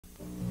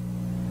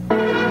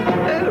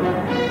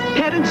Oh,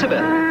 parents of Earth.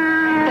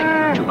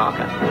 Thank you,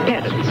 Chewbacca.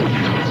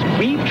 Parents,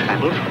 we've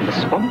traveled from the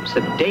swamps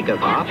of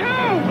Dagobah.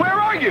 Where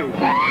are you?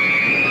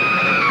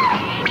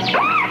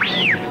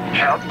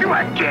 Help you,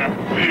 I get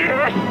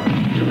here.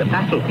 To the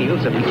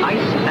battlefields of the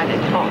ice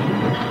planet Hoth.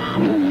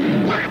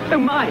 Oh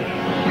my!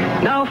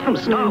 Now from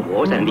Star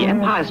Wars and The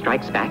Empire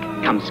Strikes Back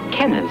comes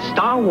Kenner's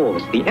Star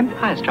Wars The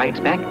Empire Strikes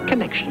Back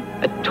collection.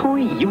 A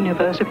toy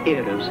universe of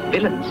heroes,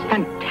 villains,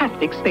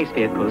 fantastic space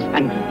vehicles,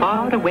 and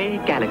faraway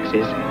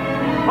galaxies.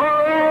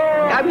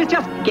 I was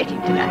just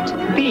getting to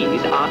that.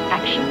 These are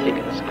action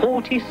figures,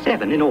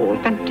 47 in all.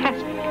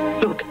 Fantastic.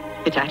 Look,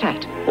 it's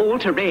AT-AT,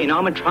 all-terrain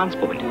armored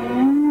transport.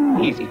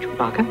 Easy,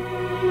 Chewbacca.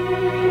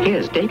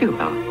 Here's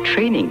Dagobah,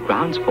 training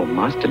grounds for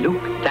Master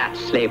Luke. That's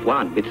Slave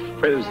One with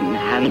frozen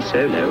Han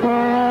Solo.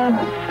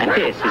 And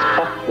this is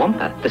Hoth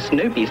Wampa, the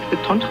snow beast with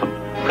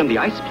Tauntaun from the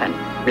Ice Planet.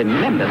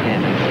 Remember,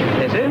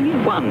 parents, there's only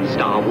one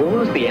Star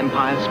Wars The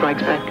Empire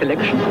Strikes Back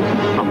collection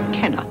from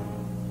Kenner.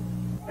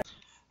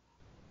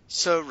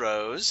 So,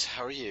 Rose,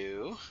 how are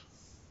you?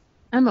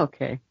 I'm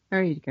okay. How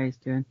are you guys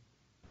doing?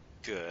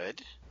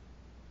 Good.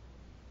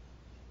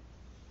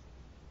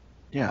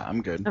 Yeah,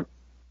 I'm good.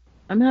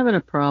 I'm having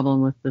a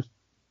problem with this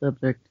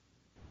subject.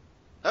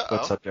 Uh-oh.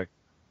 What subject?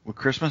 With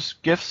Christmas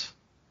gifts?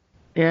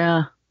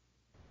 Yeah.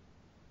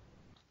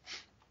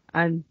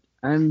 I'm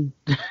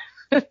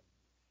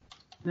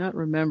not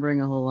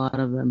remembering a whole lot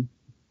of them.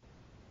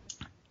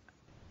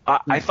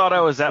 I thought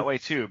I was that way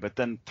too, but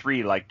then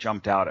 3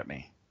 jumped out at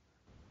me.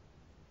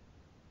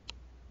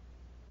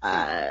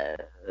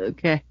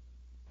 Okay.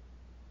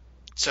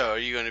 So, are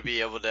you going to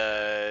be able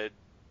to...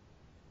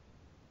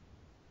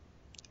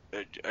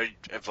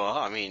 well,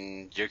 I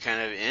mean, you're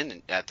kind of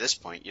in at this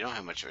point. You don't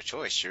have much of a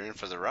choice. You're in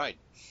for the ride.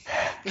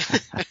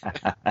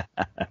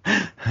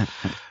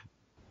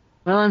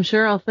 Well, I'm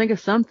sure I'll think of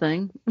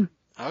something.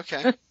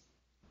 Okay.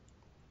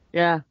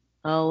 Yeah,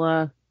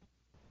 I'll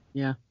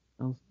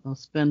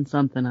spend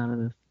something out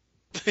of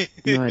this.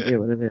 No idea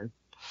what it is.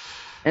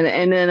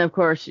 And then, of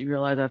course, you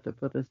realize I have to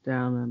put this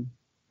down on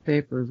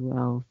paper as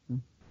well. So.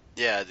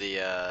 Yeah,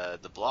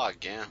 the blog,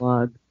 yeah.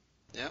 Blog.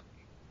 Yep.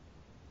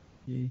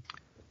 Okay.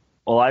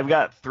 Well, I've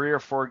got 3 or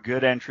 4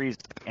 good entries,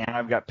 and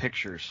I've got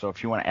pictures. So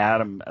if you want to add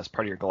them as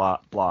part of your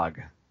blog,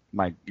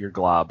 your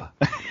glob.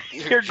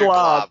 Your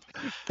glob.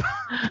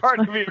 Part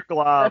of your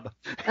glob.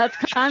 That's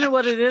kind of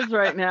what it is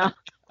right now.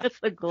 It's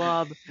a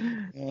glob.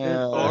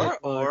 Or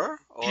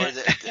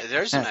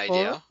there's an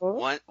idea. Or?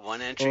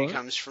 One entry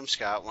comes from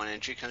Scott, one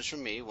entry comes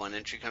from me, one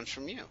entry comes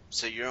from you.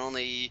 So you're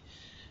only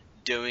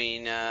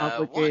doing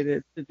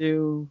obligated to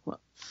do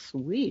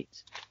sweet.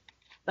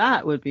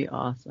 That would be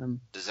awesome.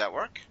 Does that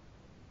work?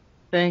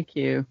 Thank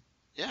you.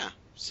 Yeah.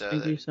 So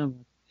Thank you so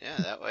much. Yeah,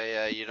 that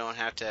way you don't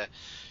have to,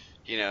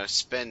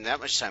 spend that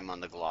much time on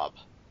the glob.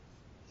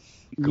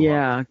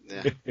 Yeah.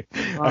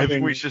 I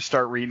think we should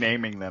start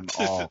renaming them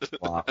all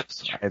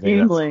globs. I think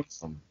England.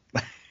 that's awesome.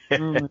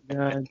 Oh my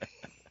god,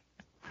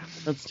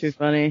 that's too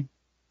funny.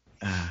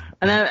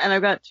 And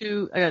I've got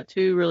two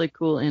really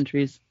cool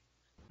entries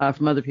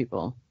from other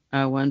people.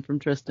 One from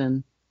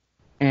Tristan,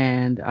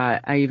 and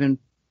I even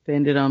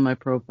pinned it on my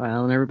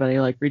profile, and everybody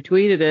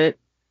retweeted it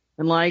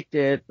and liked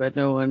it, but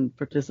no one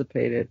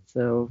participated.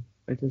 So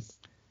I just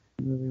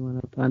really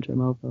want to punch a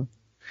mofo.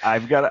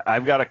 I've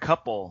got a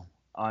couple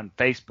on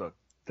Facebook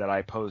that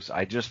I post.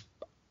 I just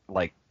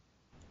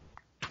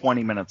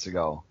 20 minutes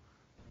ago.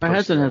 My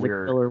husband has a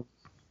killer.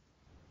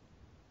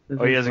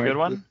 Oh, he has a good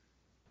one?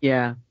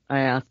 Yeah, I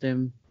asked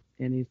him,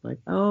 and he's like,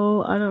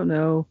 "Oh, I don't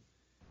know."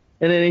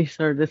 And then he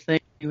started to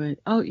think, he went,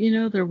 "Oh,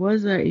 there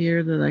was that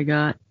year that I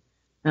got,"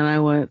 and I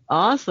went,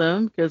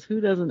 "Awesome," because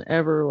who doesn't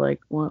ever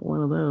want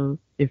one of those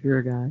if you're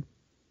a guy?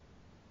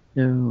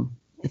 So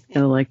it's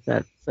kind of like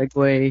that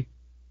segue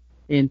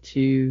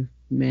into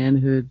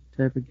manhood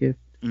type of gift.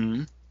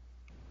 Mm-hmm.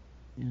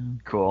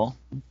 Yeah. Cool.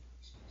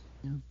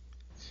 Yeah.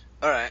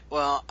 All right.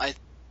 Well,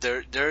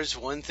 there's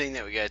one thing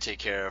that we got to take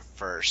care of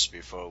first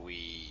before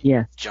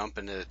we jump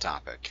into the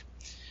topic.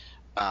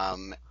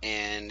 And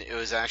it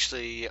was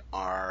actually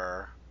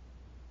our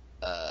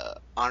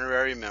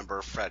honorary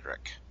member,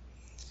 Frederick.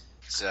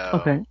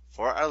 So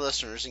for our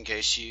listeners, in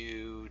case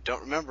you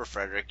don't remember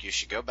Frederick, you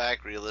should go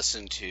back,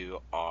 re-listen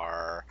to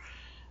our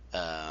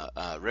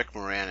Rick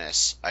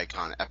Moranis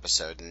icon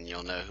episode, and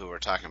you'll know who we're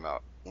talking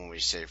about when we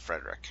say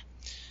Frederick.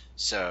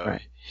 So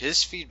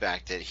his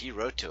feedback that he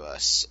wrote to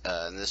us,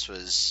 and this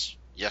was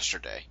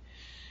yesterday,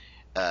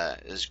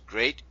 is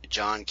great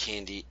John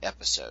Candy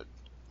episode.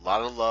 A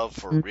lot of love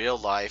for real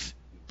life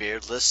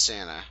beardless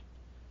Santa.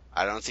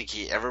 I don't think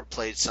he ever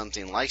played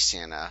something like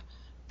Santa,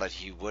 but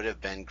he would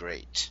have been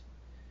great.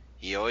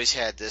 He always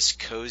had this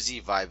cozy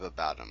vibe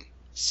about him.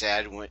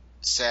 Sad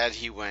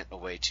he went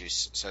away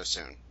so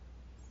soon.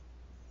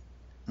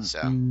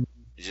 So,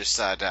 just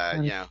thought,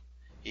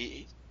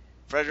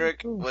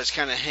 Frederick was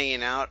kind of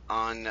hanging out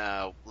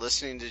on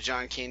listening to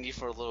John Candy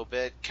for a little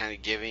bit, kind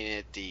of giving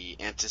it the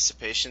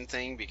anticipation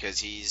thing because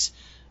he's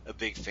a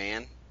big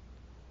fan.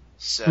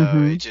 So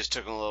it just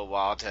took him a little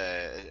while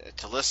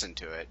to listen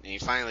to it, and he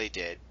finally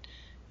did.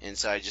 and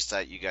so I just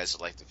thought you guys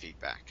would like the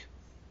feedback.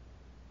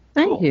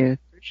 Thank you.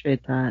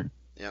 Appreciate that.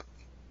 Yep.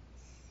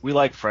 We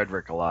like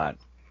Frederick a lot.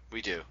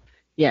 We do.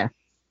 Yeah.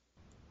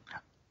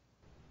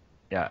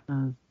 Yeah. That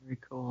was very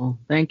cool.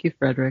 Thank you,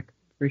 Frederick.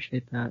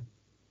 Appreciate that.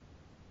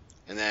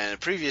 And then a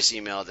previous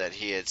email that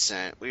he had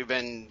sent, we've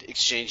been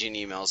exchanging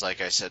emails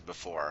like I said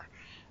before,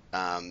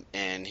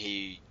 and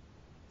he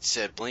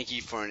said Blinky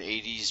for an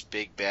 80s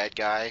big bad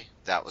guy.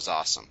 That was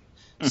awesome.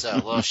 So a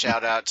little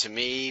shout out to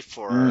me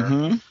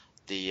for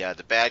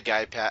the Bad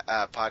Guy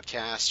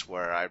podcast,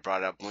 where I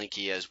brought up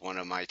Blinky as one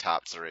of my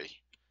top 3.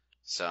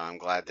 So I'm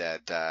glad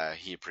that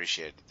he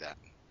appreciated that.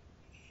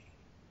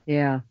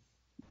 Yeah.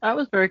 That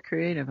was very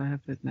creative, I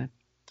have to admit.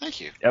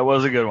 Thank you. That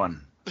was a good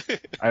one.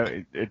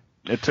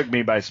 It took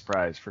me by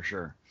surprise, for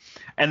sure.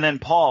 And then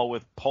Paul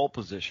with Pole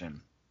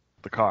Position,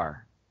 the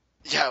car.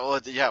 Yeah, well,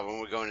 when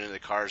we're going into the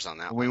cars on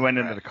that we one. went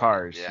into the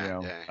cars.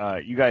 Yeah,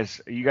 you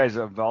guys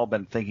have all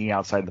been thinking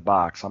outside the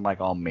box. I'm like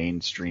all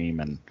mainstream,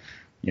 and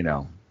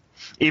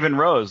even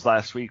Rose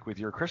last week with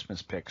your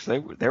Christmas picks, they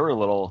were a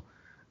little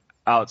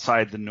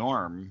outside the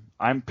norm.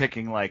 I'm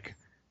picking like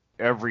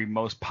every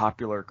most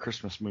popular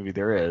Christmas movie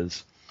there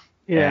is.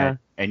 Yeah.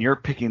 And you're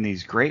picking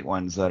these great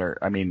ones that are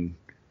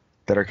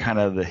kind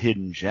of the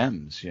hidden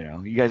gems.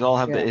 You guys all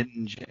have the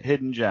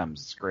hidden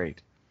gems. It's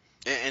great.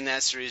 And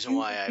that's the reason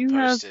why I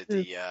posted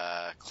the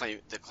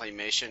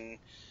claymation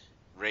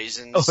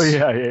raisins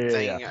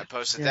thing. I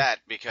posted that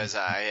because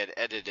I had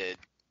edited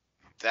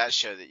that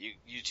show that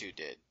you two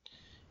did.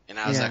 And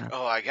I was like,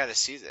 oh, I got to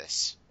see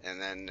this.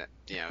 And then,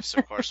 so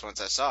of course,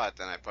 once I saw it,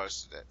 then I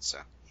posted it. So.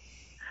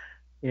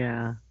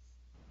 Yeah.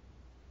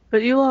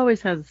 But you'll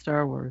always have the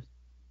Star Wars.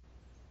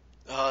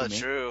 Oh,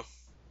 true.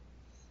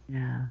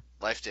 Yeah.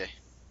 Life Day.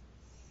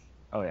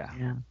 Oh, yeah.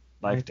 Yeah.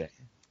 Life Day.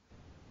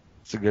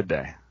 It's a good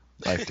day.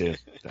 Life Day.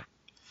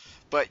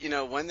 But,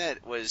 one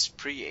that was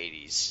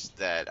pre-80s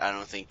that I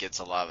don't think gets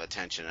a lot of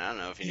attention, I don't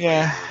know if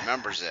anybody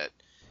remembers it,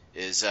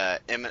 is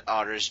Emmett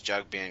Otter's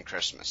Jug Band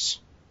Christmas.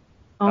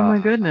 Oh, my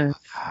goodness.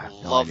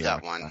 Love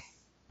that one.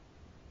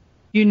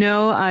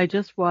 I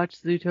just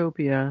watched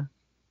Zootopia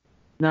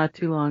not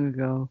too long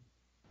ago,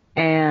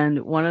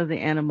 and one of the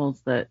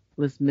animals that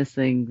was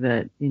missing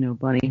that,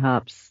 Bunny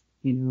Hops,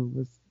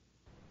 was,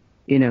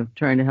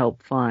 trying to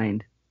help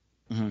find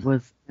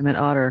was Emmett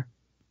Otter.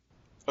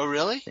 Oh,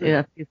 really?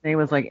 Yeah, his name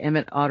was like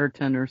Emmett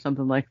Otterton or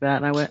something like that.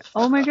 And I went,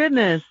 oh my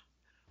goodness,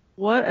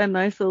 what a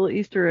nice little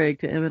Easter egg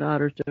to Emmett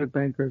Otter's Jug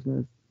Band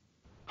Christmas.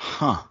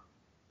 Huh.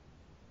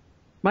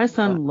 My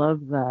son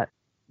loved that.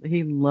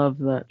 He loved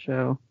that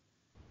show.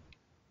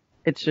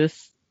 It's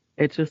just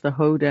a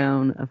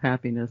hoedown of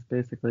happiness,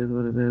 basically, is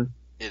what it is.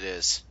 It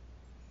is.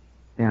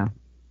 Yeah.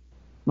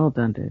 Well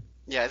done, Dave.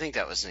 Yeah, I think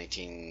that was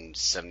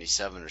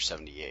 1977 or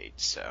 78,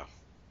 so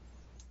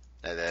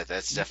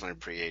that's definitely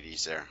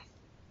pre-80s there.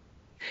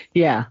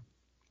 Yeah.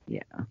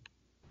 Yeah.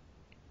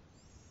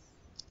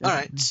 All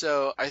right,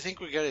 so I think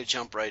we got to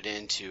jump right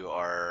into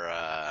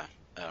our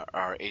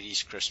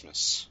 80s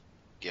Christmas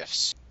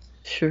gifts.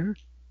 Sure.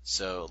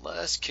 So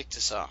let's kick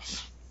this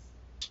off.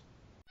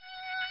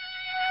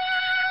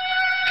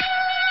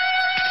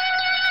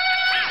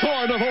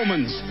 Sword of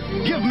Omens,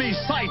 give me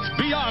sight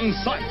beyond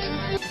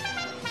sight.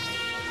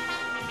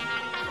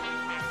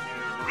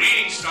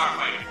 Greetings,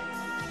 Starfighter.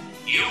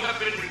 You have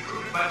been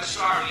recruited by the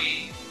Star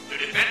League to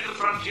defend the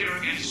frontier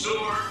against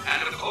Sewer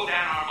and the Kodan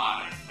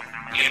Armada.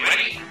 Get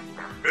ready.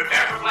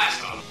 Prepare for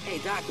blast-off. Hey,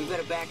 Doc, we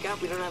better back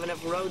up. We don't have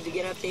enough road to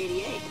get up to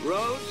 88.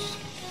 Roads?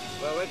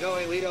 Well, we're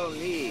going. We don't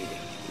need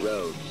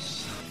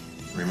roads.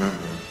 Remember,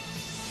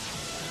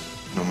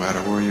 no matter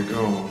where you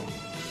go,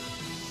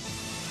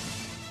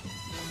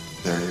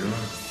 there you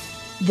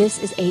are.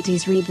 This is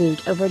 80's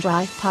Reboot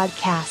Overdrive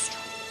Podcast.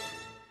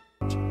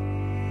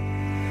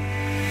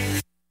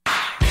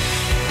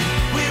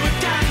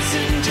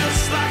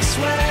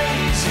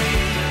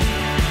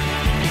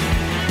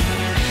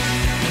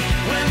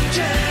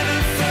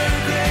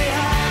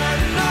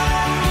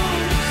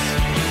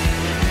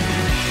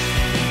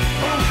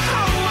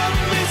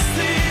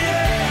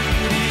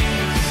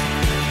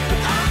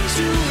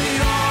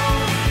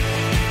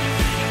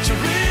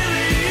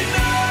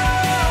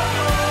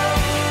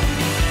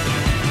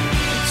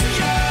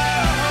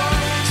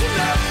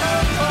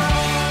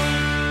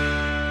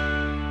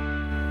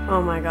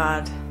 Oh my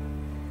god.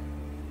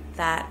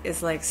 That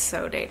is like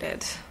so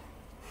dated.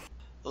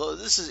 Hello,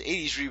 this is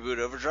 80s Reboot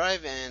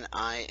Overdrive, and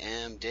I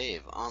am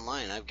Dave.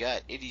 Online, I've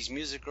got 80s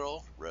Music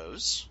Girl,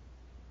 Rose.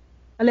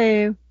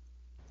 Hello.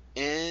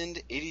 And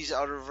 80s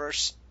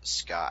Outerverse,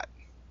 Scott.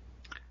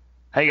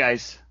 Hey,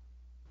 guys.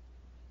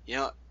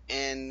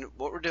 And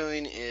what we're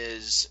doing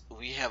is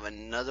we have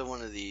another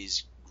one of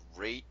these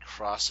great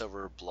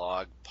crossover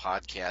blog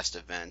podcast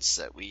events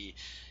that we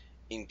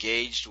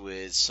engaged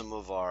with some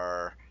of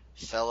our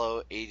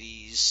fellow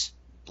 80s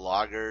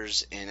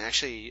bloggers and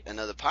actually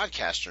another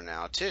podcaster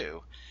now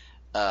too,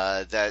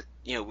 that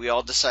we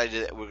all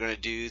decided that we're going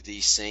to do the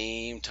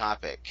same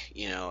topic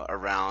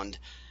around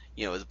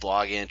the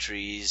blog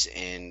entries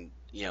and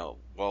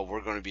while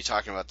we're going to be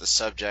talking about the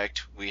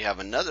subject, we have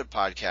another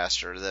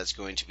podcaster that's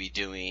going to be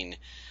doing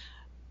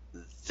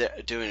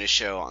a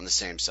show on the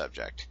same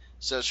subject.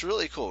 So it's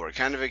really cool. We're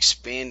kind of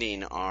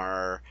expanding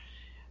our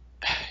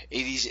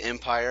 80s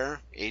empire,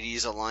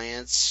 80s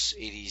alliance,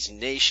 80s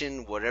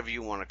nation, whatever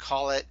you want to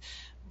call it.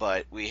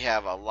 But we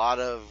have a lot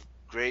of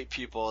great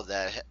people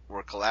that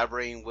we're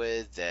collaborating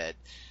with that,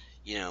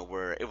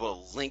 we're able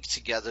to link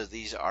together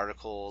these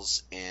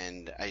articles,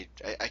 and I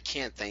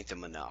can't thank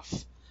them enough.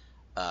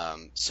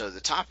 So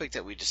the topic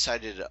that we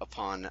decided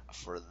upon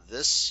for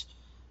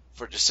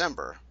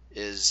December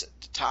is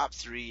the top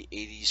 3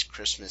 80s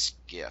Christmas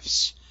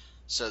gifts.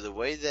 So the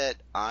way that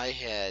I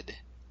had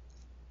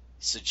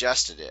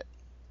suggested it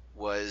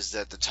was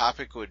that the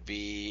topic would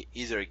be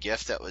either a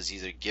gift that was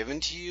either given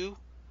to you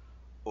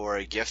or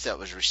a gift that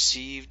was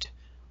received,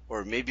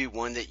 or maybe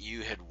one that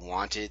you had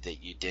wanted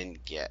that you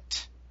didn't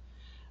get.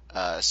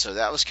 So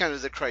that was kind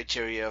of the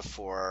criteria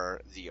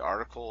for the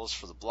articles,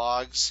 for the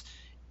blogs,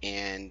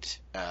 and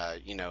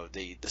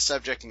the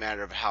subject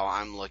matter of how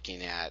I'm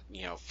looking at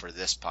for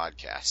this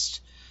podcast.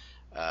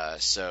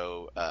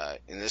 So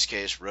in this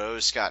case,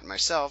 Rose, Scott, and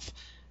myself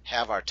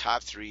have our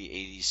top 3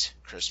 80s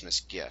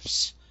Christmas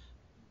gifts.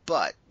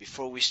 But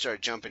before we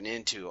start jumping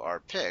into our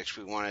picks,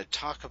 we want to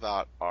talk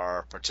about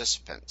our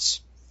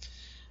participants.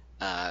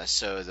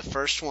 So the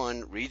first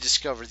one,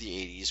 Rediscover the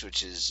 80's,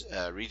 which is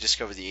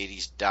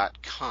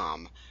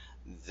rediscoverthe80s.com.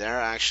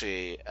 They're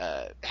actually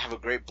have a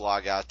great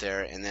blog out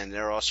there, and then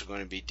they're also going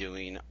to be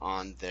doing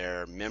on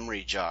their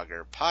Memory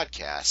Jogger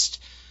podcast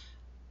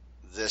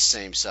this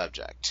same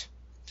subject.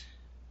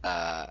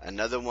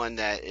 Another one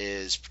that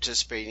is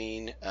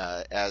participating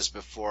as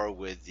before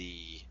with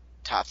the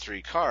top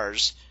 3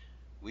 cars,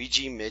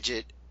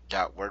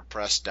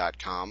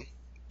 weegiemidget.wordpress.com.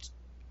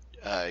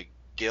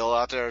 Gil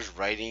out there is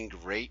writing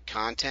great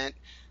content.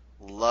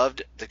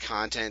 Loved the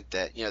content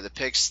that, the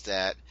picks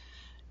that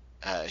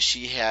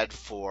she had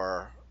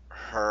for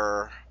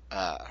her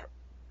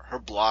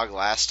blog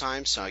last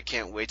time, so I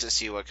can't wait to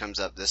see what comes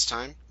up this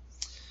time.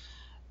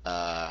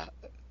 A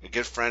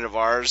good friend of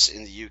ours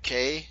in the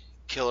UK,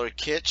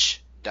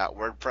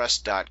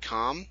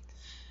 killerkitsch.wordpress.com.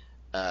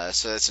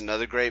 So that's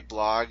another great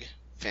blog.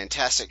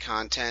 Fantastic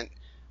content.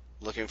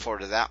 Looking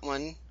forward to that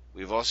one.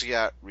 We've also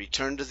got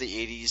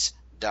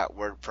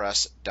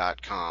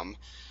returntotheeighties.wordpress.com.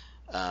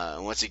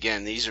 Once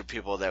again, these are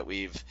people that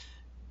we've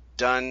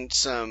done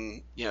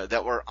some,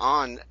 that were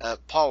on,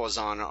 Paul was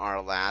on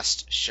our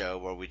last show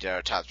where we did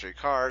our top 3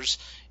 cars,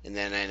 and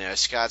then I know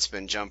Scott's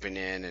been jumping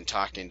in and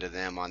talking to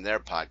them on their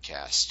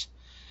podcast.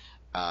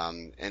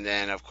 And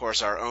then, of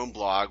course, our own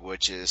blog,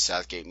 which is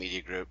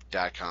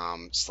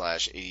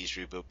southgatemediagroup.com/80s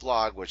Reboot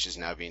blog, which is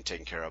now being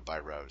taken care of by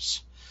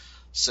Rose.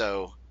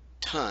 So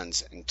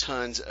tons and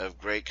tons of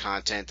great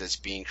content that's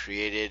being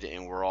created,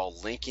 and we're all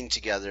linking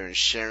together and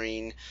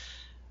sharing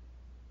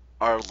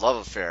our love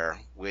affair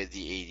with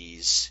the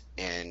 80s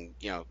and,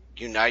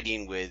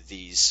 uniting with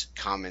these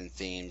common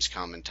themes,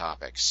 common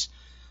topics.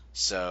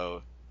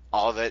 So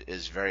all of it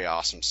is very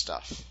awesome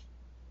stuff.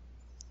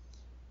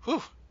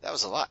 Whew, that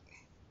was a lot.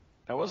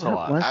 That was a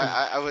lot.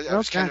 I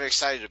was kind of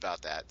excited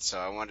about that, so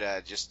I wanted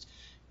to just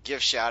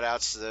give shout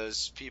outs to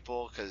those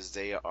people because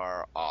they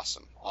are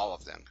awesome, all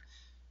of them.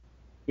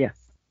 Yes.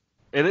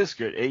 It is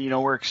good.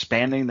 We're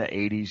expanding the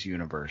 80s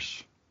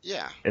universe.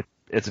 Yeah.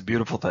 It's a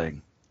beautiful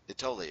thing. It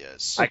totally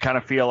is. I kind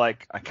of feel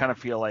like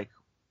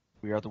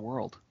we are the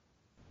world.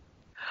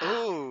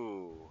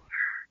 Ooh.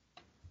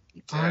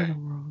 We are the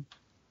world.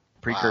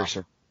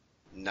 Precursor. Wow.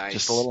 Nice.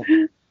 Just a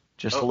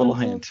little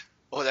hint.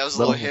 Oh, that was a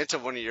little hint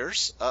of one of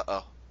yours?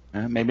 Uh-oh.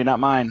 Maybe not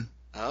mine.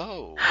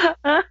 Oh.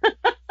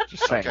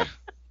 Just saying. Okay.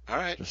 All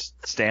right.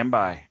 Just stand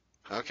by.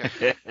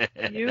 Okay.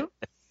 You?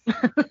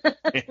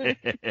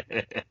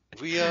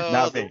 We are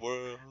not the me.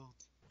 world.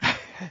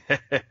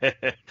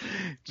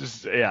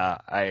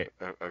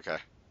 Okay.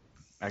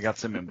 I got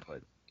some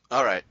input.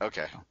 All right.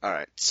 Okay. All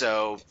right.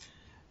 So,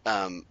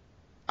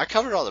 I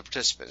covered all the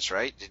participants,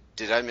 right?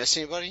 Did I miss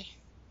anybody?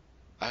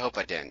 I hope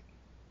I didn't.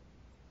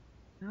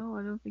 No,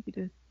 I don't think you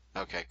did.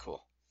 Okay,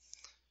 cool.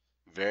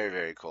 Very,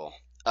 very cool.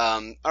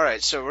 All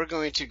right, so we're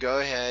going to go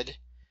ahead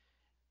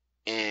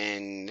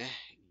and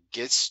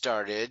get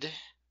started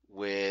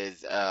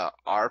with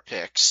our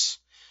picks.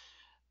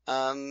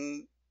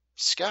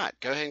 Scott,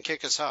 go ahead and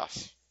kick us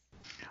off.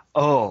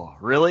 Oh,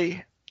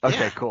 really? Okay,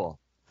 Yeah. Cool.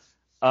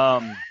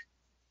 I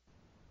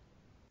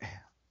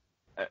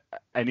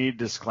need a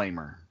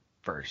disclaimer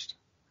first.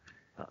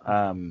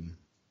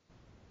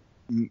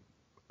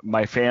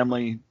 My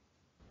family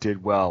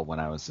did well when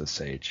I was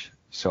this age,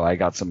 so I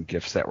got some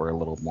gifts that were a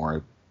little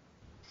more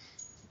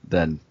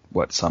than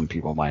what some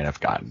people might have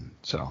gotten.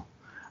 So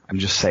I'm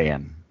just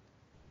saying,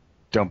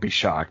 don't be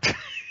shocked.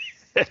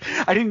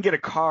 I didn't get a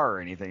car or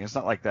anything. It's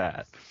not like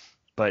that.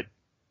 But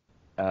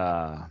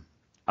I'm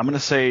going to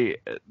say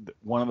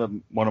one of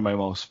my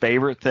most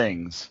favorite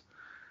things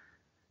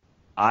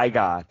I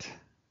got,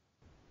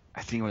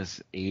 I think it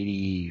was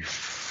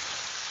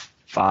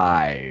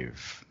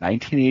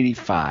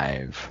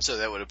 1985. So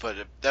that would have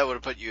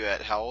put you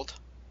at how old?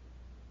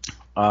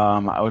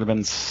 I would have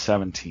been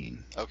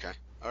 17. Okay.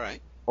 All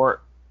right.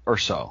 Or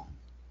so.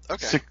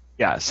 Okay.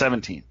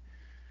 17.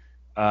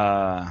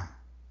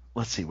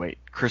 Let's see. Wait.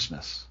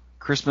 Christmas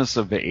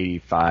of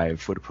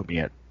 '85 would have put me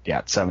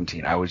at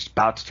 17. I was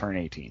about to turn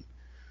 18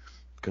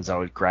 because I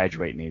would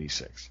graduate in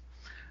 '86.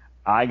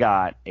 I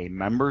got a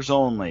members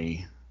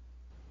only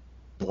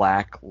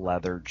black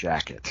leather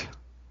jacket.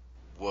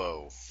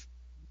 Whoa.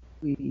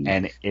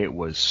 And it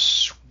was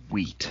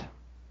sweet.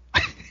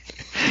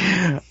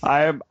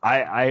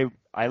 I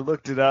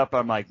looked it up.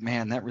 I'm like,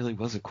 man, that really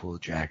was a cool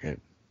jacket.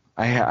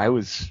 I had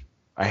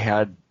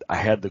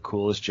the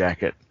coolest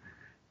jacket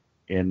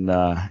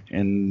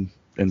in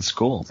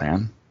school,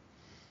 man.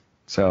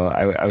 So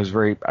I was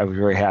very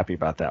happy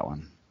about that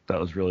one. That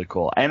was really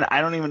cool. And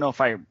I don't even know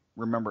if I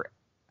remember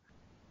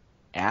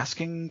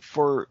asking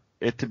for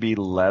it to be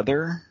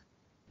leather,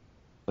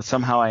 but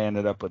somehow I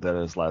ended up with it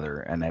as leather,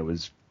 and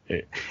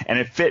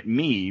it fit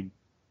me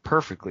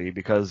perfectly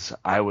because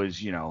I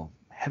was,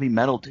 heavy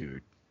metal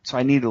dude, so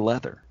I needed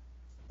leather,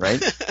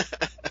 right?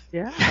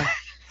 Yeah.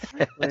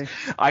 Exactly.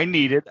 I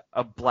needed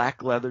a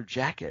black leather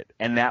jacket,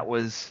 and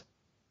that's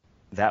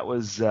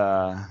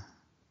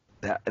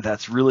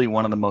really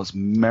one of the most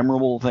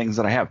memorable things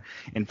that I have.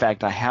 In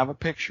fact, I have a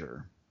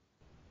picture,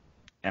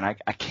 and I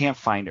can't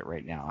find it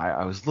right now.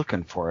 I was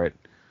looking for it,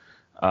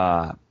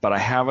 but I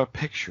have a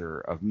picture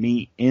of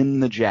me in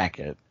the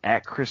jacket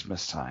at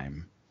Christmas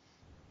time,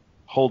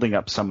 holding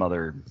up some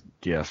other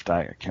gift.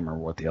 I can't remember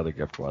what the other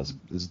gift was.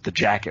 The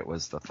jacket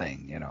was the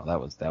thing, that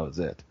was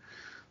it.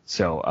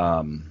 So,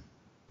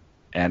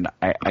 and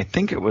I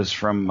think it was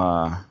from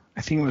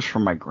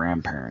my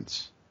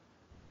grandparents.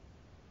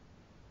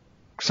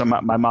 So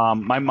my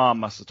mom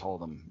must have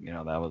told them,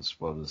 that was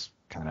what was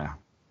kind of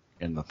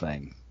in the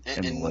thing.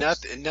 And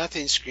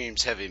nothing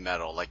screams heavy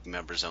metal like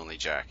members only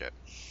jacket.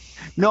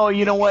 No,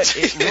 you know what?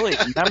 It really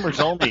members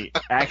only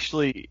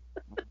actually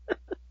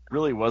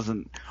really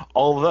wasn't.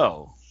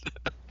 Although,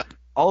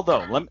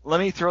 let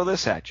me throw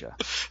this at you.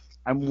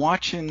 I'm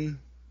watching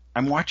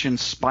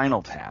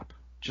Spinal Tap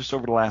just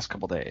over the last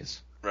couple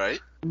days.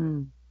 Right.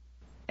 Mm.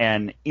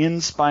 And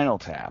in Spinal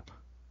Tap,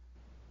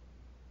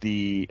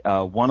 the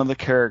one of the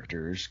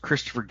characters,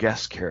 Christopher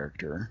Guest's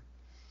character,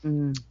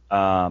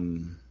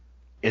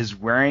 is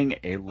wearing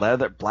a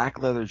black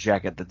leather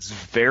jacket that's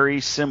very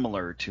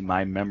similar to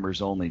my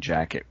members only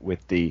jacket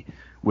with the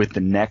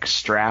neck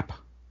strap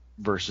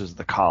versus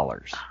the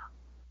collars.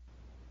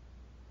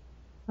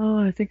 Oh,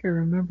 I think I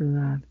remember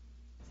that.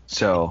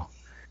 So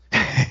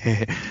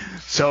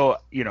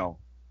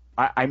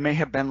I may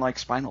have been like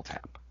Spinal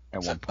Tap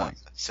at one point.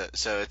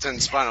 So it's in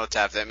Spinal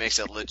Tap. That makes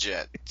it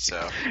legit.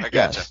 So I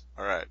gotcha. Yes.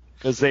 All right.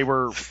 Because they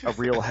were a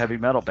real heavy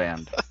metal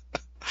band.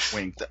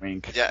 Wink,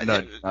 wink. Yeah,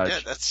 nudge, nudge. Yeah,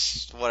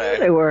 that's what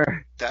they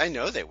were. I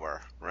know they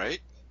were, right?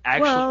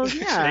 Actually,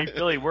 they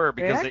really were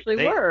because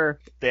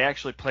they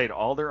actually played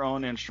all their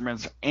own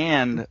instruments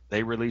and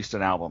they released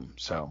an album.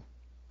 So,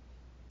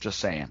 just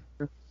saying.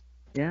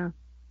 Yeah,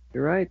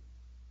 you're right.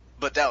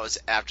 But that was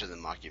after the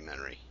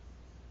mockumentary.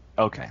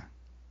 Okay.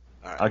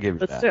 All right. I'll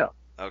give you that. Still.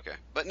 Okay,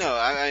 but no,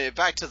 I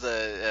back to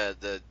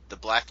the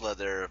black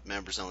leather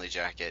members only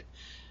jacket.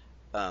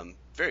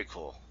 Very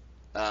cool.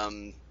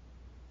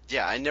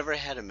 Yeah, I never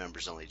had a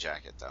members only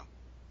jacket though.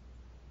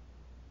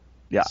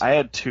 Yeah, I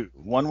had two.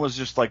 One was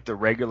just like the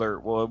regular,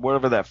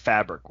 whatever that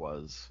fabric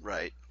was.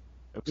 Right.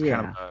 It was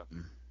kind of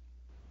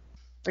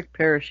like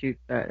parachute.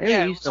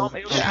 It was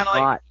kind of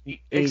like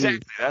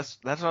exactly. That's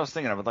what I was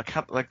thinking of.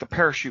 Like the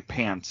parachute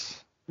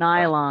pants.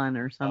 Nylon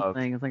or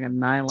something. It's like a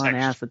nylon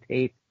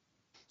acetate.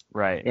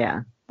 Right.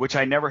 Yeah. Which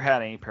I never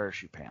had any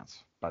parachute pants,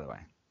 by the way.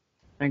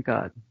 Thank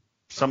God.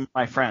 Some of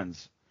my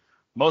friends,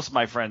 most of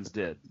my friends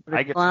did.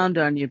 I clowned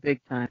on you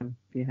big time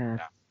if you had.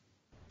 Yeah.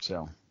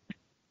 So,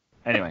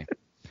 anyway.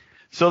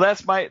 So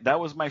that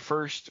was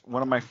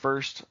one of my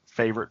first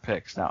favorite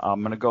picks. Now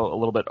I'm going to go a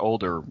little bit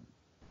older,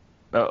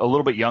 a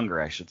little bit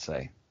younger, I should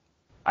say.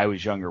 I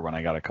was younger when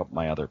I got a couple of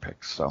my other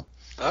picks. So.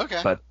 Okay.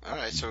 But, all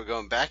right. So we're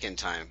going back in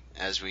time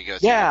as we go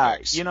through the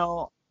picks.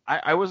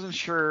 I wasn't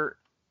sure.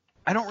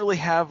 I don't really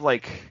have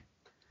like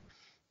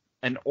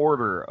an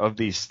order of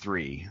these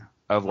three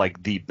of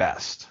like the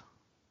best.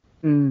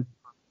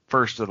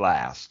 First to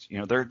last.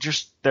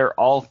 They're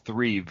all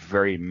three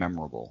very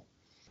memorable.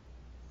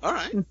 All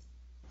right.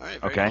 All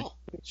right, very cool.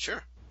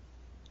 Sure.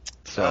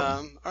 So,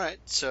 all right.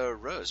 So,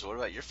 Rose, what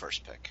about your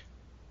first pick?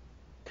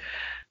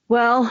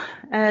 Well,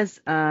 as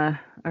our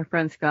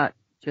friend Scott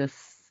just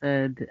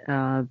said,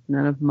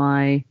 none of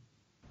my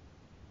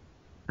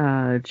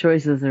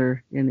choices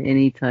are in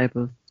any type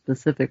of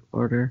specific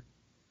order.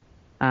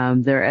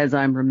 They're as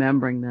I'm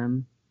remembering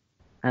them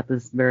at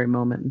this very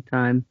moment in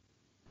time.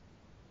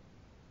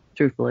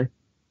 Truthfully.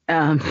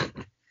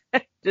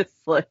 Just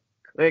like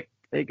quick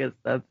think of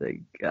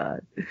something.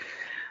 God.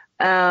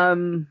 I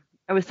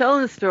was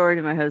telling this story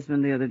to my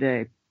husband the other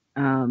day.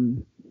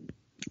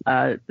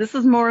 This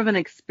is more of an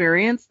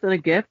experience than a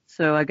gift,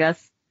 so I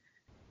guess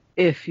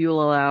if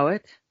you'll allow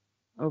it,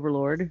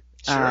 Overlord.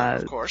 Sure,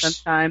 of course.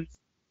 Sometimes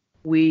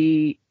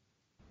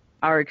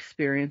our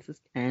experiences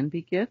can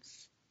be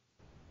gifts.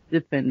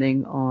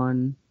 depending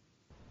on,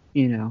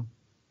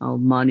 how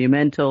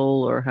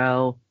monumental or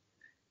how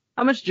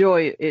much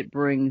joy it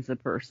brings a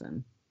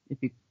person, if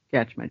you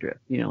catch my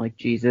drift. Like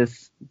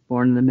Jesus,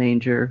 born in the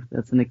manger,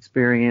 that's an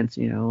experience,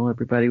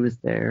 everybody was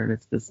there, and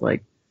it's just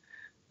like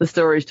the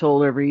story's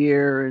told every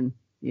year, and,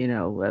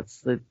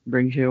 that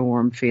brings you a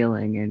warm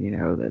feeling,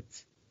 and,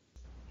 that's,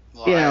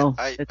 well,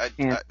 I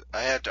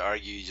have to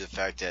argue the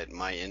fact that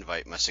my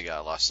invite must have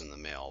got lost in the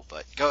mail,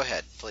 but go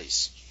ahead,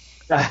 please.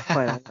 That's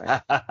quite all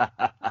right.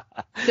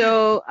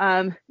 So,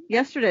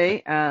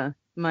 yesterday,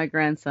 my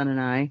grandson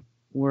and I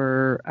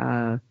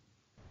were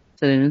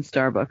sitting in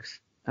Starbucks.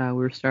 We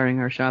were starting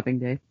our shopping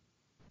day,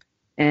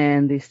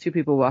 and these two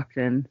people walked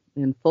in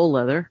full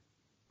leather,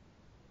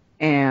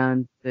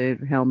 and they're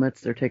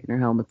taking their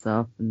helmets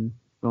off and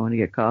going to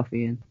get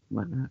coffee and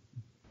whatnot.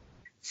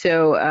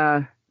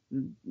 So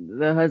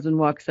the husband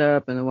walks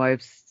up, and the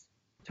wife's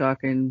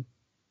talking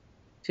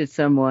to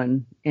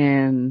someone,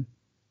 and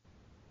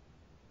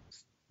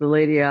the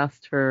lady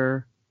asked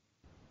her,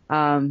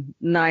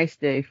 nice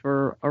day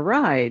for a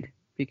ride,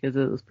 because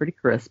it was pretty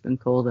crisp and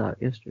cold out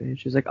yesterday. And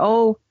she was like,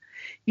 oh,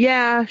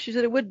 yeah, she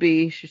said it would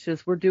be. She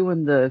says, we're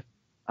doing the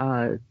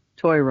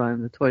toy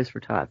run, the Toys for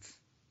Tots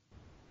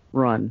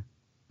run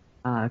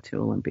to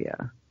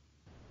Olympia.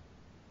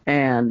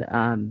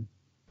 And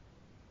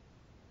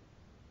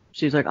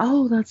she's like,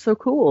 oh, that's so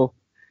cool.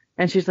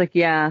 And she's like,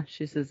 yeah.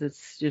 She says,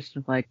 it's just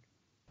like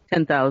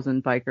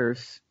 10,000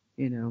 bikers,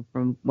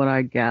 from what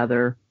I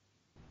gather.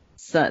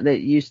 So, that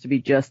used to be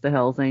just the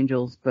Hells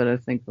Angels, but I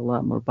think a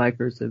lot more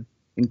bikers have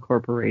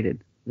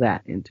incorporated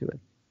that into it.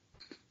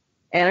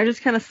 And I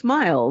just kind of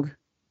smiled,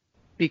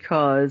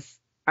 because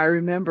I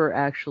remember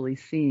actually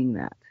seeing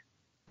that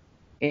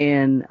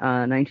in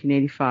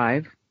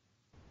 1985.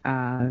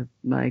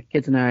 My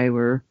kids and I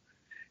were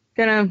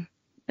kind of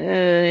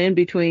in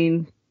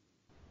between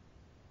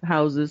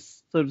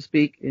houses, so to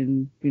speak,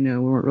 and we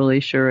weren't really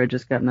sure. I'd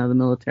just gotten out of the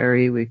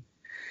military. We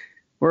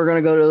were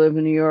going to go to live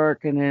in New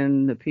York, and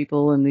then the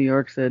people in New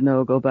York said,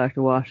 no, go back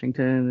to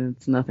Washington.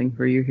 It's nothing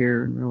for you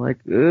here. And we're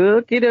like,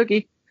 okie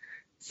dokie.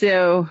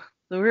 So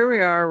here we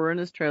are. We're in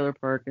this trailer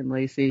park in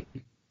Lacey,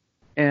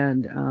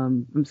 and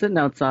I'm sitting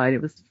outside.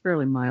 It was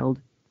fairly mild.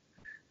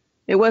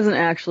 It wasn't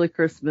actually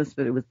Christmas,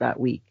 but it was that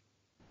week.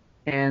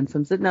 And so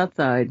I'm sitting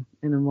outside,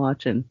 and I'm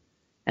watching,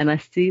 and I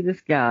see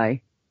this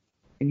guy,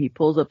 and he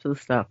pulls up to the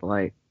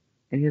stoplight,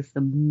 and he has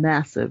the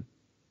massive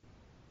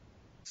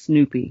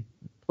Snoopy,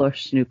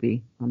 plush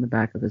Snoopy on the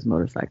back of his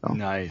motorcycle.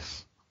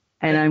 Nice.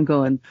 And I'm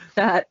going,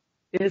 that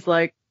is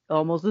like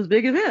almost as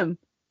big as him.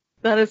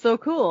 That is so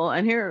cool.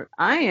 And here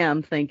I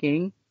am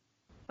thinking,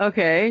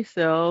 okay,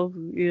 so,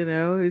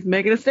 he's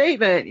making a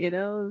statement,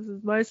 this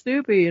is my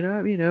Snoopy,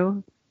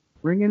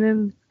 bringing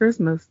in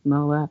Christmas and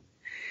all that.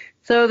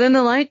 So then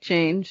the light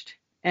changed,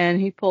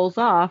 and he pulls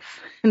off,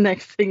 and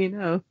next thing you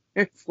know,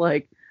 it's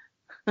like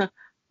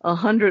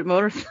 100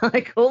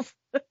 motorcycles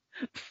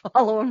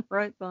follow him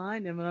right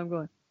behind him, and I'm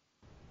going,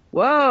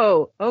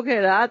 whoa, okay,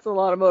 that's a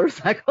lot of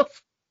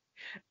motorcycles.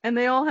 And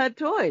they all had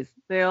toys.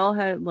 They all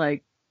had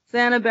like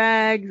Santa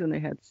bags, and they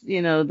had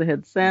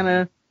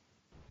Santa.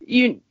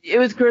 It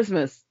was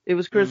Christmas. It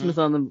was Christmas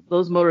on them.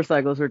 Those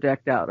motorcycles were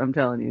decked out. I'm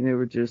telling you, they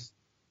were just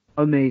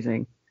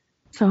amazing.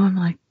 So I'm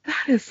like,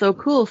 that is so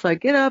cool. So I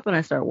get up and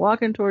I start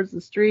walking towards the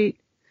street,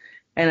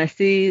 and I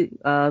see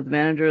the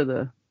manager of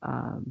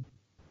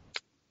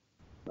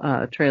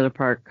the trailer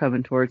park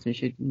coming towards me.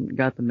 She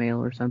got the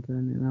mail or something,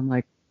 and I'm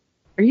like,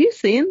 are you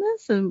seeing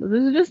this? And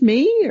is it just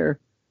me? Or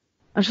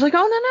and she's like,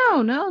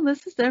 oh, no,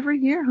 this is every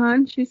year,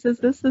 hon. She says,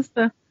 this is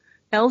the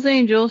Hells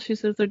Angels. She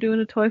says they're doing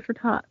a Toys for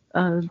Tots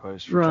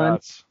run.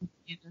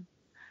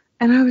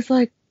 And I was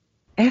like,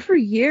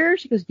 every year?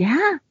 She goes,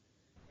 yeah,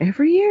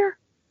 every year.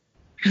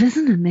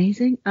 Isn't it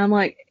amazing? I'm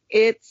like,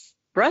 it's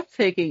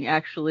breathtaking,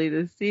 actually,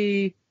 to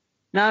see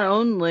not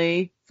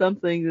only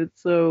something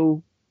that's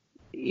so,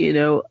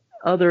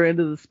 other end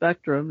of the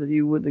spectrum that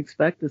you wouldn't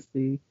expect to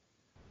see,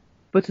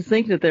 but to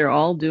think that they're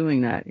all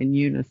doing that in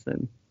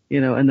unison,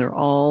 and they're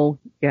all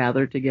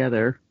gathered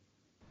together,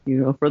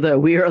 for the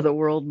we are the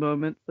world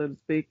moment, so to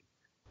speak,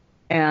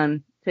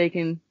 and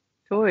taking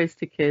toys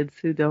to kids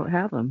who don't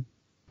have them.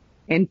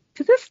 And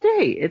to this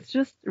day, it's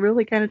just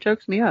really kind of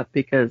chokes me up,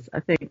 because I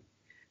think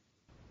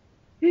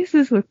this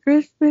is what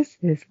Christmas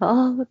is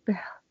all about.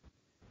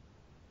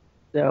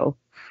 So,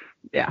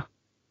 yeah,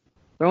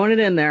 throwing it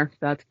in there.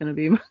 That's going to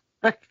be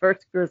my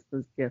first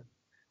Christmas gift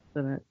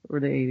for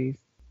the 80s.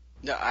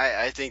 No,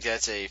 I think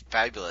that's a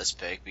fabulous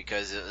pick,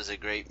 because it was a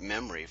great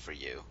memory for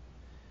you.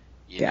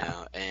 You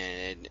know,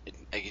 and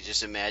I could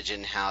just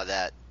imagine how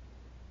that,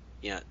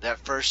 that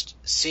first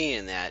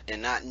seeing that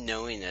and not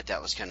knowing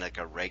that was kind of like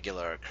a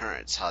regular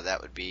occurrence, how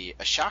that would be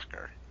a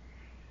shocker.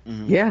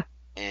 Mm-hmm. Yeah,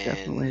 and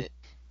definitely.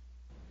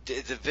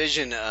 The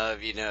vision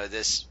of,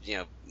 this,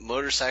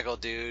 motorcycle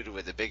dude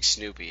with a big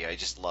Snoopy, I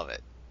just love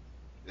it.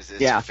 It's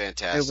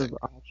fantastic. It was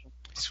awesome.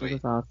 Sweet.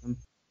 It was awesome.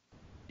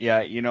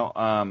 Yeah,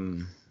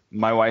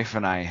 my wife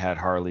and I had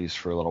Harleys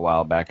for a little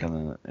while back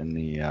in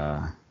the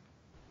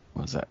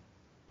what was that?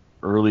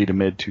 early to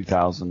mid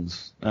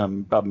 2000s,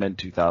 about mid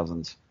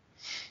 2000s,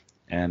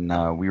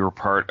 and we were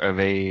part of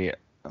a.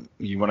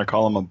 You want to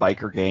call them a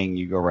biker gang,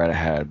 you go right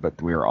ahead,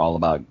 but we were all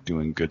about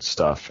doing good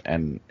stuff,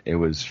 and it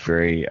was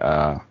very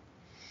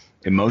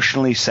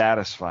emotionally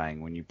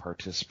satisfying when you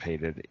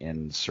participated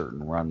in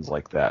certain runs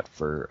like that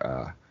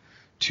for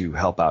to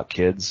help out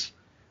kids,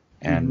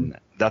 and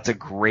that's a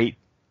great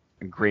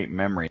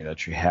memory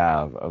that you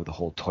have of the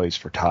whole Toys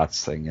for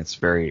Tots thing. It's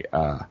very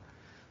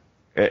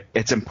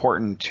it's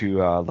important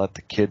to let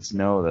the kids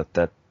know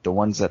that the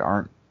ones that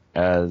aren't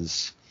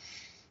as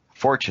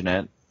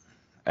fortunate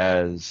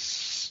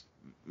as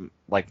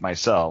like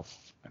myself,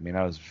 I mean,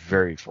 I was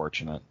very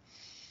fortunate.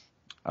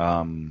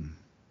 Some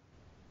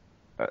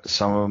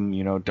of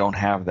them, don't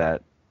have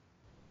that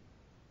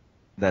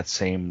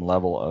same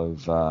level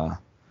of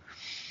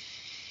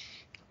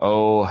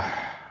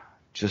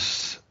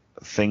just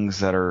things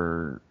that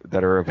are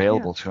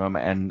available to them,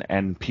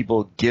 and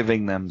people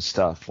giving them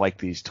stuff like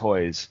these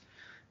toys.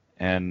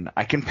 And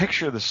I can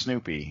picture the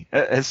Snoopy.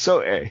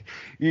 So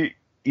you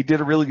did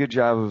a really good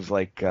job of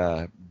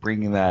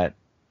bringing that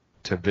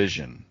to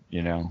vision.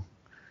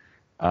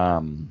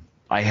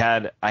 I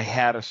had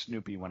a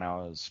Snoopy when I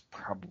was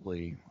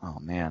probably,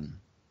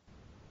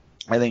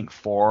 I think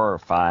 4 or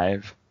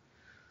 5,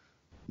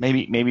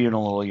 maybe even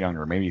a little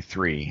younger, maybe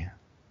 3,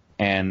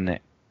 and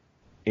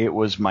it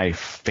was my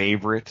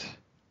favorite.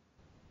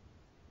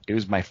 It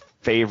was my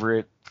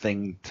favorite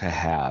thing to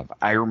have.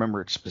 I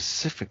remember it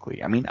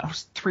specifically. I mean, I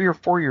was 3 or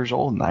 4 years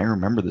old, and I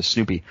remember the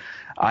Snoopy.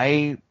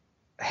 I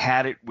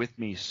had it with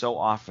me so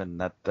often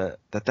that the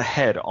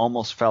head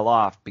almost fell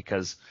off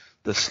because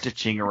the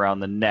stitching around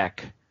the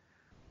neck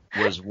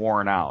was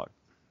worn out.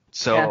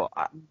 So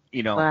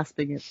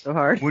clasping it so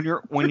hard.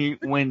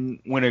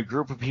 when a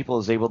group of people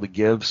is able to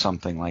give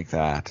something like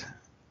that,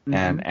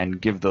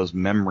 and give those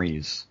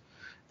memories,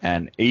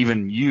 and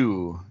even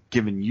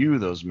giving you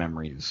those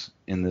memories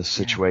in this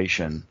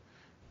situation,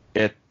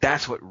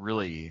 that's what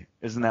really,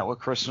 isn't that what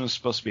Christmas is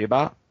supposed to be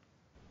about?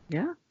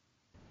 Yeah,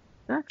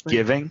 exactly.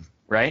 Giving,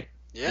 right?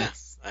 Yeah.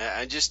 Yes.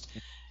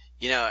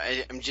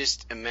 I'm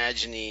just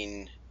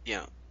imagining,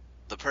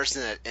 the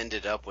person that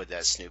ended up with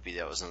that Snoopy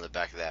that was on the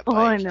back of that bike. Oh,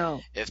 I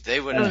know. If they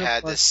would have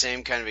had the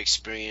same kind of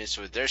experience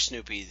with their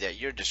Snoopy that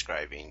you're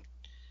describing,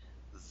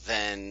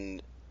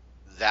 then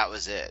that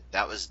was it.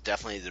 That was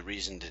definitely the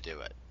reason to do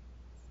it.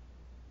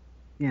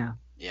 Yeah.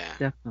 Yeah.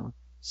 Definitely.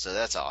 So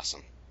that's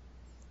awesome.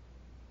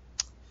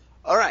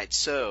 All right,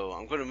 so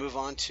I'm going to move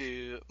on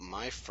to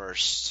my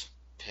first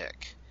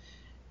pick.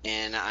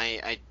 And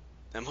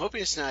I'm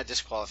hoping it's not a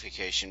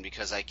disqualification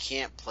because I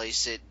can't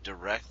place it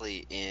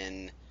directly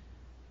in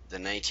the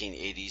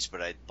 1980s,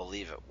 but I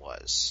believe it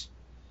was.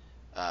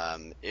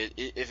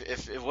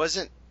 If it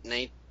wasn't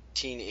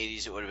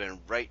 1980s, it would have been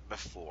right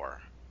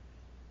before.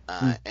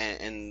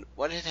 And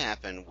what had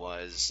happened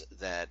was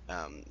that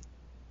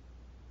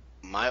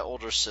my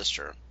older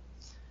sister,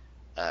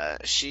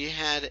 she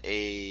had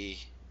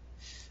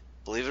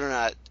believe it or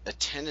not, a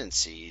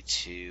tendency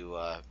to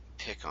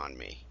pick on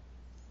me.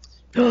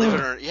 Believe it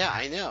or not, yeah,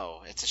 I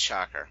know, it's a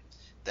shocker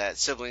that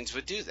siblings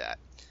would do that.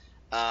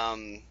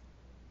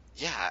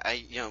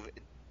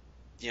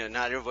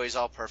 Not everybody's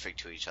all perfect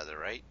to each other,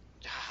 right?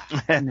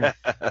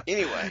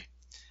 Anyway,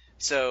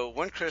 so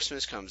one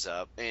Christmas comes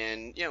up,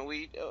 and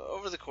we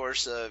over the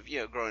course of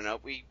growing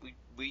up,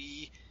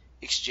 we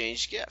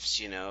exchanged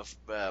gifts,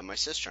 my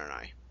sister and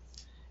I,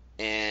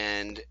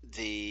 and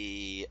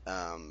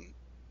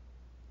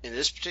in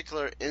this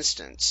particular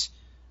instance,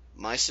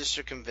 my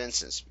sister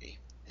convinces me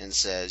and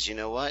says, "You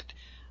know what?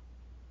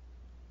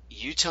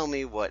 You tell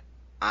me what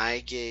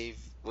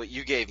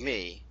you gave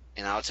me,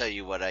 and I'll tell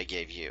you what I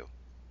gave you."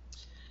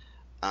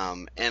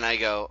 And I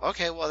go,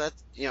 "Okay, well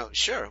that's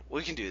sure,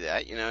 we can do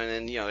that, and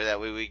then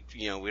that way we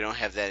we don't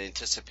have that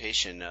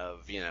anticipation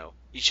of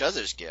each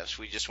other's gifts.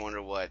 We just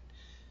wonder what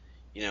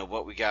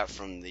we got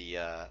from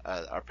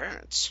our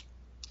parents,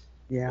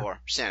 or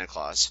Santa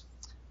Claus."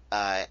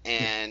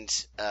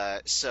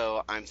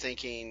 So I'm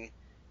thinking,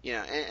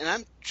 and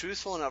I'm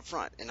truthful and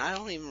upfront, and I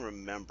don't even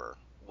remember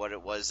what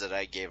it was that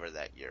I gave her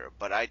that year,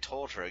 but I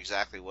told her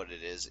exactly what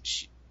it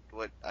is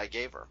what I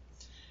gave her.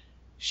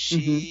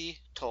 She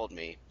told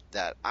me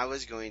that I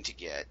was going to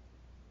get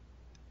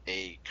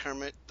a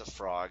Kermit the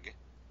Frog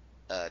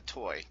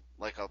toy,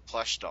 like a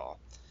plush doll.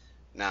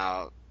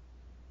 Now,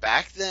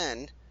 back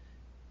then,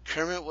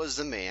 Kermit was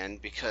the man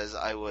because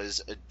I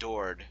was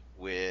adored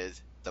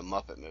with the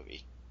Muppet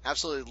movie.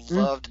 Absolutely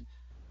loved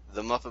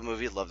the Muppet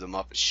movie, loved the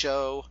Muppet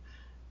Show.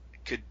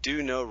 Could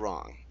do no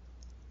wrong.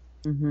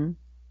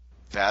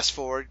 Fast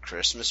forward,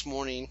 Christmas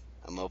morning,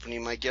 I'm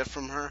opening my gift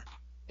from her.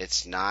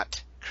 It's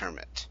not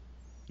Kermit.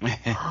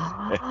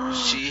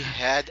 She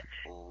had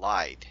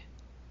lied.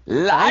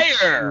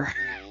 Liar!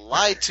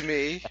 Lied to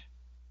me.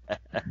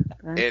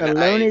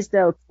 Pantalones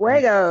del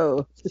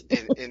Fuego.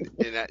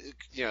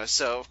 And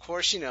so of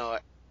course,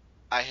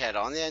 I had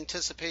on the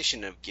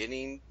anticipation of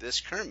getting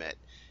this Kermit,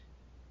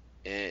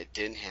 and it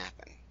didn't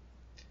happen.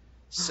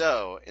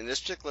 So in this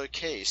particular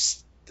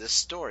case, this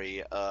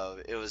story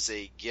of it was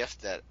a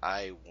gift that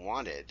I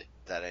wanted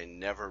that I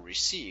never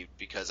received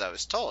because I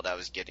was told I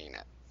was getting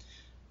it.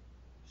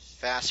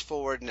 Fast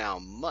forward now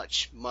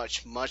much,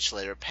 much, much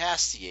later,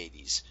 past the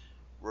 80s,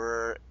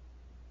 where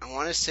I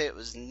want to say it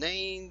was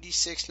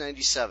 96,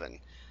 97,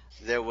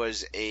 there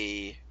was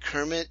a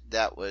Kermit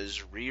that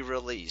was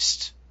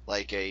re-released,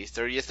 like a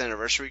 30th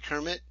anniversary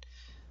Kermit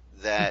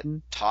that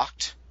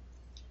talked,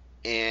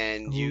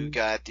 and you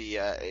got the,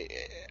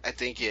 I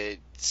think it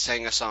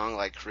sang a song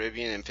like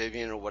Caribbean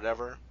Amphibian or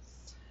whatever.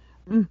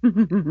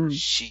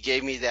 She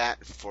gave me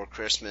that for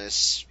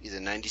Christmas, either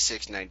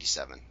 96,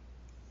 97,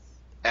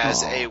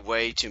 as a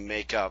way to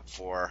make up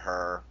for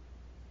her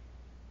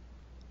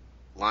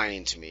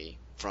lying to me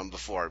from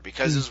before,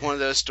 because it was one of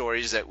those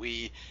stories that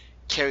we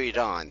carried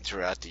on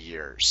throughout the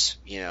years,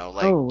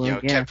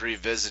 kept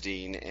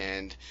revisiting,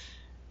 and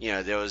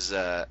there was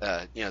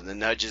the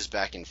nudges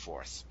back and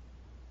forth.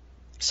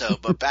 So,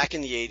 but back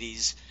in the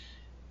 80s,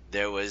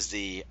 there was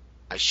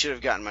I should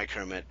have gotten my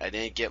Kermit, I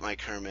didn't get my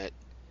Kermit,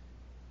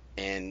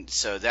 and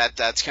so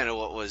that's kind of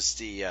what was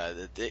the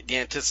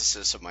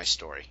antithesis of my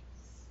story.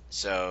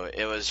 So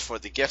it was for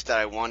the gift that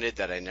I wanted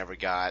that I never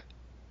got,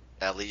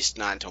 at least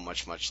not until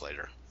much, much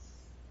later.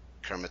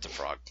 Kermit the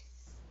Frog.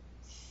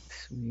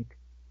 Sweet.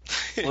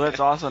 Well, that's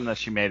awesome that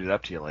she made it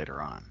up to you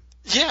later on.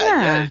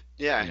 Yeah.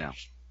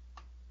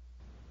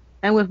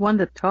 And with one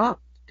that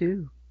talked,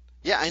 too.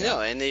 Yeah, I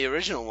know, and the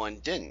original one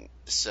didn't.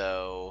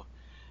 So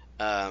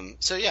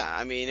yeah,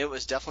 I mean, it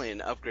was definitely an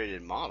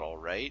upgraded model,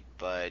 right?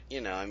 But,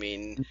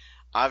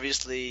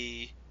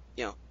 obviously,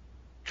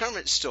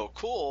 Kermit's still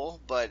cool,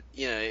 but,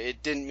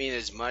 it didn't mean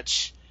as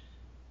much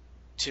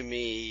to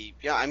me.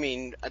 Yeah, I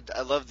mean,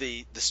 I love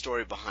the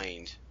story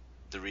behind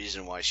the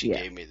reason why she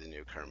gave me the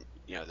new Kermit,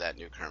 that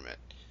new Kermit.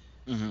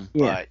 Mm-hmm.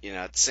 But,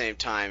 at the same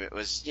time, it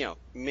was,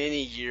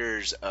 many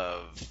years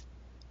of,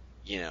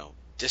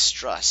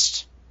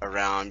 distrust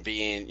around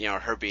being,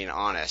 her being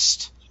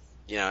honest,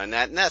 and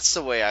that's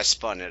the way I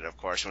spun it, of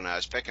course, when I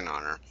was picking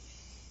on her,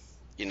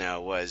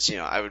 was,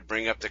 I would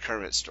bring up the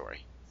Kermit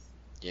story,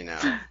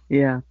 Yeah.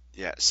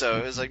 Yeah. So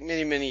it was like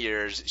many, many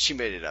years. She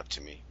made it up to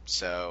me.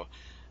 So,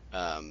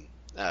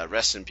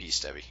 rest in peace,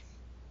 Debbie.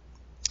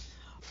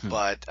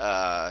 But,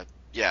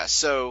 yeah,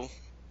 so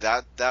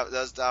that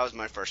was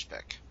my first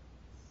pick.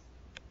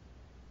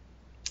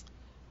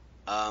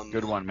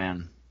 Good one,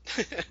 man.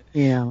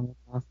 Yeah,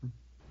 awesome.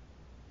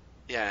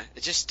 Yeah,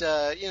 it just,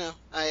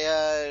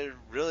 I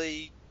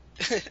really,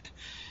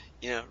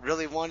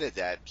 really wanted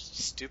that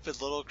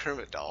stupid little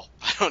Kermit doll.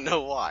 I don't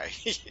know why.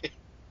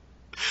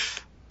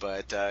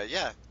 But,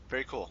 yeah,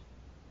 very cool.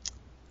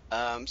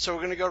 So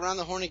we're going to go around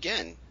the horn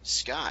again.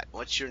 Scott,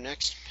 what's your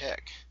next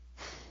pick?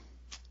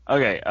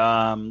 Okay,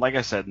 like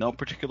I said, no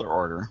particular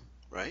order.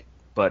 Right.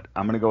 But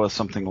I'm going to go with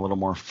something a little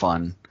more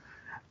fun.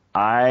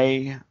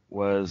 I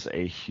was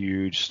a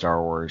huge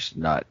Star Wars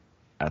nut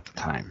at the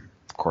time.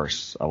 Of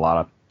course, a lot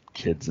of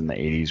kids in the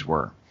 80s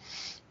were.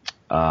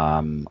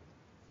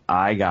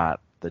 I got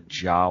the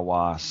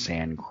Jawa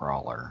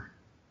Sandcrawler.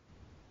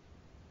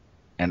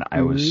 And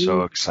I was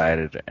so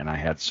excited, and I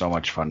had so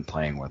much fun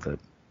playing with it.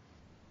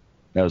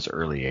 That was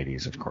early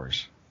 80s, of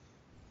course.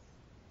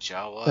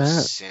 Jawa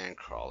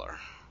Sandcrawler.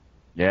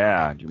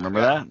 Yeah, do you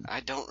remember that? I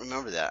don't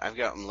remember that.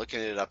 I'm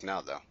looking it up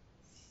now, though.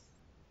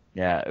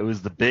 Yeah, it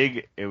was the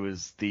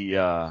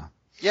yeah,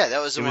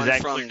 that was the one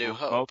from New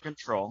Hope. Remote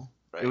control.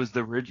 Right. It was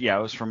it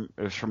was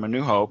from A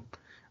New Hope.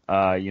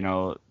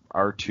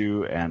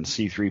 R2 and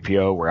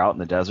C-3PO were out in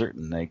the desert,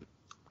 and they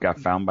got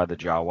found by the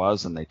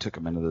Jawas, and they took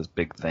them into this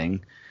big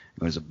thing.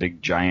 It was a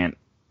big, giant,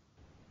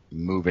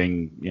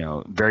 moving,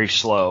 very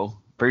slow,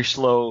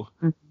 let's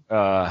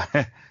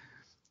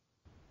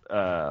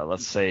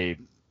say,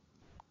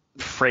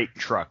 freight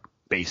truck,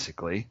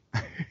 basically,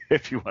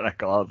 if you want to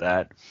call it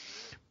that.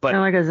 But kind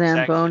of like a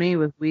Zamboni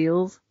with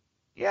wheels?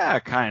 Yeah,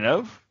 kind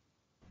of.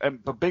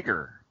 But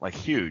bigger, like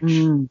huge.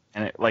 And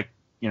it,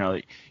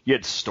 you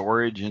had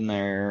storage in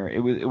there. It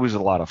was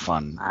a lot of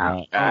fun.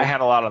 I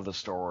had a lot of the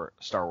Star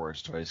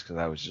Wars toys because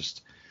I was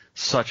just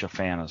such a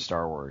fan of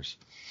Star Wars.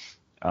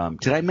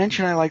 Did I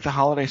mention I like the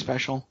holiday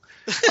special?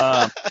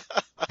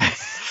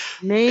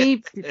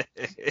 Maybe,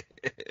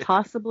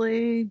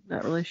 possibly,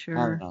 not really sure.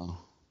 I don't know.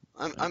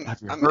 I'm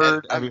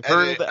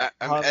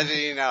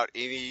editing out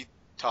any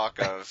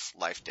talk of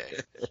Life Day.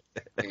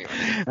 Anyway.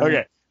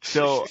 Okay,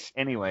 so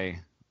anyway,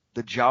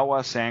 the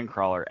Jawa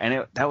Sandcrawler,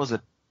 and that was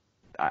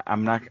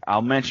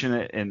I'll mention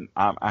it, and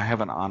I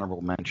have an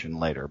honorable mention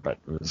later, but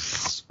it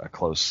was a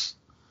close.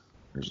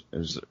 It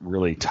was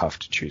really tough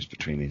to choose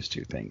between these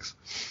two things.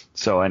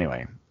 So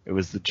anyway, it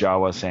was the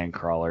Jawa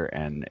Sandcrawler,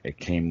 and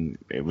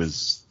it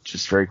was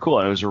just very cool.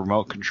 And it was a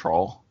remote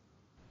control.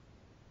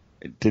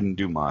 It didn't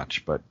do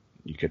much, but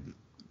you could,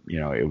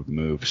 it would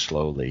move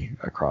slowly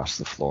across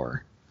the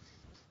floor.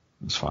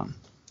 It was fun.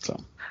 So.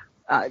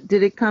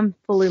 Did it come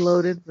fully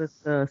loaded with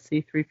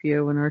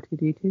C-3PO and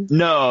R2-D2?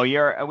 No, we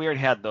already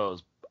had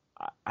those.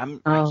 I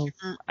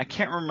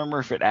can't remember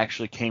if it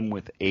actually came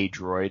with a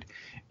droid.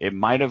 It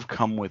might have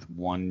come with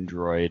one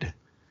droid.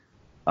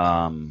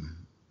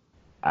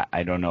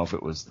 I don't know if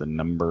it was the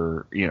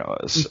number,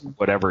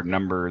 whatever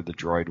number the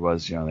droid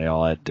was. They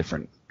all had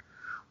different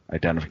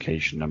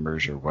identification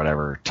numbers or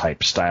whatever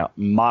type, style,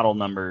 model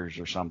numbers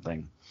or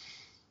something.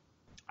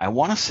 I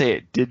want to say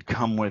it did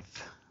come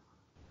with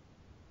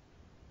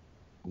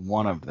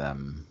one of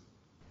them.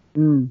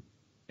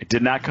 It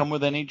did not come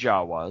with any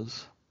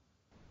Jawas.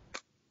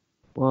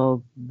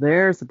 Well,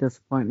 there's a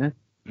disappointment.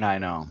 I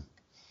know.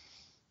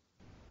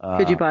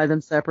 Could you buy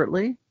them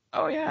separately?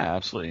 Oh, yeah,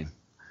 absolutely.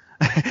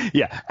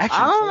 Yeah,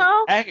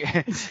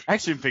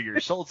 action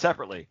figures sold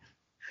separately.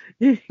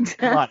 Exactly.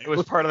 Come on, it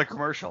was part of the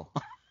commercial.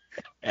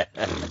 All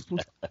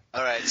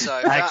right, so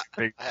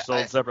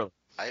sold separately.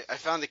 I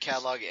found the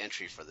catalog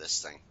entry for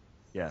this thing.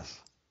 Yes.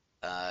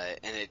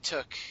 And it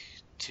took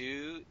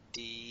 2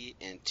 D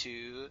and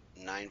 2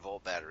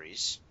 9-volt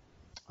batteries.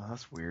 Oh,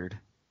 that's weird.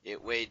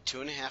 It weighed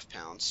 2.5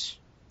 pounds.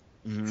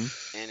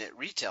 Mm-hmm. And it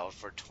retailed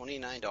for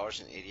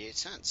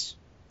 $29.88.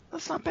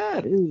 That's not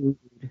bad.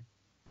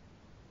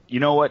 You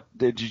know what?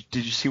 Did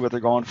you see what they're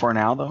going for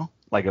now, though?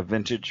 Like a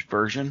vintage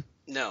version?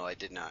 No, I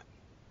did not.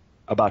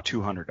 About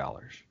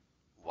 $200.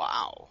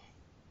 Wow.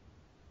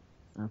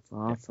 That's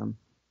awesome.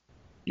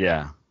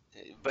 Yeah.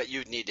 But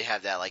you'd need to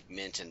have that like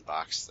mint and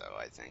boxed, though,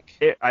 I think.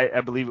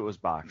 I believe it was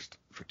boxed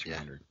for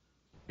 $200.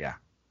 Yeah.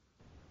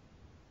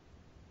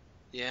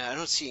 Yeah, I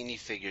don't see any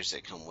figures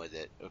that come with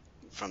it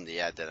from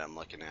the ad that I'm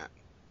looking at.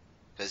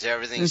 Because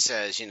everything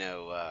says,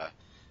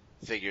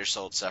 figures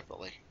sold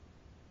separately.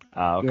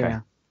 Okay.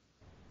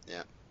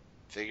 Yeah.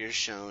 Figures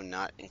shown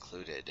not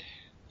included.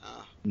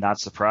 Not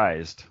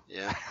surprised.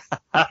 Yeah.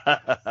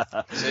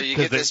 So you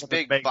get this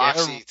big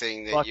boxy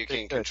thing that you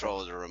can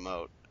control the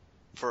remote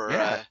for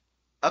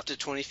up to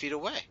 20 feet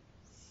away.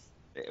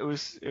 It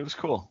was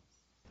cool.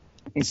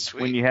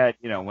 Sweet. When you had,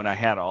 when I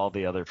had all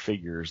the other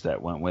figures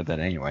that went with it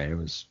anyway, it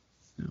was,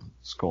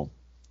 it's cool.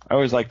 I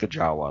always liked the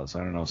Jawas. I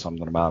don't know,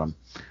 something about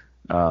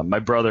them. My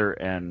brother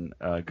and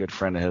a good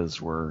friend of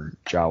his were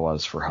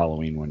Jawas for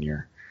Halloween one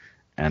year.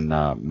 And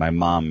my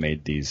mom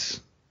made these,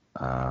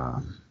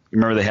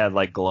 remember they had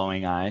like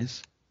glowing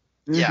eyes?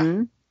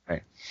 Yeah.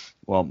 Right.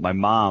 Well, my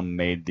mom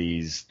made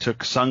these,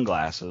 took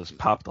sunglasses,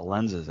 popped the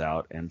lenses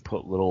out, and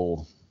put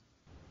little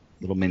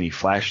mini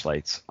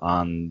flashlights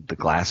on the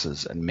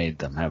glasses and made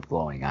them have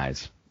glowing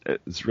eyes.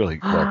 It's really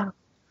cool.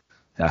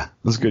 Yeah, it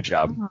was a good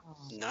job.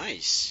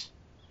 Nice.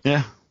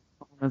 Yeah.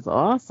 That's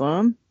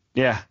awesome.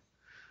 Yeah.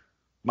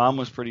 Mom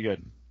was pretty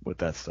good with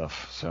that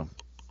stuff. So.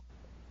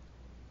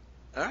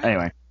 All right.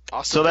 Anyway.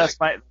 Awesome. So that's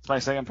my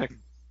second pick.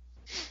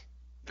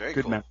 Very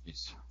good cool.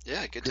 Memories.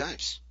 Yeah, good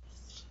times.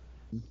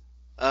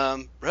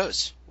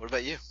 Rose, what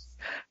about you?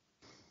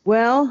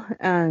 Well,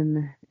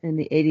 in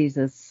the 80s,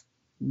 as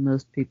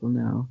most people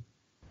know,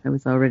 I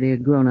was already a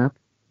grown-up,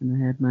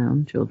 and I had my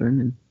own children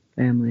and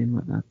family and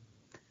whatnot.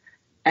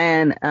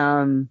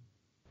 And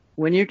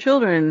when your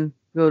children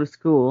go to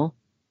school,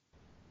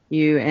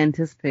 you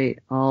anticipate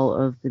all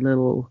of the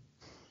little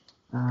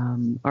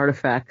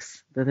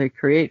artifacts that they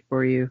create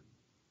for you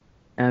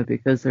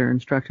because they're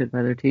instructed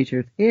by their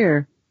teachers.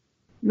 Here,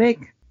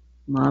 make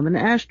Mom an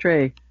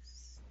ashtray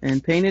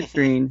and paint it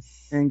green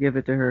and give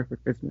it to her for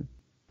Christmas.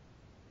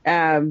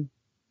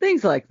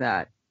 Things like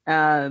that.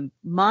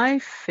 My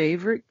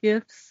favorite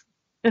gifts,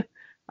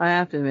 I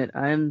have to admit,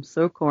 I'm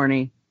so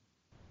corny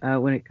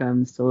when it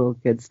comes to little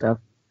kid stuff.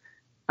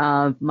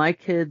 My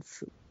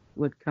kids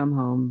would come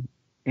home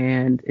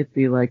and it'd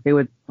be like they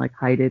would like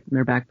hide it in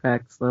their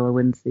backpacks so I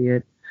wouldn't see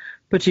it.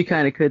 But you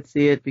kind of could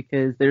see it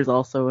because there's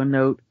also a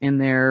note in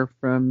there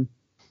from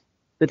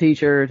the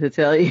teacher to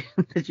tell you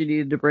that you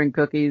needed to bring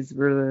cookies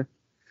for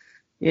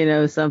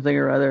the, something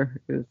or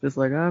other. It was just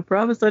like, I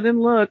promised I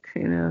didn't look,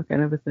 kind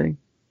of a thing.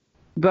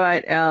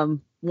 But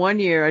one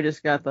year I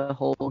just got the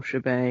whole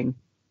shebang.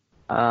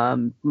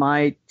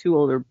 My 2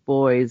 older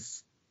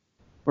boys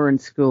were in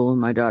school and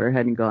my daughter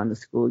hadn't gone to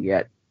school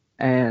yet.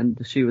 And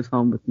she was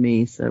home with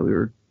me, so we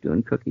were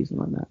doing cookies and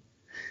whatnot.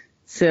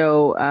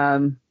 So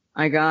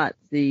I got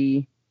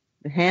the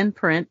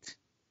handprint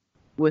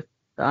with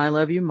the I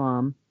Love You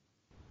Mom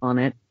on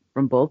it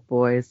from both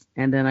boys.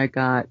 And then I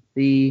got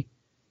the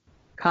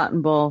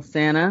cotton ball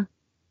Santa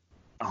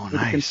with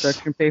a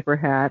construction paper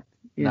hat,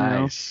 you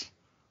know.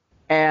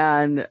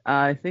 And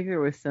I think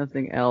there was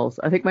something else.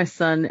 I think my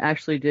son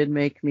actually did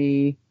make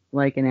me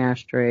like an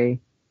ashtray.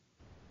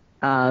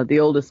 The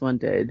oldest one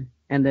did.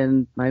 And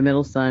then my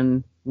middle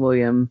son,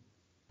 William,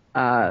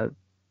 to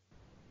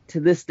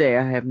this day,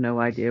 I have no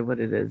idea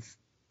what it is.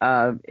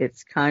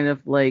 It's kind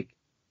of like,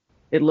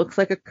 it looks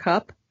like a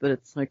cup, but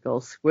it's like all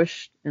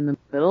squished in the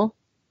middle.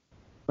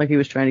 Like he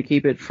was trying to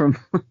keep it from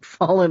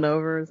falling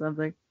over or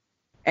something.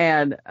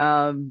 And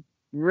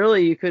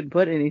really, you couldn't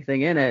put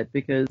anything in it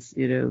because,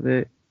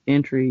 the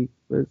entry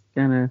was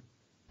kind of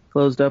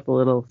closed up a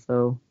little.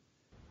 So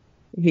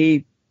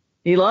he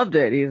loved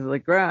it. He's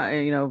like,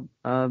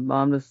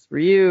 Mom, this is for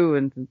you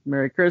and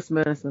Merry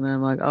Christmas. And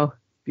I'm like, oh,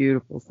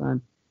 beautiful,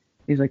 son.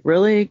 He's like,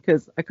 really?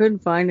 Because I couldn't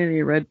find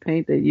any red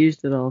paint that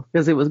used it all.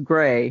 Because it was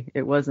gray.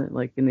 It wasn't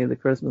like any of the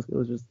Christmas. It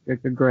was just like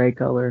a gray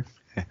color.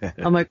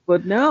 I'm like, well,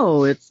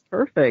 no, it's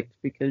perfect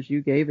because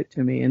you gave it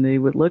to me. And they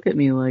would look at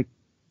me like,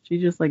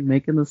 she's just like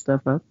making the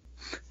stuff up.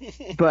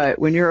 But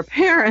when you're a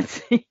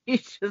parent,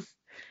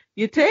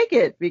 you take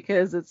it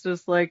because it's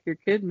just like your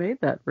kid made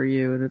that for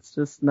you. And it's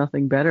just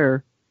nothing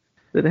better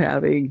than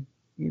having,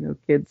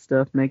 kid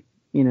stuff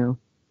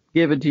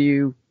give it to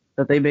you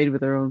that they made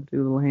with their own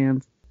two little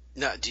hands.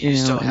 No, do you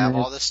still have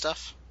all this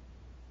stuff?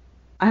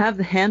 I have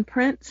the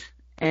handprint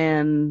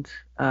and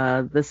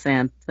the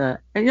Santa.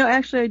 And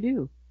actually I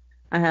do.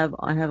 I have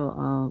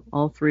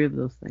all three of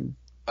those things.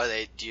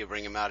 Do you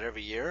bring them out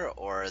every year,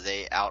 or are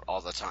they out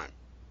all the time?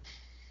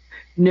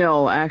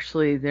 No,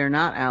 actually they're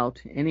not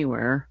out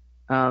anywhere.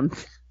 I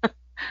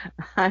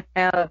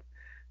have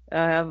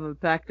them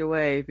packed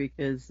away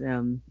because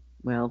I'm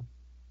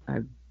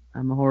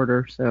a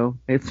hoarder, so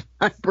it's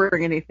not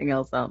bring anything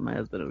else out. My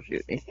husband will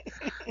shoot me.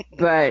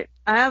 But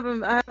I have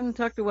them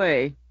tucked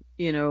away,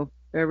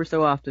 every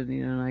so often,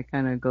 and I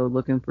kind of go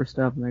looking for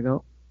stuff, and I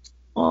go,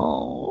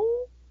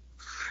 oh,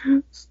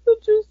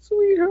 such a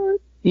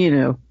sweetheart,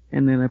 and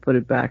then I put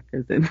it back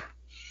because then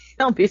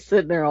I'll be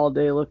sitting there all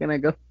day looking. I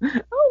go,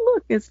 oh,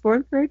 look, it's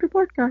fourth grade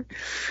report card,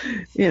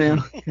 kind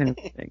of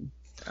thing.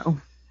 So,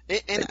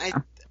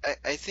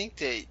 I think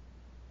that,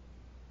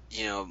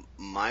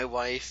 my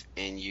wife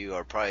and you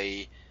are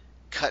probably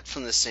cut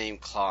from the same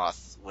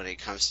cloth when it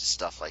comes to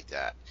stuff like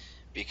that,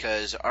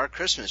 because our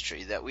Christmas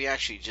tree that we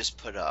actually just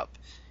put up,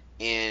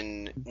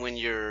 and when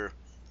you're,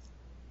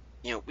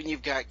 when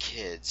you've got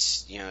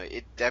kids,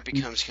 that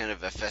becomes kind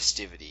of a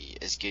festivity,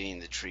 is getting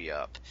the tree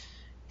up,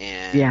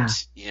 and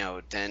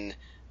then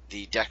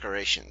the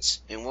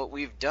decorations. And what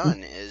we've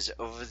done is,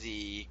 over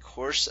the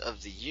course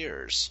of the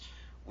years,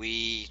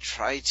 we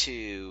try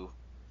to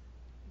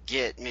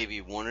get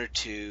maybe one or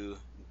two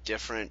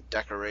different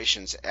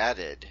decorations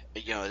added,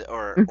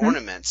 or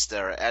ornaments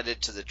that are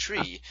added to the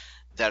tree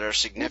that are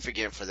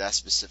significant for that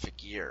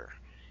specific year.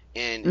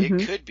 And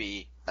it could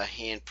be a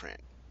handprint.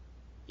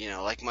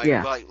 Like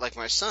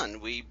my son,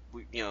 we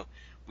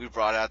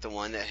brought out the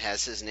one that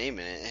has his name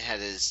in it. It had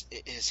his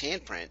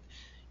handprint,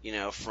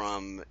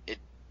 from it.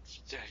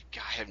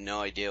 I have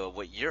no idea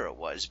what year it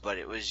was, but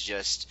it was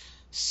just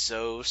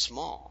so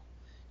small.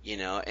 And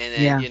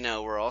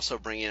then, we're also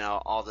bringing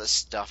out all this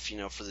stuff,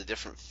 for the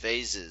different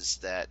phases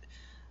that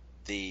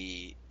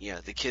the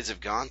kids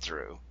have gone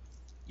through,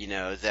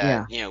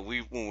 when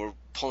we're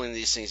pulling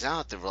these things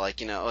out, they were like,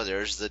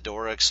 there's the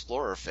Dora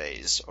Explorer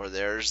phase, or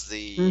there's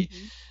the,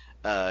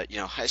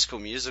 High School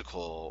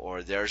Musical,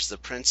 or there's the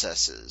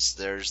princesses,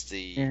 there's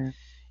the,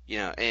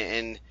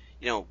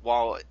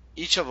 while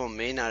each of them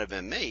may not have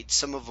been made,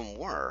 some of them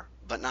were,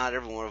 but not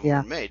every one of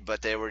them were made,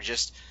 but they were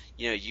just,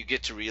 you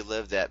get to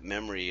relive that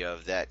memory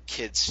of that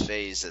kid's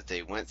phase that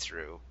they went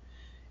through.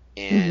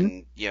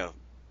 And,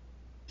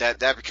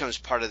 that becomes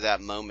part of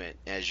that moment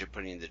as you're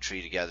putting the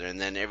tree together.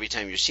 And then every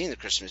time you're seeing the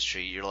Christmas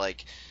tree, you're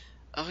like,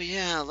 oh,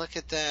 yeah, look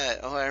at that.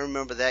 Oh, I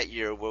remember that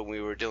year when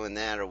we were doing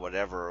that or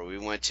whatever. Or we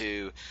went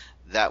to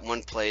that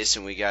one place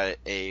and we got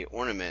a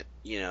ornament,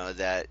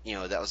 that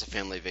was a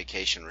family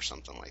vacation or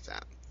something like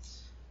that.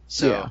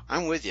 So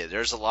I'm with you.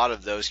 There's a lot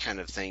of those kind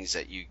of things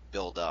that you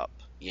build up,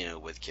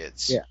 with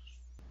kids. Yeah.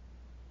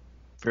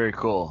 Very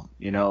cool.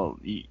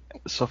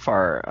 So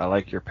far, I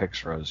like your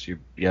picks, Rose. You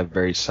have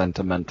very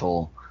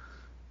sentimental,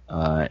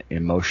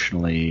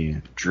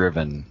 emotionally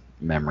driven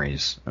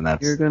memories, and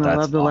you're gonna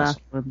love the awesome.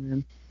 last one,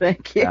 man.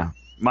 Thank you. Yeah,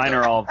 mine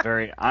are all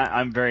very.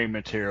 I'm very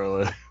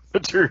materialistic.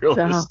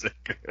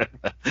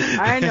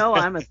 I know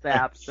I'm a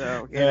sap,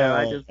 so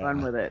I just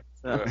run with it.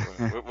 So.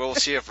 We'll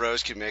see if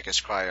Rose can make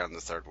us cry on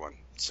the third one.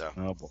 So.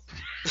 Oh, boy.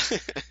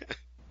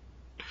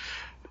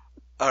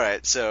 All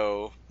right,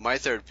 so my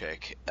third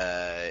pick,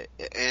 and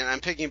I'm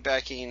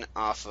piggybacking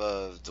off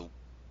of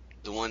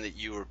the one that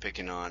you were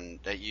picking on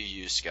that you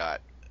used,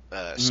 Scott,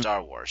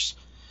 Star Wars.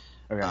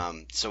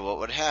 Okay. So what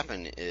would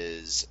happen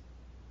is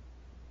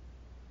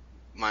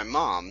my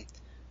mom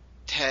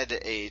had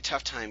a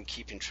tough time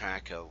keeping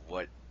track of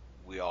what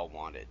we all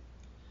wanted,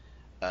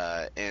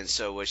 and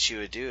so what she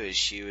would do is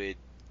she would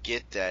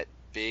get that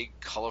big,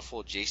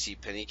 colorful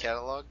JCPenney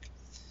catalog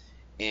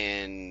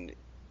and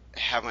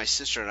have my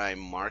sister and I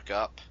mark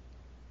up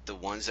the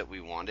ones that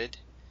we wanted,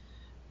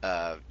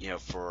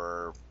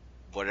 for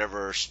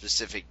whatever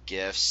specific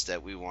gifts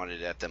that we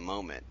wanted at the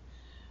moment.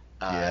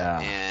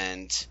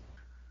 And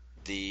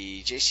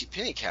the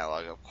JCPenney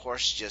catalog, of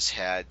course, just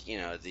had,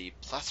 the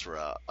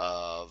plethora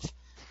of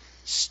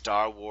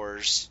Star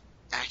Wars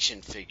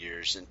action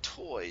figures and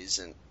toys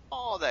and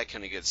all that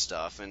kind of good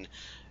stuff. And,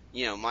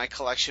 my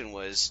collection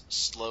was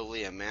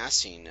slowly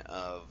amassing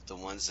of the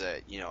ones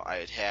that,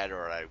 I had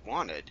or I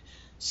wanted.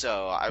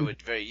 So I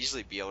would very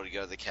easily be able to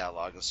go to the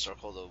catalog and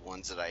circle the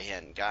ones that I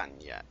hadn't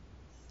gotten yet.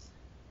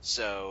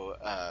 So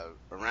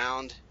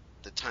around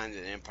the time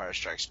that Empire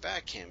Strikes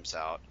Back comes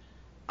out,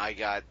 I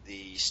got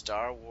the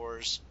Star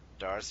Wars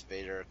Darth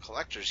Vader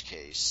collector's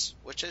case,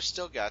 which I've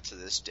still got to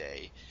this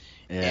day.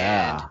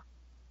 Yeah.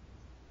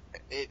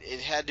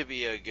 it had to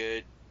be a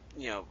good,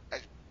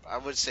 I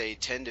would say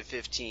 10 to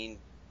 15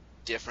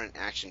 different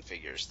action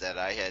figures that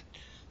I had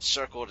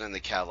circled in the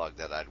catalog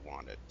that I'd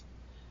wanted.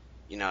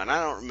 And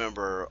I don't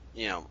remember,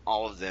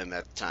 all of them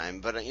at the time,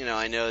 but,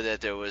 I know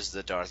that there was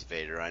the Darth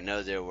Vader. I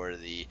know there were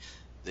the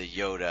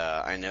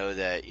Yoda. I know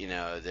that,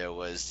 there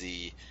was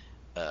the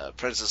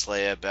Princess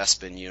Leia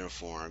Bespin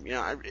uniform.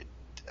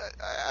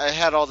 I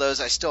had all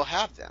those. I still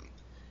have them,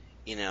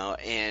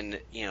 and,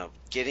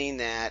 getting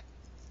that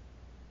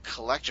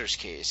collector's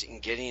case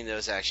and getting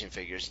those action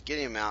figures,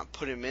 getting them out,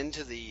 put them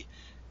into the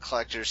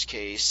collector's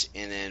case,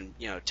 and then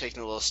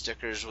taking the little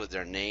stickers with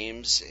their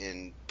names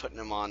and putting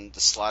them on the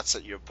slots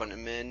that you're putting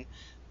them in.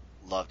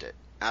 Loved it.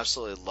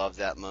 Absolutely loved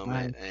that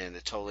moment. Right. And I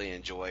totally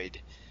enjoyed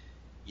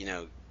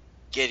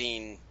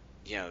getting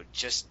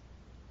just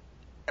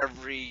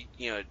every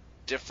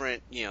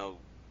different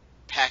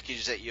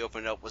package that you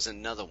opened up was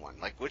another one.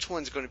 Like, which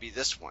one's going to be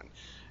this one?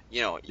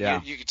 You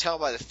could tell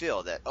by the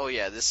feel that, oh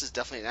yeah, this is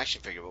definitely an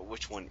action figure, but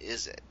which one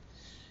is it?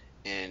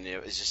 And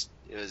it was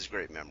a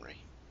great memory.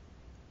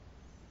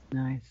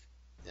 Nice.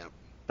 Yep.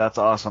 That's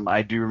awesome.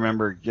 I do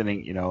remember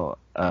getting,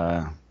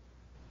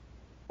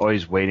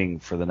 always waiting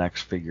for the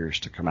next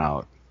figures to come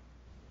out.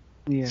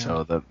 Yeah.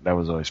 So that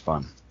was always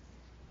fun.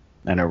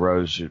 I know,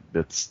 Rose,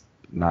 it's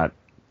not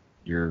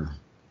your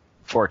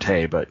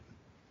forte, but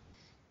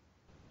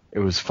it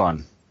was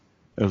fun.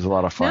 It was a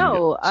lot of fun.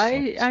 No,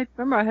 I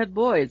remember I had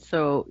boys,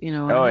 so,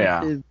 I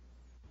had to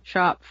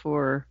shop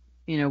for,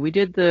 we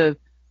did the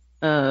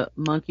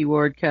Monkey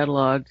Ward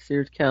catalog,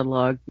 Sears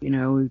catalog,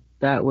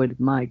 that would,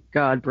 my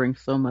God, bring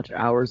so much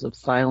hours of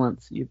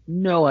silence. You have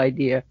no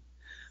idea.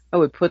 I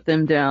would put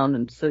them down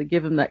and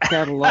give them that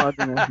catalog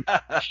and a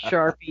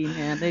Sharpie,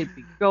 man. They'd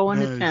be going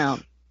to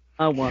town.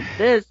 I want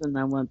this and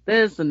I want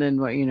this. And then,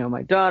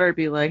 my daughter would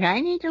be like, I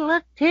need to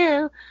look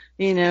too.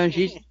 And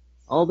she's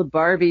all the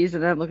Barbies,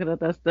 and I'm looking at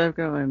that stuff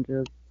going,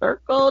 just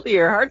circle to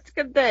your heart's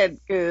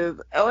content,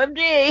 because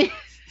OMG.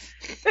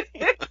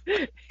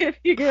 If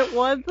you get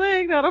one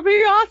thing, that'll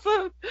be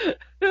awesome.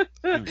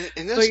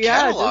 And those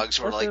catalogs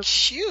were like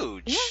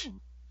huge. Yeah.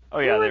 Oh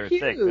yeah, they were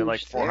thick. They're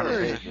like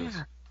 400 pages.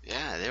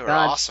 Yeah, they were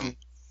awesome.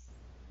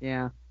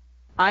 Yeah.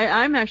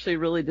 I'm actually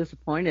really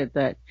disappointed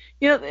that,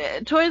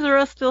 Toys R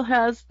Us still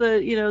has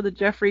the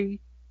Jeffrey,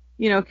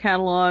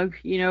 catalog.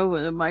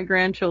 My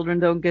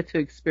grandchildren don't get to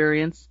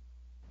experience,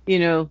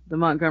 the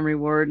Montgomery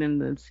Ward and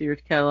the Sears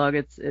catalog.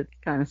 It's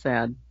kind of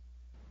sad,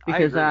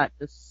 because that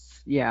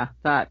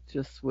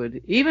just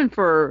would, even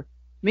for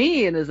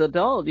me and as an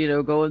adult,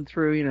 going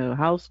through,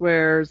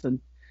 housewares and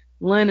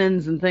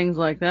linens and things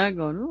like that,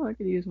 going, oh, I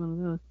could use one of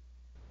those.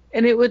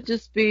 And it would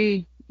just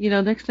be,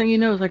 next thing you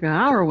know, it's like an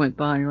hour went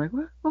by and you're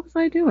like, what was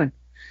I doing?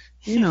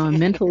 I'm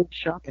mentally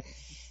shopping.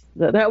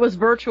 That was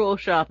virtual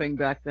shopping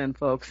back then,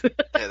 folks.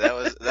 Yeah,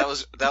 that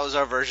was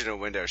our version of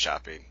window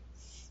shopping.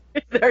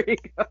 There you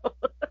go.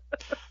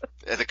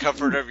 At the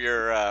comfort of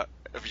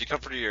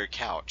your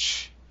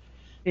couch.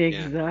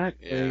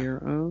 Exactly, yeah.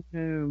 Your own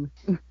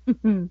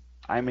home.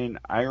 I mean,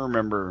 I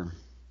remember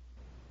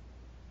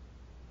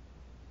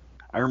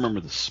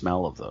the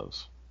smell of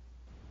those.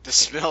 The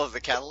smell of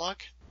the catalog?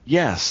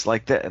 Yes,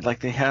 like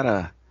they had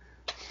a.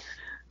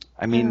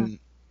 I mean,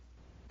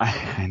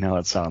 I know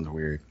it sounds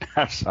weird.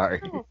 I'm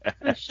sorry. Oh,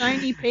 the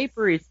shiny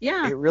paperies,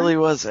 yeah. It really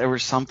was. There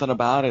was something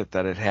about it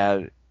that it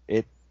had.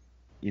 It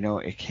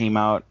came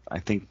out, I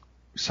think,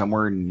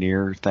 somewhere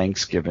near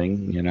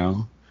Thanksgiving.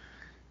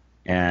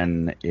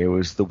 And it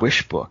was the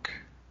Wish book.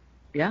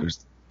 Yeah. It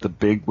was the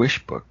big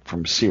Wish book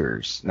from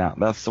Sears. Now,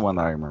 that's the one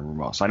that I remember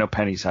most. I know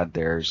Penny's had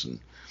theirs. And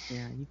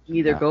yeah, you can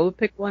either go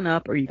pick one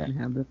up or you can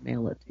have them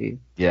mail it to you.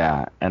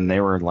 Yeah, and they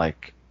were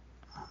like,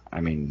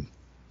 15,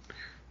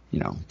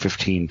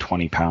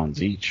 20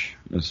 pounds each.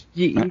 It was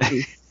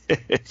easy.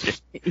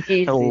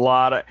 a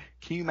lot of.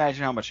 Can you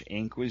imagine how much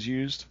ink was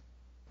used?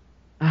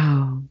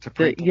 Oh,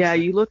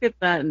 you look at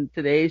that in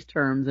today's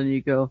terms and you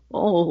go,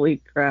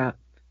 holy crap.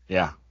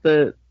 Yeah.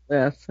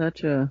 That's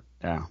such a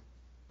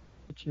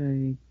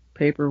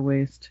paper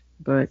waste,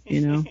 but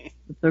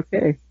it's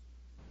okay.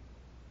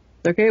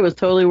 It's okay. It was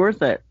totally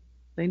worth it.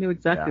 They knew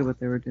exactly what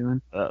they were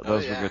doing.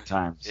 Those were good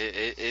times.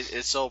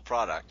 It sold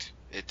product.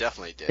 It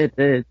definitely did. It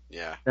did.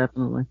 Yeah.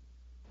 Definitely.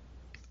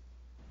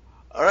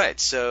 All right.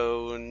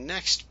 So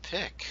next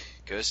pick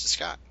goes to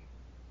Scott.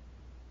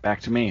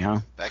 Back to me,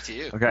 huh? Back to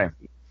you. Okay.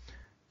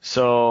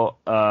 So,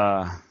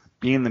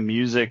 being the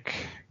music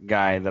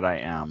guy that I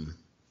am,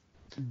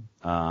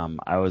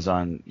 I was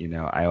on,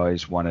 I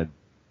always wanted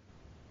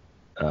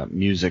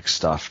music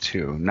stuff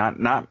too.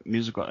 Not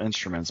musical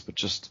instruments, but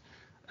just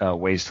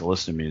ways to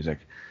listen to music.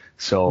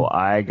 So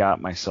I got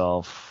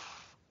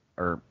myself,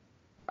 or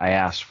I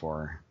asked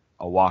for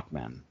a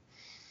Walkman.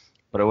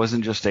 But it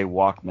wasn't just a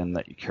Walkman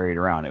that you carried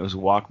around. It was a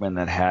Walkman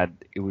that had,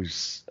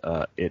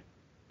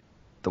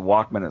 the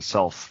Walkman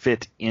itself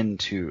fit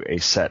into a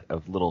set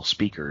of little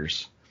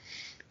speakers,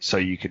 so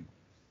you could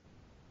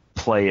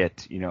play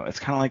it. It's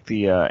kind of like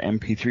the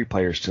MP3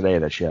 players today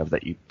that you have,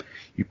 that you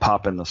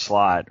pop in the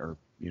slot, or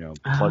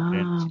plug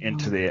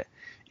it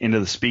into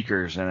the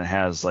speakers, and it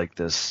has like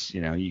this,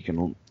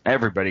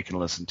 everybody can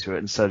listen to it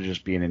instead of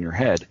just being in your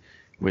head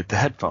with the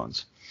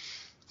headphones.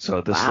 So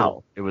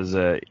it was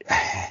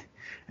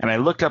and I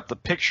looked up the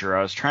picture.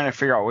 I was trying to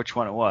figure out which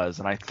one it was,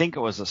 and I think it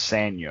was a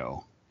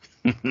Sanyo.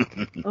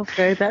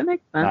 Okay, that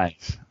makes sense.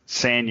 Nice.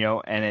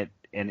 Sanyo, and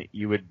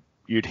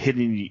you'd hit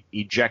an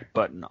eject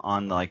button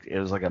on it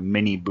was like a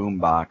mini boom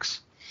box,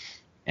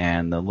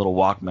 and the little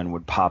Walkman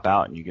would pop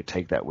out, and you could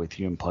take that with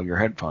you and plug your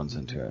headphones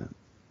into it.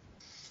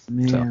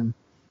 Man. So,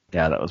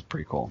 yeah, that was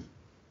pretty cool.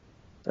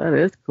 That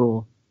is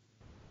cool.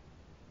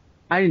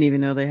 I didn't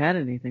even know they had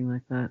anything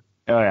like that.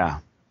 Oh yeah,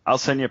 I'll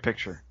send you a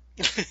picture.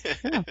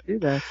 Yeah, do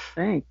that.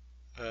 Thanks.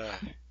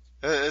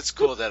 It's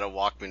cool that a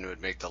Walkman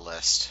would make the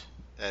list.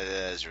 That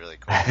is really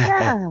cool.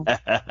 Yeah.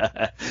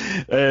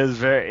 It is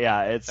very,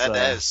 it's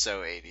that is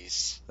so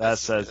 80s.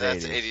 That's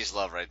 80s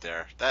love right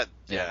there.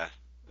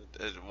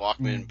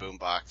 Walkman,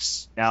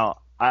 boombox.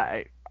 Now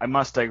I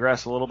must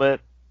digress a little bit.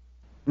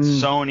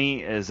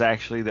 Sony is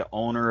actually the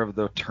owner of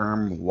the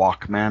term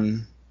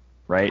Walkman,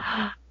 right?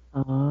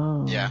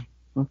 Oh. Yeah.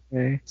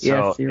 Okay.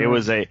 So yes, it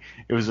was a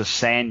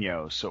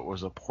Sanyo, so it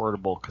was a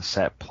portable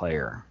cassette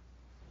player.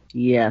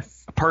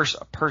 Yes. A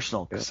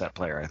personal cassette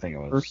player, I think it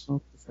was.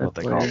 Personal cassette what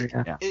they player,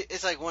 called it. yeah.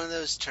 It's like one of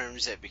those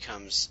terms that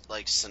becomes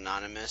like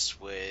synonymous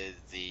with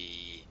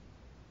the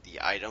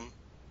item.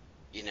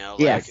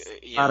 Yes.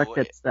 Product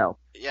itself.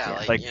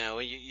 Yeah,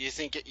 you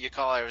think you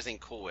call everything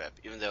Cool Whip,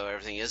 even though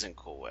everything isn't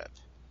Cool Whip.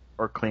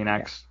 Or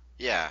Kleenex.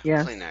 Yeah,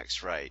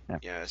 Kleenex, right.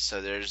 Yeah.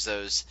 So there's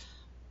those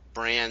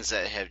brands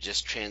that have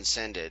just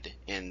transcended,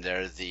 and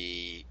they're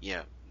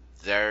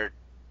their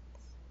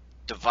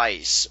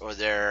device or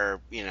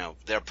their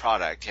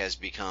product has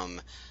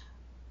become,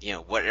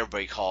 what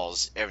everybody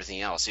calls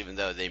everything else, even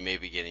though they may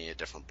be getting a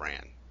different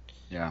brand.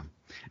 Yeah.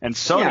 And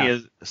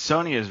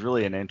Sony is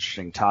really an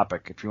interesting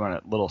topic. If you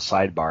want a little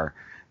sidebar,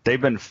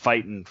 they've been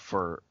fighting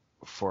for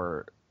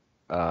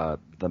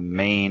the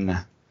main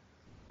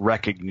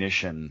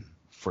recognition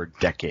for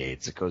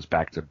decades. It goes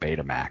back to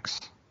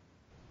Betamax.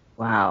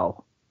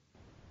 Wow.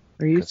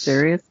 Are you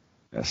serious?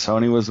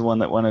 Sony was the one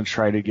that wanted to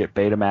try to get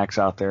Betamax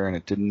out there, and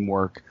it didn't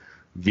work.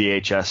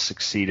 VHS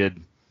succeeded.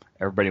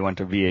 Everybody went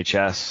to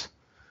VHS.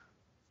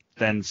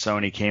 Then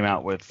Sony came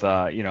out with,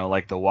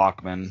 like the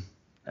Walkman,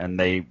 and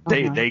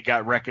they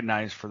got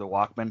recognized for the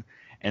Walkman.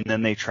 And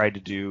then they tried to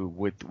do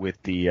with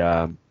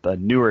the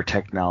newer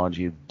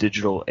technology,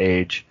 digital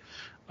age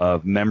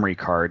of memory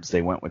cards.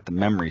 They went with the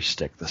memory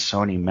stick, the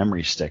Sony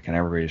memory stick, and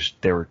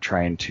they were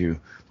trying to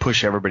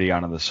push everybody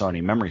onto the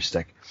Sony memory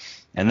stick.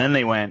 And then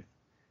they went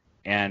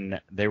and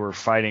they were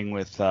fighting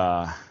with,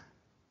 I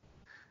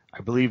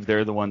believe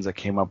they're the ones that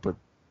came up with,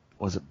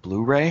 was it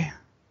Blu-ray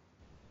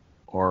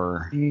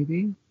or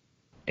maybe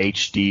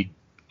HD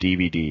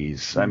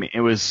DVDs? I mean,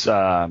 it was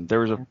there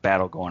was a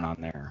battle going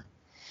on there.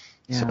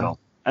 Yeah. So,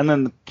 and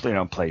then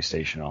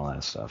PlayStation, all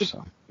that stuff.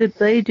 So did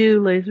they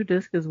do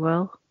Laserdisc as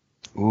well?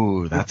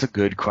 Ooh, that's a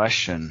good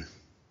question.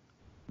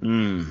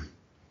 And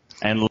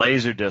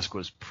Laserdisc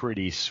was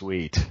pretty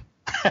sweet.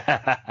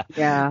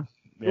 Yeah.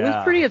 It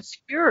was pretty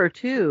obscure,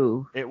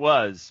 too. It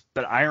was.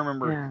 But I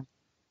remember,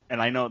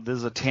 and I know this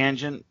is a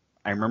tangent,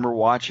 I remember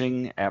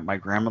watching at my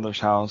grandmother's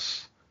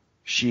house,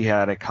 she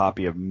had a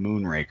copy of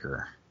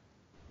Moonraker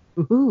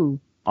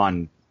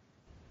on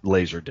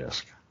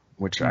Laserdisc,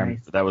 which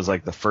that was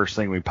like the first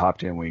thing we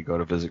popped in when we go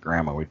to visit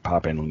Grandma. We'd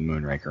pop in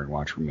Moonraker and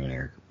watch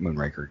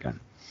Moonraker again.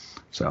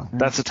 So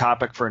that's a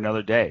topic for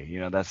another day.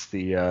 That's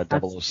the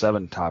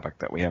 007 topic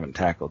that we haven't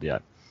tackled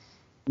yet.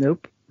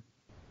 Nope.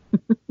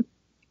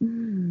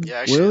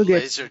 Yeah, actually,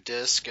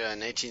 Laserdisc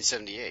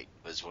 1978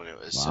 was when it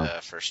was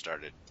first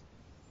started.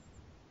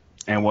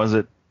 And was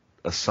it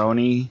a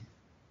Sony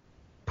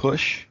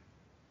push?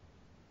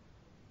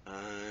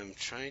 I'm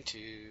trying to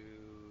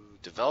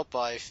develop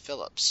by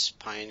Philips,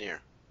 Pioneer.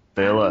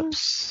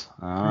 Philips.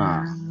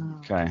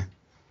 Okay.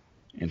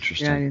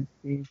 Interesting. Yeah, I didn't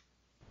see.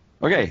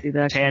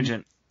 Okay,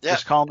 tangent. Yeah.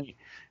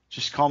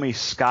 Just call me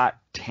Scott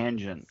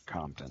Tangent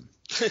Compton.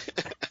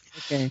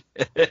 Okay.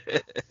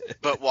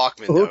 But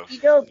Walkman though. Okie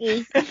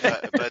dokie.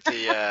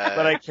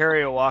 But I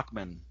carry a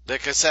Walkman. The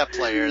cassette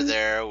player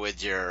there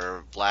with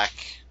your black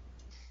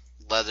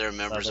leather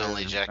members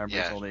only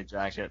jacket. Only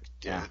jacket.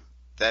 Yeah.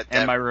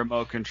 And my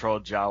remote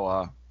controlled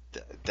Jawa.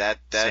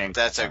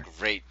 That's a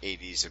great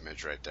 80s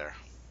image right there.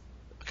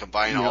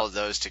 Combine all of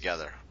those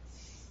together.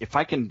 If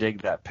I can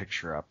dig that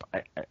picture up,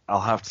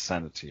 I'll have to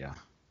send it to you,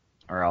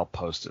 or I'll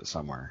post it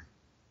somewhere.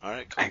 All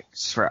right, cool. I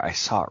swear I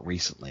saw it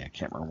recently. I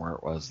can't remember where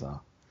it was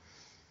though.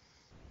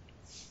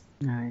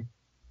 All right.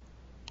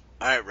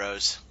 All right,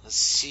 Rose. Let's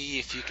see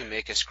if you can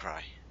make us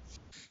cry.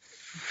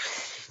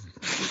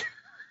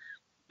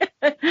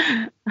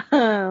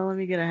 Let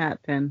me get a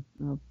hat pin.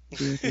 I'll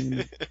do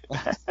it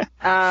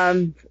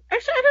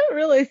actually, I don't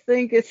really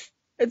think it's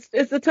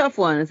a tough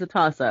one. It's a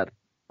toss up.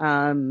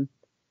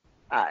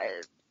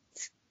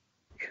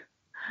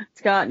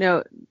 It's got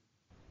no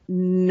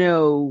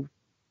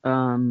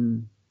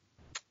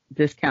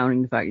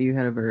discounting the fact that you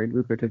had a very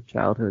lucrative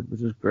childhood,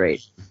 which was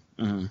great.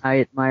 Mm-hmm. I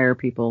admire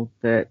people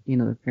that,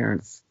 their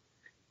parents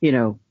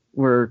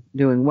we're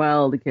doing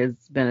well. The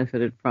kids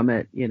benefited from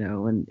it,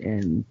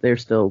 and they're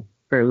still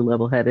fairly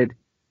level-headed.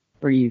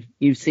 Or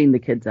you've seen the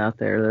kids out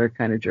there that are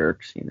kind of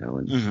jerks,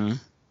 and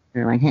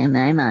they're like, hey,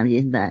 my mom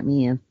didn't buy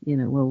me,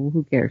 well,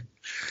 who cares?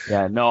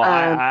 Yeah, no,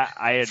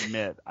 I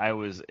admit I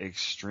was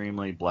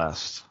extremely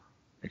blessed.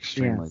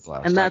 Extremely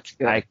blessed. And that's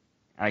good.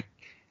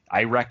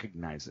 I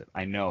recognize it.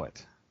 I know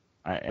it.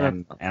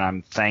 And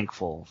I'm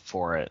thankful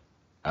for it.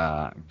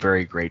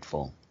 Very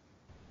grateful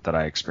that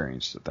I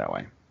experienced it that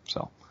way.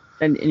 So.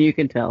 And you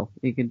can tell.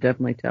 You can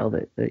definitely tell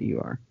that you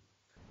are.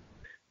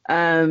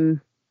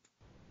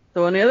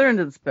 So on the other end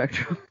of the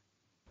spectrum,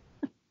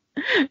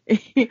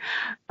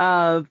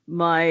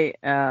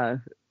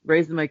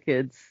 raising my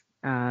kids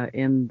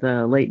in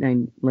the late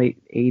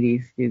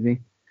 80s,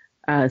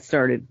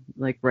 started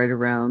like right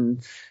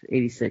around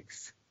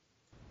 86.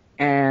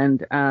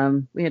 And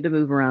we had to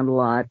move around a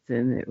lot,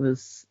 and it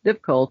was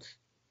difficult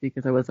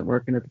because I wasn't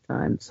working at the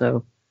time.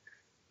 So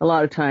a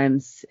lot of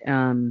times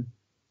I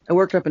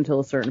worked up until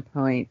a certain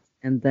point,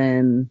 and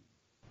then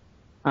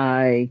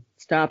I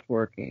stopped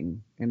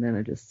working, and then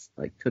I just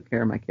like took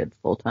care of my kids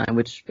full time,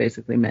 which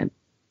basically meant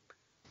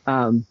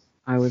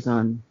I was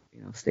on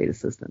state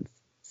assistance.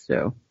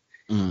 So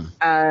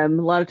a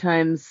lot of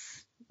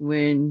times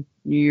when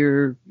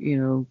you're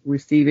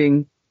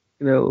receiving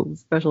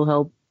special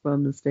help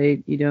from the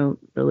state, you don't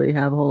really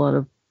have a whole lot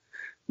of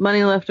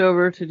money left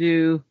over to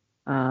do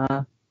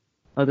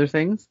other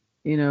things,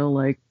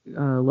 like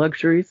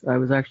luxuries. I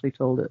was actually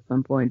told at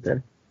some point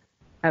that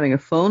having a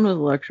phone was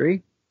a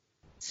luxury.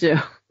 So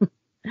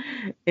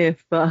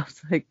if I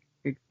was like,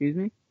 excuse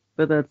me,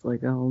 but that's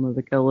like a whole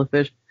nother kettle of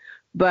fish.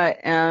 But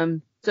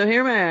so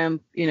here I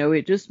am,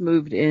 we just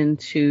moved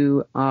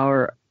into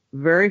our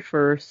very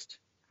first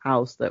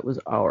house that was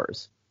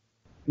ours,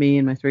 me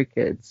and my 3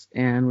 kids,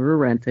 and we were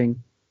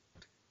renting.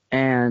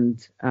 And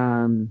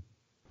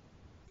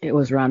it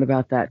was around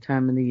about that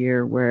time of the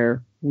year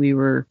where we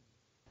were,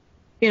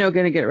 going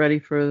to get ready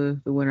for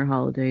the winter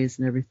holidays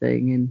and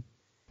everything. And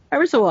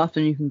every so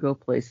often you can go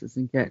places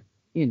and get,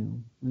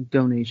 like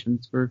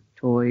donations for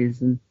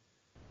toys and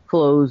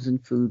clothes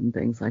and food and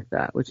things like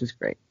that, which is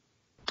great.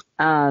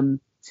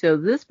 So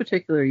this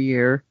particular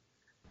year,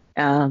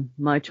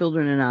 my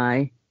children and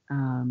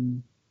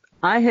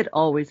I had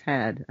always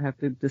had, I have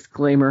to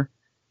disclaimer,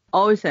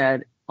 always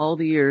had all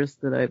the years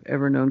that I've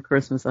ever known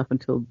Christmas up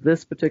until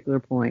this particular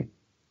point,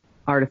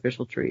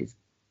 artificial trees.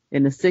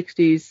 In the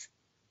 60s,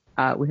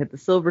 we had the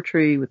silver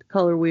tree with the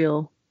color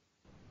wheel.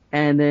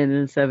 And then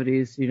in the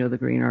 70s, the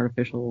green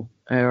artificial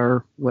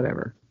or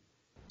whatever.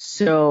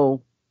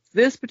 So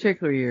this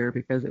particular year,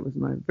 because it was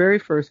my very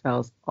first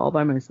house all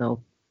by myself,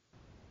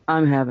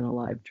 I'm having a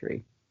live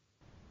tree.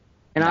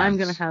 And nice. I'm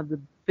going to have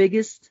the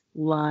biggest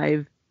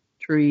live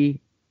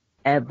tree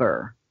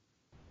ever.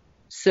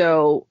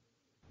 So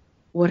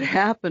what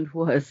happened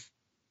was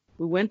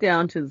we went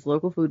down to this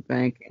local food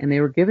bank and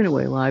they were giving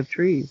away live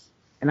trees.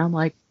 And I'm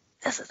like,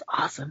 this is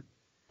awesome.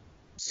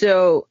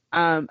 So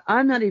I'm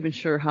not even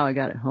sure how I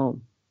got it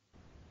home,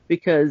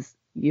 because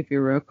if you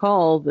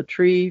recall the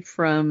tree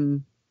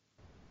from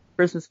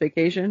Christmas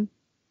Vacation,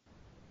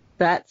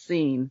 that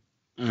scene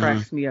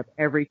cracks me up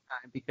every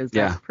time, because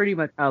that's pretty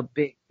much how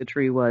big the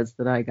tree was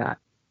that I got.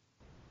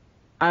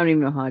 I don't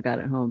even know how I got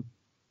it home.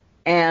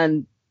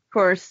 And of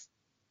course,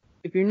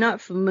 if you're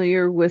not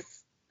familiar with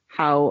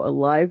how a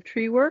live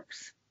tree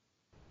works,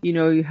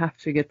 you have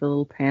to get the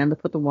little pan to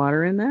put the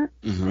water in that.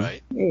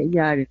 Right.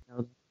 Yeah, I didn't know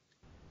that.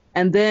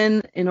 And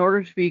then in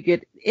order to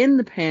get in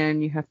the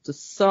pan, you have to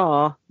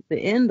saw the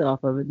end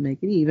off of it and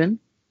make it even.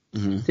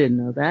 Didn't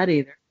know that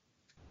either.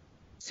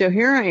 So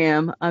here I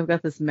am. I've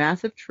got this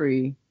massive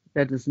tree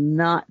that does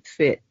not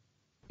fit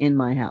in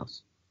my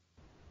house.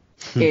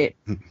 It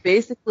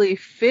basically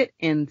fit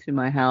into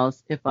my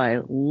house if I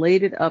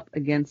laid it up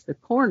against the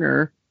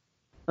corner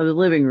of the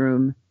living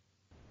room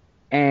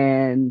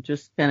and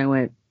just kind of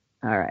went,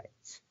 all right,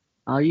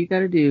 all you got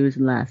to do is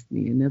last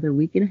me another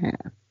week and a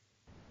half.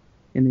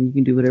 And then you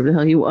can do whatever the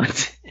hell you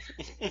want.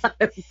 I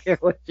don't care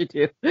what you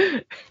do.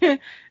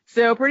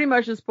 So pretty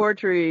much this poor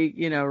tree,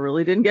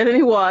 really didn't get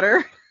any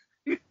water.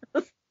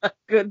 I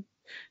could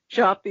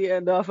chop the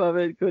end off of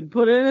it, could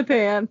put it in a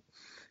pan.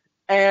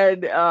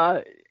 And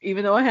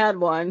even though I had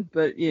one,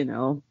 but,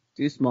 too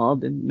small,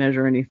 didn't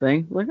measure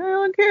anything. Like, I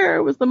don't care.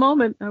 It was the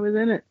moment. I was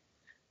in it.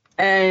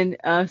 And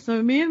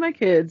so me and my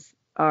kids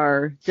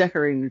are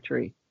decorating the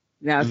tree.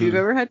 Now, if you've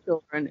ever had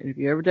children, and if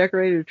you ever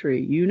decorated a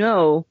tree, you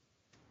know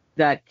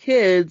that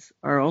kids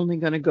are only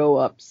going to go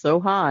up so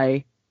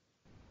high,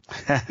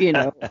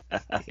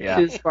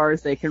 as far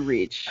as they can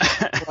reach.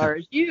 As far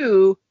as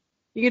you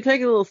can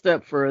take it a little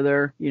step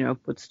further,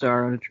 put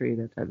star on a tree,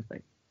 that type of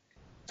thing.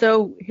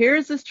 So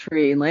here's this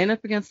tree laying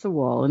up against the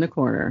wall in the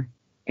corner,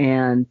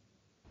 and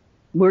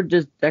we're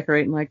just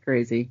decorating like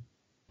crazy.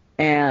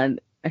 And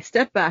I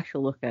step back to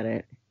look at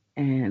it,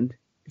 and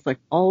it's like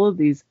all of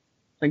these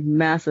like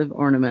massive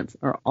ornaments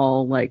are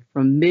all like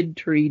from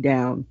mid-tree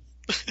down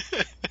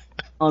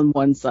on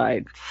one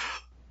side.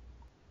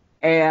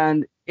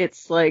 And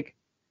it's like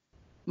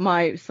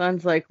my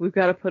son's like, we've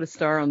got to put a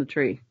star on the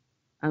tree.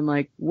 I'm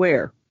like,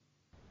 where?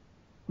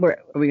 Where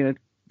are we going to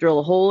drill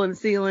a hole in the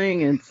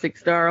ceiling and stick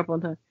star up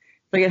on top?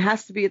 It's like, it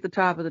has to be at the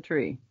top of the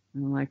tree.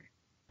 And I'm like,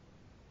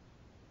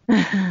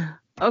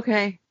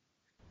 okay.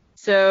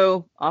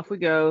 So off we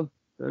go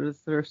to the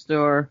thrift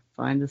store,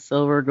 find a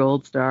silver or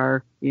gold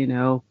star,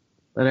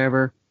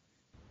 whatever.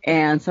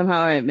 And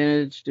somehow I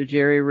managed to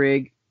jerry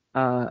rig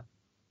an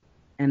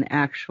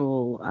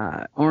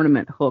actual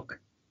ornament hook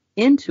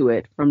into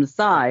it from the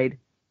side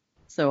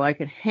so I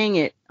could hang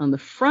it on the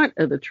front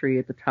of the tree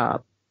at the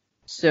top.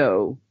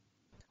 So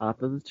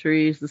top of the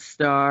tree is the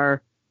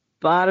star,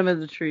 bottom of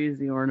the tree is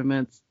the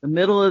ornaments, the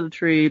middle of the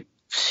tree,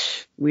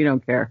 we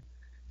don't care.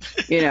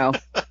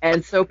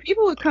 And so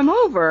people would come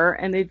over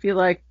and they'd be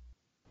like,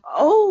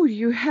 oh,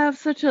 you have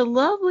such a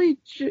lovely,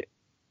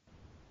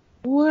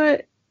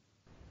 what?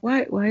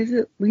 Why is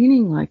it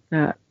leaning like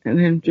that? And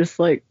then just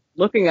like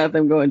looking at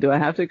them going, do I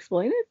have to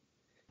explain it?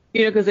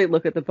 Because they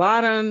look at the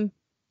bottom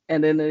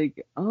and then they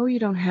go, oh, you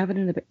don't have it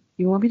in the,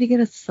 you want me to get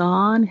a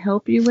saw and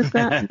help you with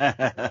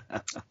that?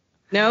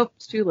 Nope,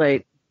 it's too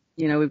late.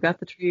 We've got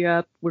the tree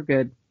up. We're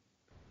good.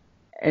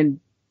 And,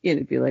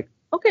 it'd be like,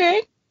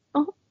 okay,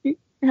 oh,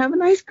 have a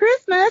nice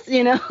Christmas,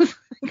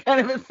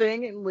 kind of a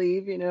thing and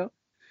leave,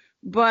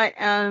 But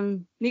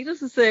needless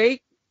to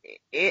say,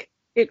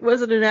 it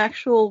wasn't an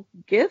actual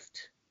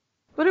gift,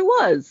 but it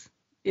was.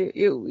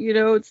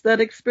 It's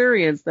that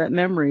experience, that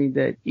memory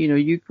that,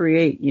 you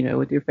create,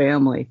 with your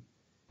family.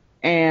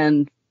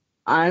 And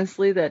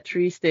honestly, that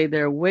tree stayed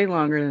there way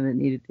longer than it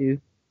needed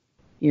to.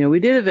 We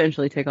did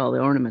eventually take all the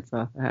ornaments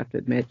off, I have to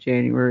admit,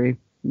 January,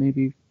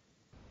 maybe.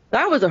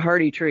 That was a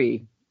hardy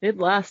tree. It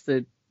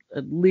lasted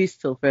at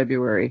least till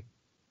February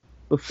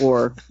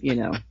before,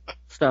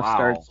 stuff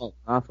started falling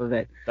off of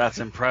it. That's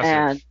impressive.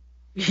 And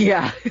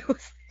yeah.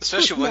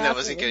 Especially one that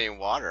wasn't getting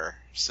water,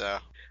 so.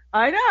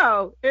 I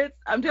know.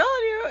 I'm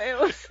telling you, it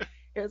was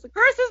a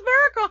Christmas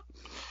miracle.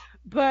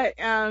 But,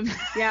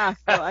 yeah.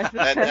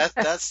 So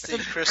that's the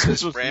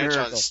Christmas branch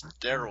on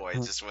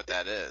steroids is what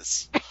that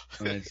is.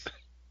 Nice.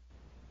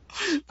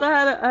 So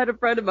I had a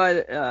friend of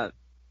mine,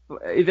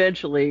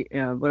 eventually,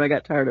 when I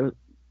got tired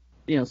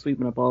of,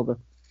 sweeping up all the,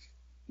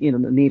 the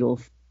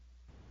needles,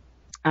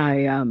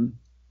 I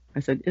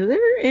said, is there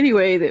any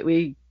way that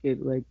we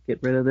could,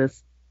 get rid of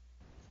this?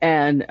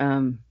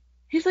 And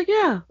he's like,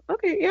 yeah,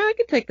 okay, yeah, I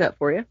can take that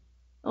for you.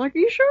 I'm like, are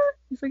you sure?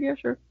 He's like, yeah,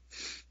 sure.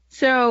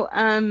 So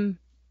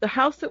the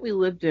house that we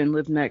lived in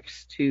lived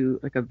next to,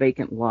 a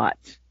vacant lot.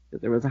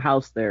 There was a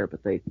house there,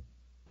 but they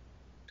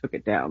took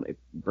it down. They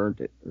burnt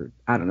it, or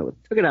I don't know,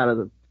 took it out of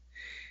the,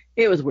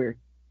 it was weird.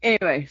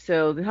 Anyway,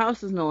 so the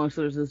house is no longer,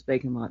 so there's this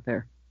vacant lot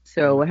there.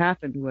 So what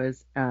happened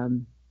was,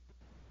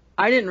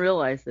 I didn't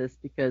realize this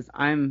because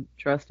I'm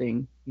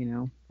trusting,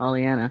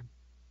 Pollyanna.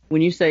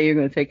 When you say you're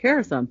going to take care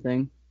of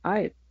something,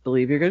 I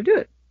believe you're going to do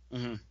it.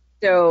 Mm-hmm.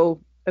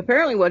 So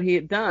apparently what he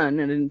had done,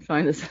 and I didn't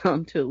find this out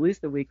until at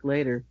least a week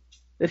later,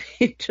 that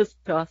he just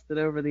tossed it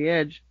over the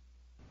edge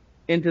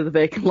into the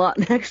vacant lot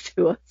next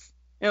to us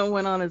and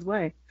went on his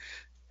way.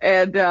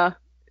 And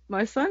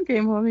my son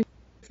came home.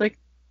 He's like,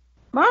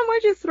 Mom,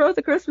 why'd you throw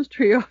the Christmas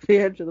tree off the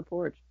edge of the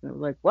porch? And I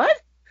was like, what?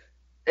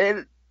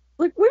 And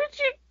like, what did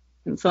you?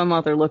 And so I'm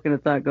out there looking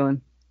at that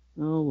going,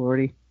 oh,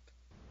 Lordy.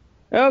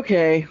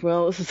 Okay,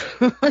 well, this is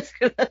going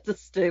to have to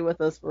stay with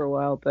us for a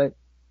while, but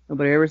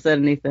nobody ever said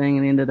anything,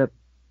 and he ended up,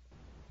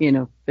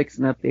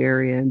 fixing up the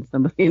area, and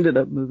somebody ended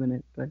up moving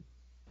it, but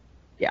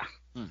yeah.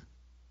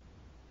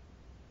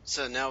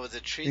 So now with the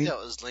tree that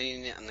was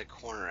leaning in the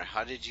corner,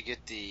 how did you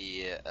get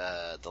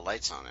the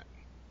lights on it?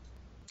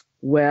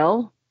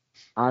 Well,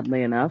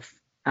 oddly enough,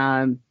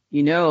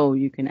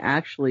 you can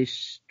actually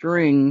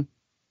string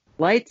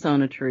lights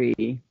on a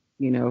tree,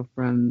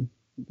 from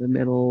the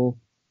middle,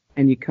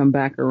 and you come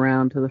back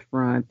around to the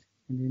front,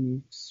 and then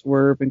you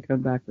swerve and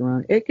come back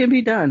around. It can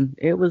be done.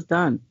 It was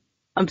done.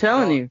 I'm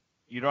telling you.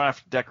 You don't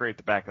have to decorate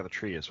the back of the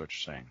tree, is what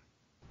you're saying.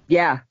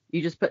 Yeah,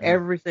 you just put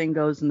everything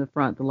goes in the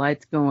front. The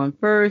lights go on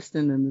first,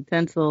 and then the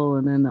tinsel,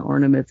 and then the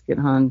ornaments get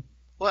hung.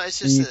 Well, it's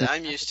just that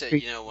I'm used to,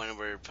 when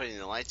we're putting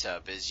the lights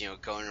up, is,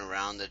 going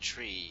around the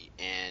tree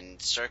and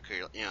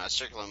a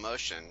circular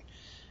motion,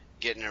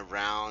 getting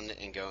around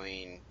and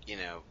going,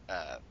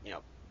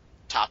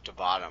 top to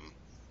bottom,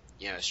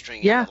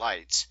 stringing the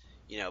lights,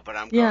 but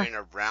I'm going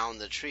around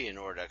the tree in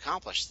order to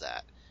accomplish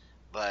that.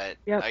 But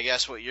I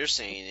guess what you're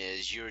saying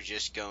is you're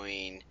just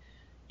going,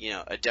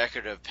 a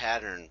decorative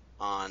pattern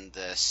on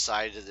the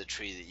side of the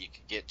tree that you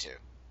could get to.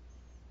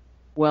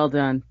 Well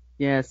done.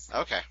 Yes.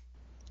 Okay.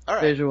 All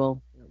right.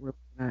 Visual.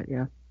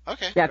 Yeah.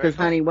 Okay. Yeah, because,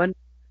 honey, one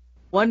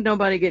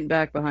nobody getting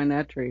back behind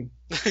that tree.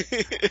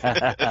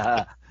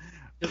 That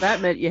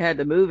meant you had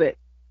to move it.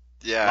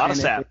 Yeah. A lot of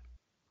sap.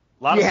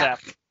 A lot of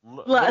sap.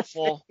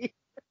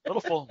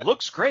 Little full.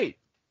 Looks great.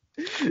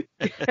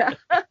 Yeah.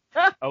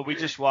 Oh, we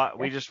just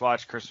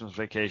watched Christmas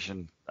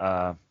Vacation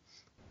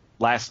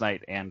last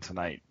night and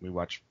tonight. We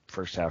watched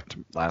first half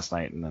last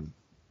night and then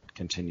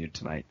continued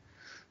tonight.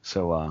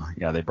 So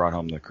they brought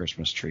home the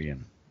Christmas tree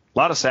and a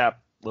lot of sap,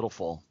 little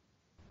full.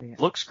 Yeah.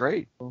 Looks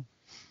great.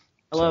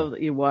 I love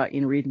that you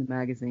reading the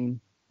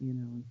magazine,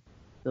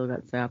 still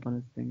got sap on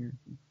his finger.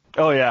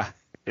 Oh, yeah.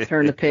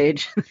 Turn the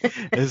page.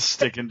 It's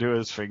sticking to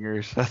his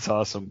fingers. That's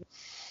awesome.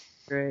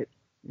 Great.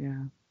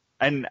 Yeah.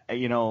 And,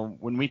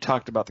 when we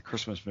talked about the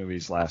Christmas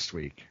movies last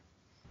week,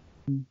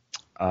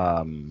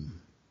 I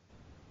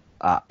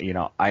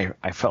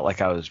felt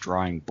like I was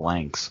drawing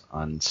blanks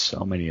on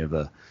so many of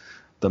the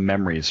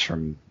memories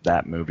from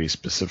that movie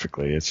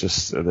specifically. It's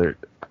just,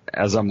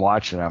 as I'm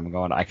watching it, I'm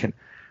going, I can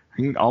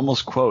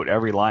almost quote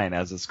every line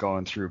as it's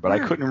going through, but I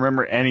couldn't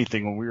remember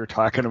anything when we were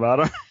talking about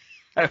them.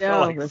 I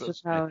felt like that's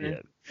just how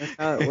it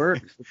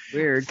works. It's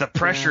weird. The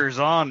pressure's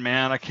on,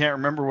 man. I can't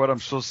remember what I'm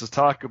supposed to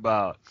talk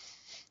about.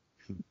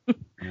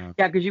 Yeah,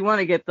 because you want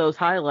to get those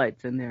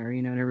highlights in there,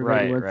 and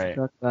everybody wants to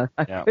talk about.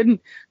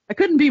 I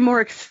couldn't be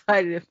more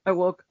excited if I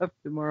woke up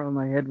tomorrow and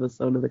my head was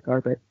sewn to the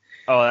carpet.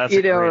 Oh, that's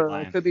a great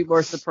line. I could be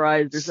more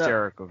surprised or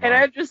Hysterical something.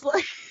 And I'm just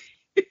like,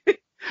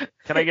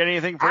 can I get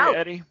anything for you,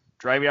 Eddie?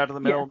 Drive you out to the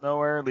middle of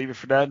nowhere, leave you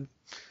for dead?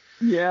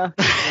 Yeah.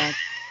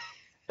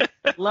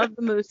 Love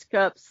the moose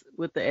cups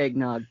with the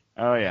eggnog.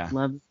 Oh, yeah.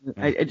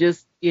 I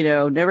just,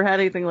 never had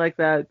anything like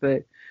that,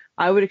 but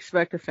I would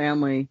expect a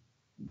family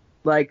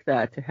like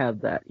that to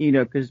have that,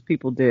 because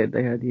people did.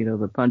 They had,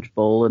 the punch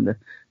bowl and the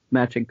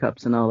matching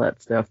cups and all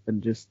that stuff,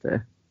 and just,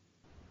 I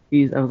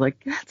was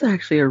like, that's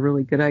actually a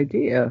really good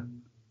idea.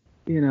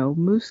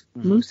 Moose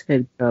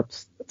head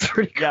cups. That's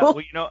pretty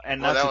cool. Yeah,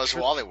 and that was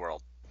Wally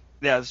World.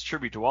 Yeah, it's a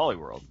tribute to Wally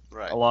World.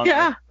 Right. Along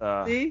with,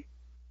 see?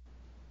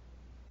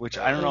 Which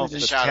I don't know if the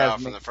shout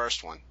out from the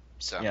first one.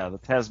 So. Yeah, the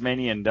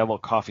Tasmanian Devil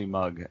coffee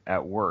mug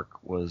at work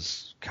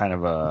was kind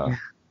of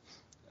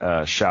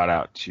a shout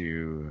out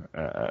to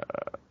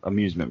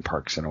amusement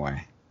parks in a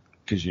way,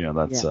 because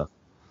that's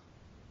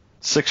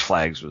Six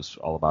Flags was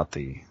all about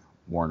the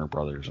Warner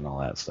Brothers and all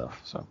that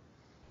stuff. So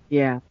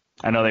yeah,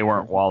 I know they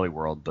weren't Wally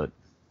World, but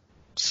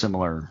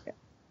similar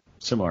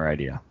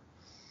idea.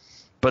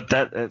 But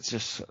it's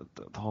just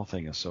the whole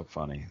thing is so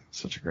funny.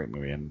 Such a great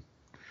movie, and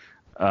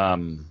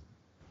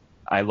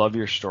I love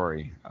your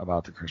story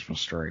about the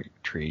Christmas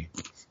tree.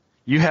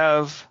 You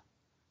have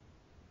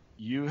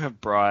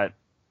brought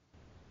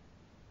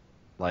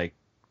like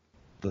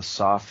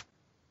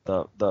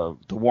the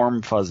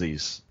warm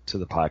fuzzies to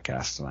the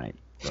podcast tonight,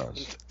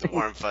 Rose. The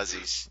warm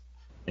fuzzies.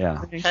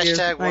 Yeah.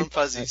 Hashtag warm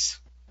fuzzies.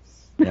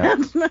 Yeah.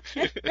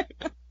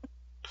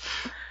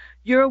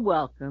 You're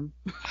welcome.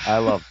 I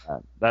love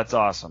that. That's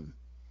awesome.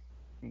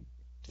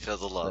 Feel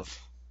the love.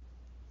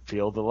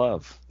 Feel the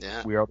love.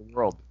 Yeah. We are the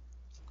world.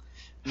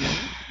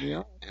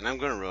 Yeah. And I'm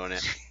going to ruin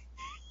it.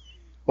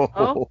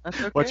 Oh, that's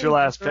okay. What's your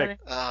last pick?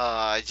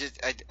 I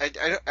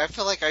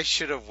feel like I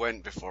should have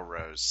went before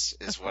Rose,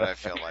 is what I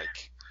feel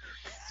like.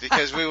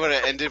 Because we would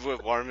have ended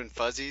with warm and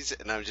fuzzies,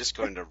 and I'm just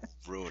going to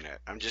ruin it.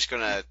 I'm just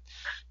going to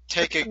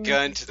take a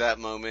gun to that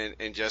moment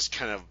and just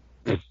kind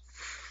of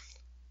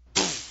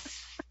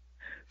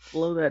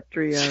blow that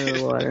tree out of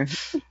the water.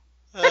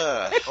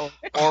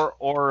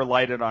 Or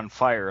light it on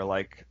fire,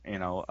 like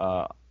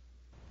what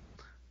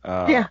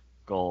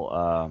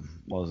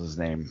was his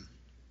name?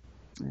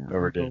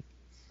 Whoever did.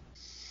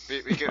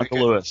 Uncle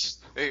Lewis.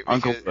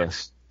 Uncle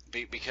Lewis.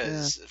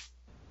 Because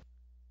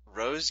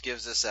Rose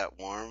gives us that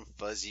warm,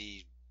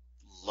 fuzzy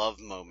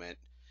love moment,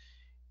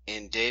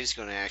 and Dave's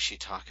going to actually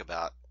talk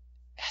about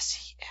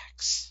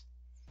SEX.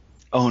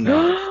 Oh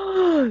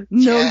no!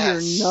 No,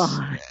 yes. You're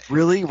not.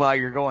 Really? Wow,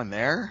 you're going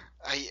there?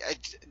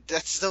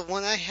 That's the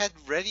one I had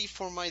ready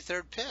for my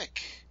third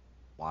pick.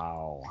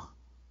 Wow.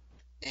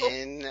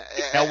 And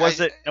now was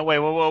it? No, wait,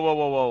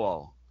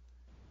 whoa!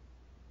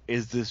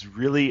 Is this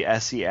really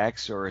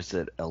SEX or is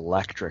it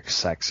electric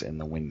sex in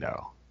the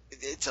window?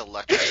 It's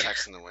electric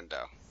sex in the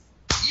window.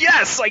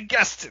 Yes, I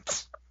guessed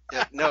it.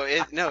 Yeah,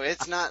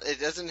 it's not. It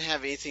doesn't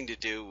have anything to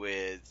do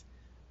with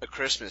A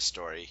Christmas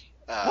Story.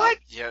 What?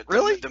 Yeah,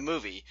 really? The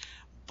movie,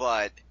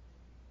 but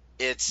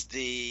it's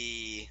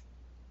the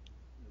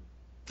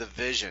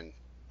vision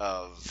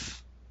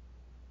of,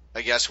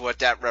 I guess, what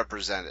that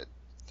represented.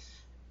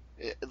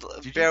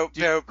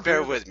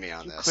 Bear with me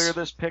on this. Clear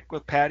this pick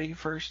with Patty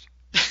first.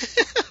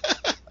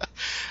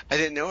 I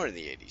didn't know her in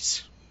the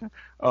 80s.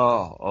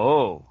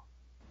 Oh.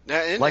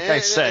 Like I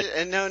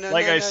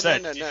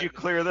said, did you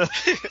clear this?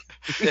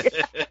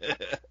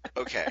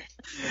 Okay.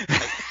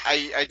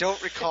 I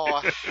don't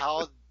recall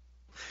how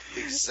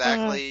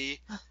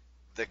exactly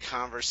the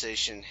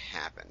conversation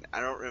happened.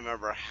 I don't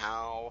remember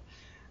how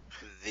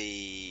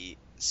the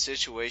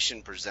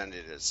situation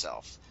presented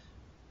itself.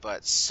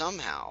 But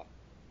somehow,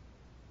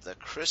 the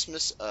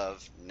Christmas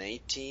of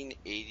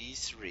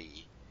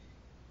 1983,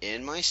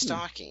 in my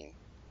stocking,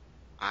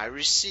 I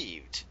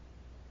received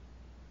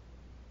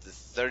the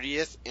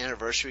 30th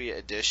anniversary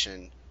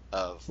edition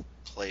of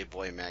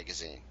Playboy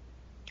magazine.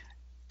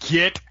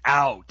 Get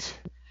out!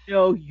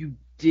 No, you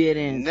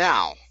didn't.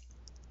 Now,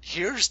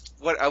 here's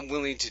what I'm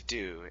willing to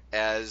do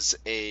as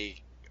a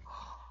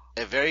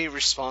very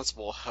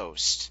responsible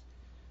host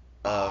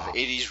of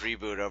 80's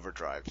Reboot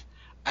Overdrive.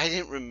 I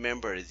didn't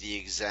remember the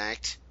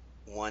exact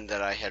one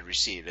that I had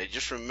received. I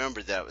just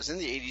remembered that it was in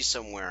the 80s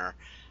somewhere.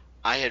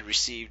 I had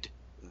received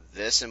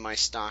this in my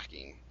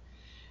stocking.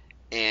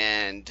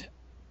 And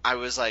I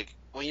was like,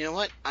 well, you know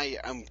what?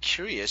 I'm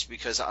curious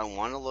because I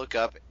want to look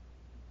up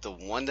the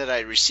one that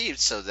I received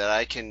so that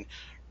I can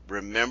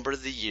remember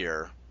the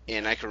year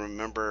and I can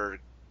remember,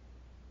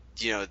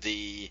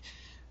 the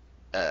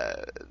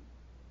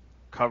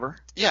cover.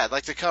 Yeah,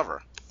 like the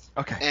cover.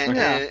 Okay. And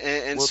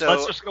well, so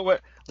let's just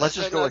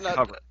go with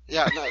cover.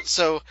 Yeah. No.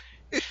 So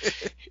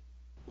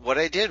what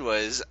I did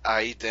was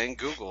I then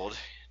Googled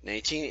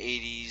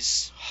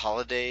 1980s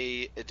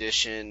holiday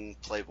edition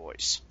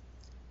Playboys,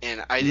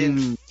 and I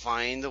didn't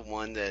find the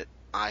one that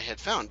I had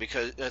found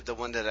because the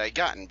one that I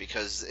gotten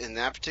because in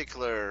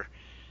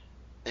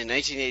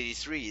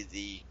 1983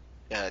 the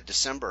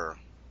December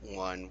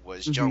one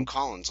was Joan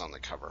Collins on the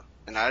cover,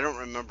 and I don't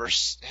remember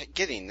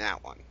getting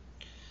that one.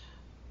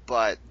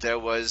 But there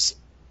was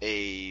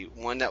a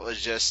one that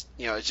was just,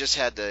 it just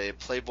had the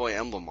Playboy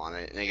emblem on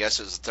it, and I guess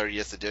it was the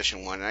 30th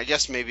edition one, and I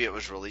guess maybe it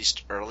was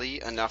released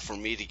early enough for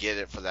me to get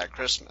it for that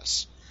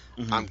Christmas.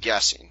 I'm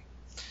guessing.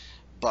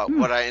 But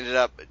what I ended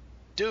up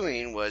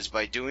doing was,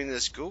 by doing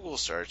this Google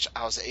search,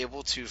 I was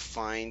able to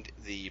find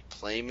the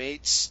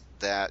Playmates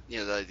that,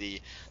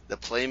 the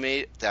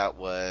Playmate that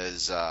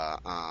was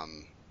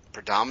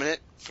predominant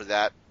for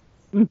that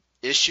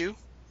issue.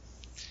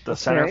 The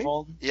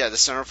centerfold? Yeah, the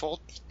centerfold.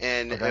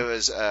 And it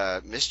was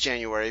Miss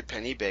January,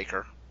 Penny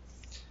Baker.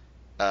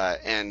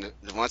 And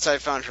once I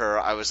found her,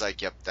 I was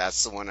like, yep,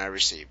 that's the one I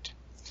received.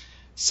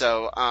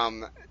 So,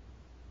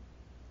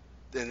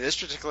 in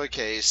this particular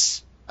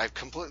case, I've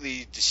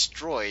completely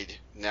destroyed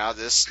now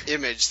this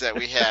image that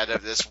we had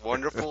of this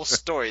wonderful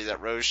story that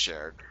Rose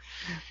shared.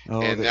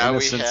 Oh, and the now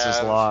innocence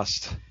is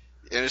lost.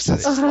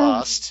 Innocence is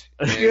lost.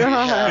 And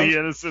the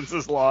innocence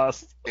is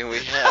lost. And we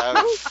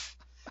have...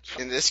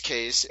 In this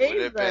case, it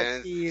would have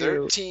been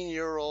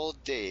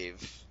 13-year-old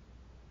Dave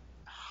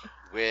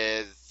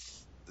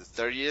with the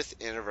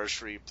 30th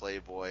anniversary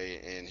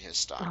Playboy in his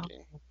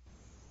stocking.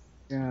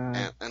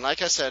 And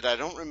like I said, I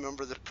don't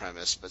remember the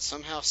premise, but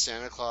somehow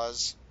Santa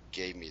Claus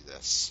gave me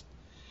this.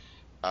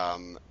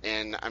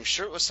 And I'm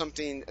sure it was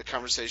a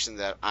conversation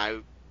that I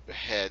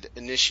had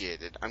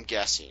initiated, I'm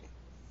guessing.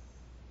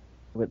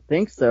 I would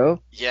think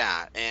so.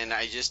 Yeah, and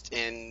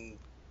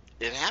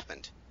it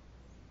happened.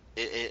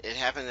 It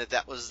happened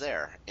that was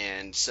there,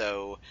 and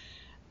so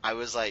I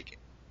was like,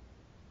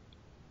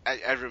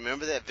 I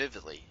remember that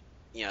vividly.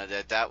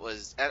 That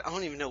was. I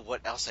don't even know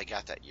what else I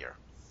got that year,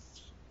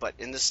 but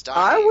in the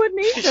stocking, I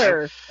wouldn't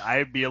either.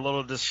 I'd be a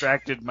little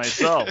distracted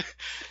myself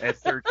at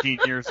 13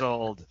 years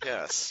old.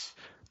 Yes,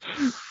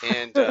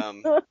 and I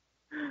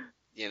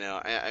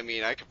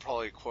mean, I could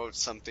probably quote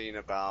something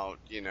about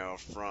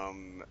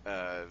from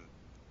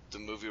the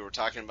movie we're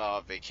talking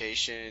about,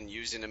 Vacation,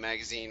 using a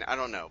magazine. I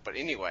don't know, but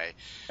anyway.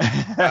 Did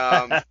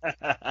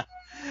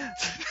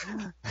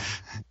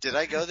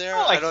I go there?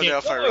 I don't know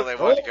if I really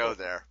want to go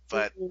there,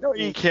 but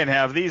you can't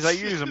have these. I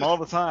use them all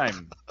the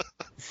time.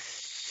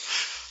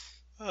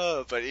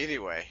 But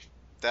anyway,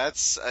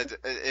 that's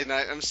and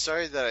I'm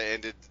sorry that I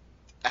ended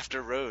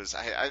after Rose.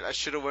 I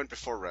should have went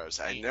before Rose.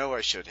 I know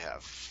I should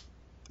have.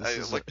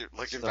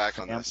 Looking back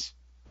on this.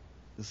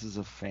 This is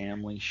a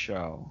family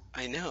show.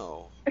 I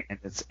know.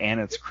 And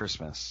it's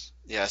Christmas.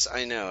 Yes,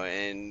 I know,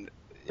 and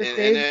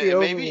maybe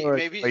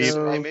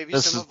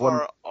some of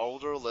our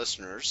older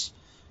listeners.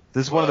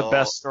 This is one of the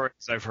best stories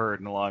I've heard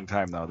in a long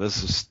time, though.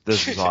 This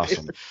is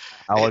awesome.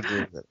 I'll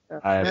agree with it.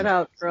 That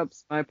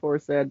outtrumps my poor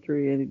sad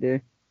tree any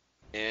day.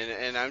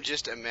 And I'm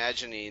just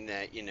imagining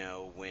that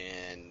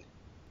when.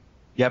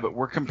 Yeah, but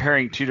we're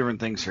comparing two different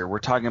things here. We're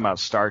talking about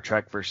Star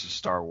Trek versus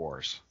Star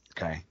Wars.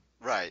 Okay.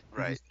 Right.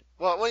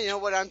 Well,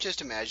 what I'm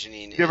just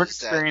imagining different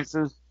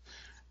experiences,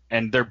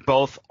 and they're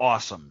both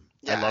awesome.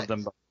 Yeah, I love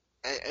them both.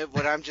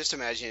 What I'm just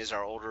imagining is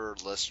our older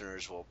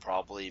listeners will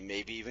probably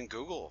maybe even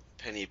Google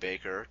Penny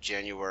Baker,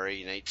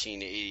 January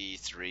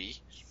 1983,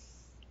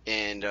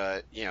 and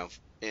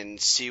and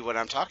see what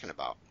I'm talking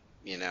about,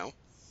 or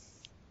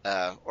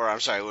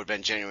I'm sorry, it would have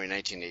been January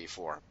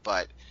 1984.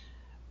 But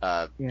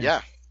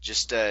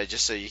just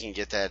so you can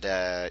get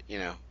that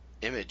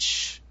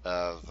image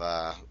of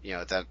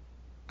that.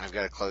 I've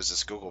got to close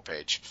this Google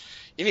page.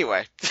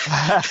 Anyway.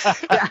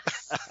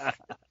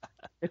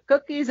 The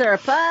cookies are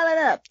piling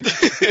up.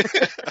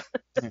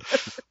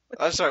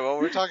 I'm sorry, what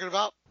were we talking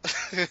about?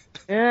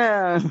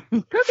 Yeah,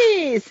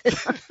 cookies.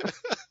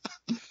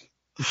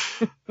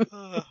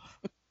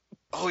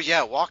 Oh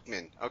yeah,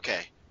 Walkman. Okay,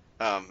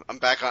 I'm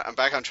back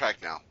on track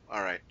now. All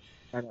right.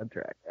 Back on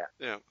track.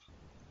 Yeah.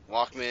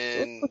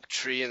 Walkman,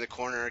 tree in the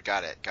corner.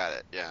 Got it.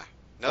 Yeah.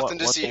 Nothing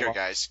to see here,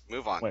 guys.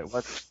 Move on. Wait,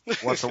 what's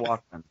a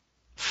Walkman?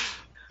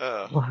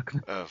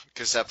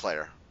 Cassette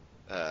player.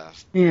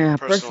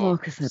 Personal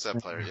cassette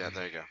player. Yeah,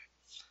 there you go.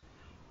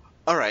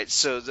 All right,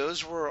 so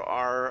those were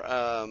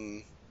our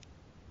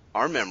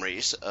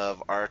memories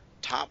of our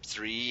top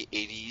 3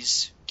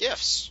 80s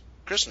gifts,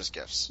 Christmas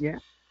gifts. Yeah.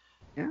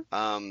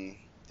 Did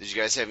you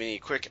guys have any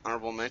quick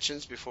honorable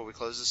mentions before we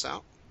close this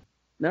out?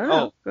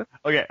 No.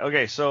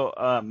 Okay.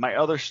 So my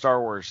other Star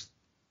Wars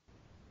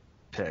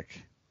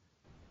pick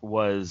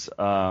was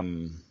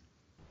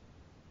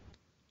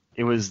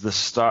It was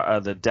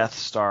the Death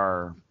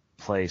Star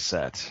play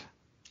set.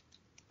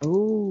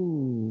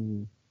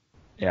 Oh.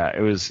 Yeah, it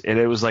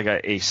was like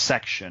a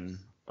section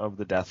of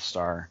the Death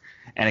Star,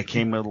 and it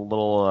came with a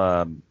little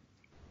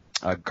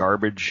a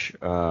garbage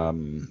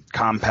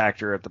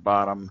compactor at the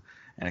bottom,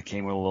 and it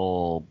came with a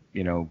little,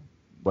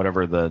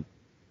 whatever the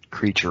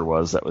creature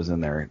was that was in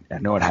there. I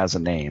know it has a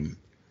name.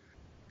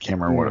 Can't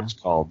remember what it was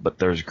called, but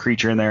there's a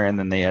creature in there, and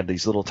then they had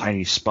these little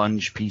tiny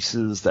sponge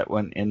pieces that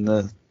went in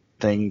the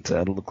thing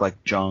to look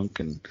like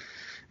junk, and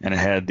it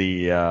had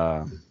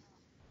the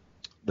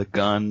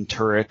gun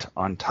turret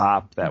on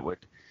top that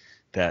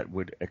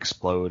would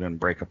explode and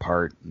break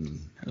apart,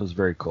 and it was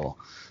very cool.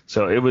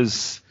 So it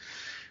was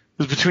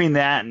between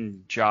that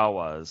and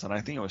Jawas, and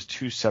I think it was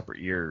 2 separate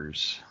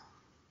years.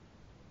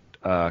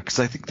 Because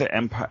I think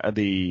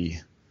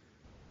the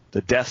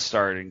Death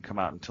Star didn't come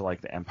out until like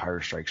the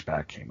Empire Strikes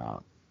Back came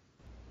out,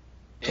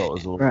 so it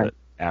was a little bit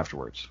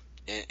afterwards.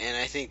 And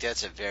I think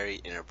that's a very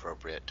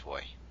inappropriate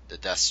toy, the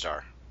Death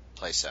Star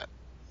playset.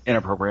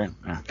 Inappropriate?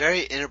 Yeah.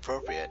 Very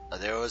inappropriate.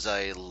 There was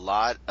a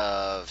lot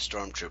of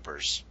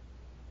stormtroopers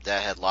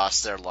that had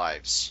lost their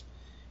lives,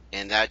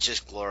 and that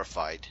just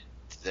glorified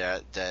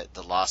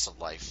the loss of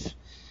life.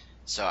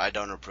 So I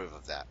don't approve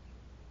of that.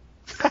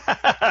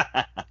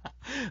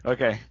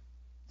 Okay.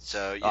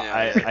 So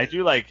I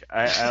do like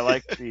I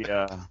like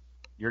the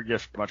your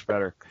gift much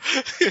better.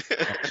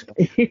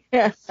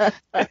 Yeah.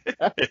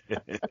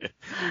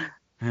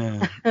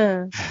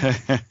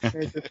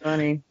 It's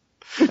funny.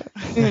 So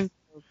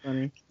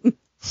funny.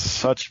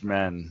 Such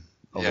men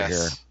over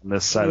here on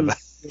this side of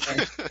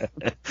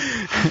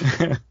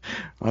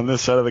on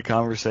this side of the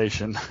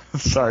conversation.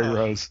 Sorry,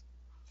 Rose.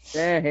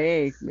 Yeah,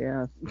 hey,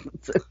 yeah,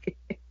 it's okay.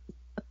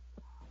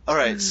 All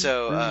right,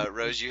 so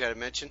Rose, you had a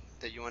mention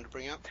that you wanted to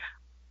bring up?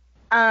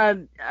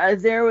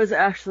 There was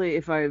actually,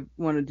 if I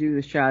want to do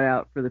the shout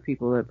out for the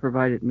people that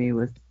provided me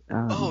with.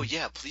 Oh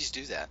yeah, please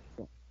do that.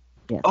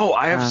 Yes. Oh,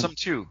 I have some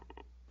too.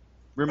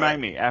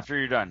 Remind me after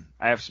you're done.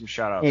 I have some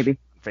shout outs. Maybe. On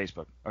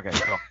Facebook. Okay,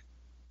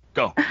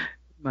 go.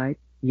 Mike.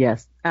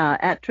 Yes.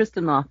 At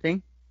Tristan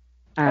Lofting.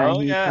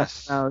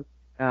 Yes. In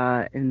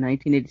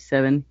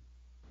 1987,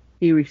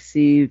 he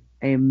received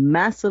a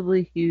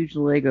massively huge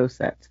Lego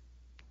set.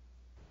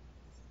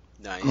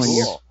 Nice.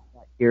 That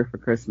year for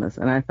Christmas,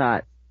 and I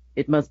thought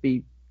it must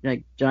be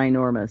like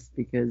ginormous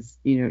because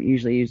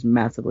usually use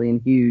massively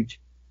and huge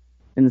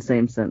in the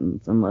same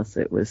sentence unless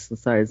it was the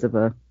size of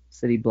a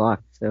city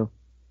block. So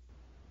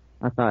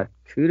I thought,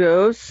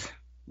 kudos,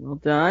 well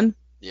done.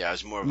 Yeah, I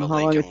was more of a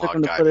Lincoln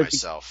Log guy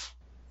myself.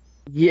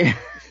 Yeah.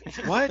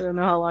 What? I don't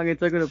know how long it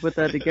took him to put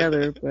that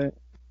together, but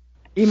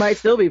he might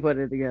still be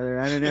putting it together.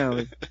 I don't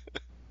know.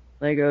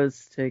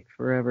 Legos take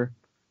forever.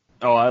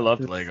 Oh, I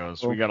loved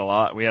Legos. Cool. We had a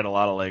lot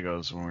of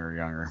Legos when we were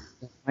younger.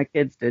 My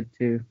kids did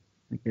too.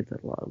 My kids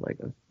had a lot of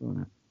Legos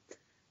growing up.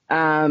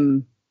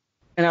 And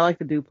I like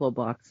the Duplo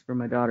box for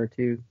my daughter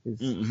too,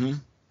 because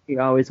she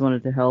always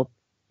wanted to help,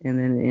 and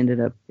then it ended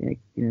up, it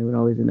would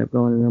always end up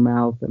going in her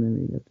mouth, and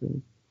then you have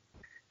to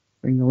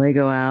bring the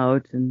Lego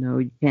out, and no,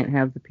 you can't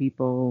have the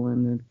people,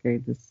 and then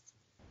okay, just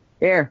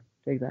here,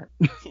 take that,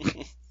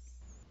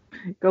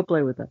 go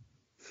play with that.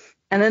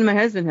 And then my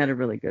husband had a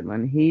really good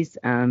one. He's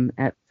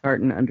at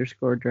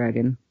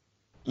Tartan_Dragon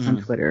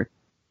on Twitter,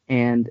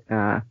 and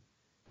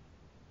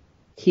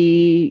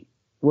he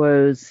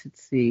was,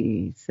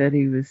 he said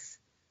he was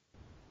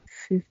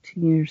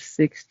 15 or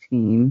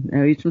 16.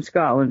 Now he's from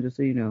Scotland, just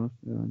so you know.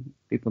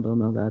 People don't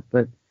know that,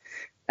 but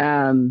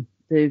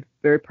they're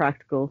very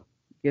practical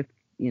gifts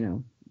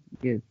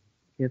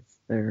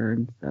there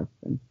and stuff.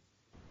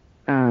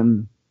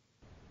 And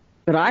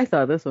but I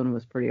thought this one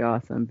was pretty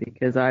awesome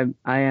because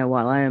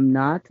while I am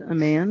not a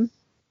man,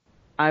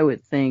 I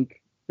would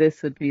think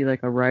this would be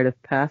like a rite of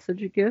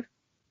passage gift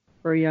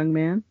for a young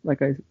man,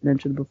 like I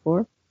mentioned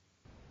before.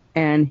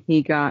 And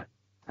he got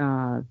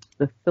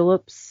the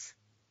Philips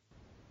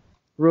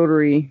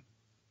rotary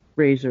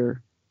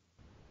razor.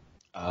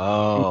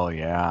 Oh,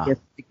 yeah.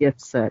 The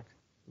gift set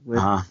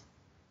with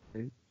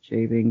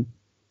shaving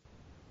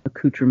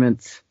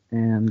accoutrements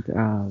and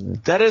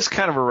that is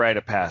kind of a rite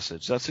of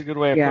passage. That's a good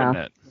way of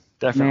putting it.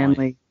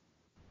 Definitely.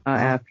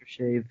 Manly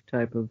aftershave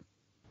type of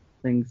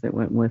things that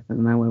went with it.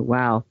 And I went,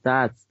 wow,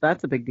 that's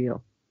a big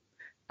deal.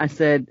 I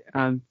said,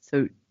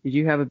 so did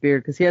you have a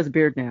beard? Because he has a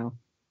beard now.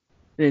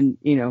 And,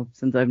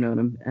 since I've known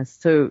him.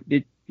 So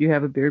did you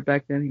have a beard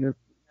back then? He goes,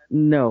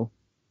 no.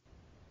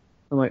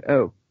 I'm like,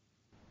 oh,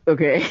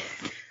 okay.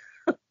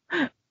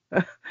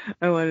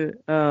 I was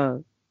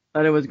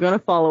going to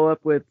follow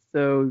up with,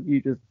 so you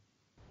just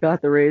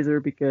got the razor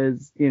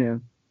because, you're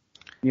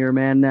a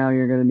man now,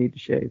 you're going to need to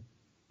shave.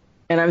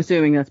 And I'm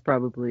assuming that's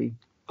probably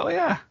what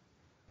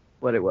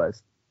it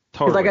was.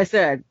 Totally. Because like I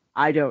said,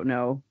 I don't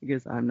know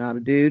because I'm not a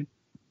dude.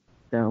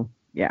 So,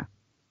 yeah.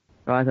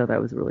 So I thought that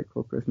was a really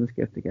cool Christmas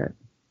gift to get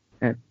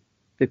at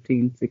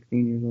 15,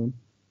 16 years old.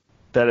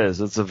 That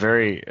is. It's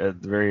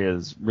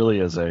really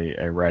is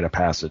a rite of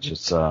passage.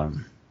 It's a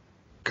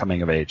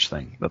coming of age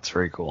thing. That's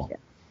very cool. Yeah.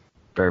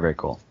 Very, very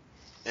cool.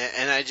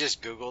 And I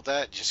just Googled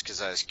that just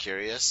because I was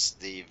curious.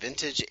 The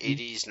vintage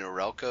 80s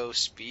Norelco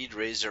Speed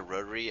Razor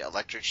Rotary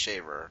Electric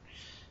Shaver,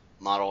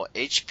 model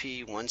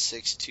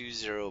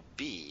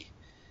HP1620B,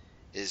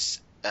 is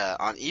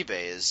on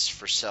eBay is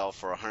for sale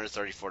for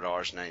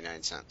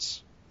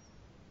 $134.99.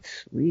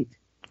 Sweet.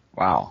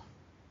 Wow.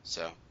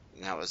 So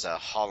that was a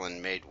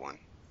Holland-made one.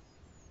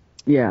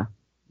 Yeah.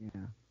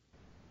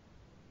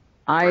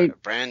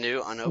 Brand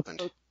new,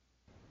 unopened.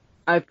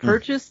 I've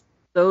purchased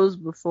those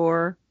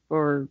before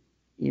for,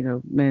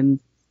 men.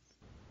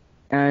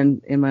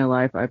 And in my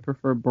life, I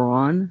prefer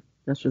brawn.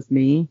 That's just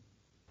me.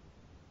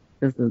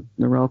 Because the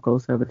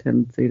Norelcos have a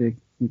tendency to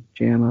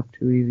jam up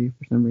too easy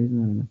for some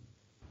reason. I don't know.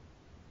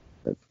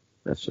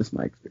 That's just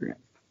my experience.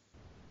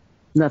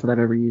 Not that I've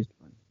ever used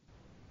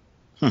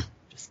one.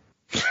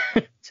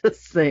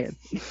 Just saying.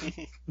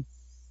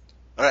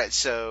 All right,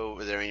 so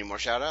were there any more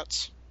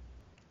shout-outs?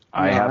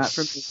 I have. Not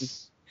from me.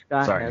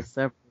 Scott has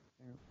several.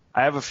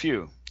 I have a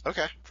few.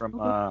 Okay. From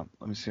let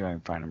me see if I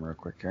can find them real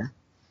quick here.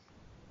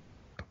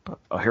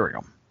 Oh, here we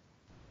go.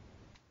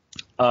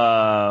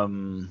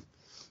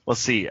 Let's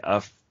see.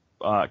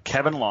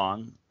 Kevin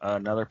Long,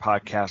 another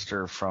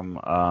podcaster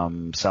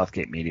from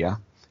Southgate Media.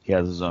 He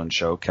has his own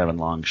show, Kevin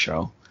Long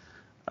Show.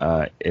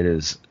 It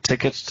is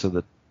tickets to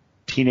the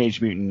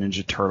Teenage Mutant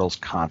Ninja Turtles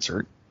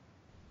concert.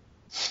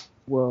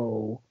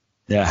 Whoa.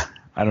 Yeah,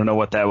 I don't know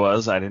what that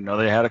was. I didn't know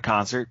they had a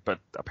concert, but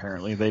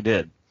apparently they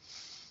did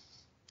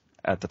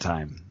at the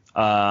time.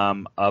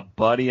 A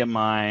buddy of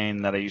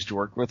mine that I used to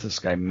work with, this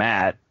guy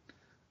Matt,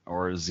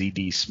 or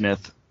ZD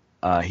Smith,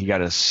 he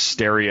got a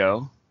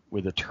stereo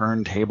with a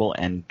turntable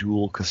and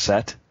dual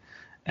cassette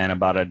and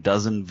about a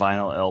dozen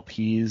vinyl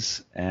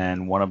LPs,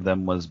 and one of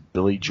them was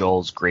Billy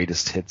Joel's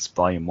Greatest Hits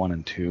Volume 1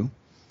 and 2.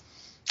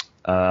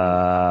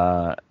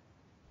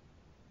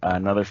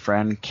 Another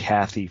friend,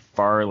 Kathy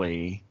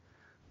Farley,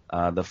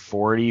 the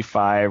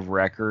 45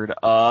 record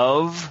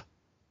of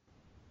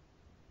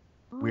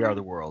We Are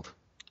the World.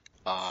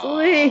 Oh,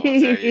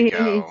 there you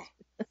go.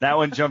 That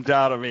one jumped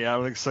out at me.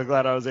 I'm so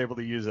glad I was able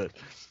to use it.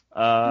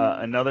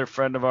 Another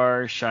friend of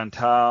ours,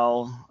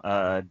 Chantal,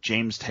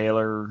 James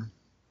Taylor,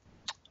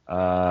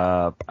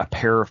 a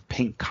pair of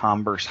pink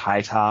Converse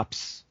high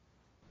tops.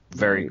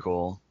 Very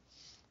cool.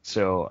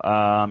 So,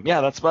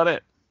 that's about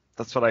it.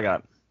 That's what I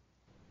got.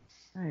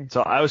 Nice.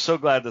 So I was so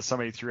glad that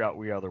somebody threw out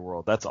We Are the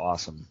World. That's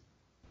awesome.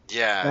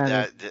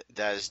 Yeah,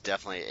 that is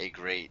definitely a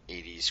great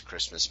 80s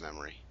Christmas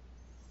memory.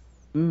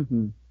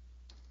 Mm-hmm.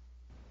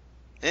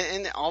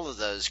 And all of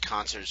those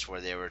concerts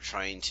where they were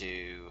trying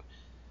to,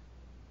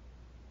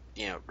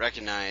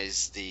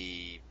 recognize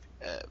the,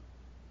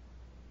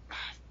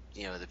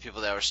 the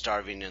people that were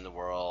starving in the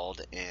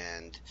world,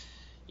 and,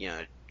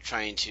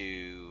 trying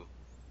to,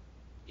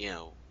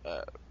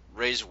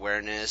 raise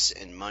awareness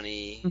and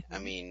money. I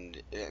mean,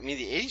 the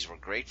 80s were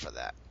great for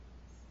that.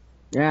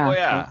 Yeah. Oh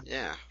yeah.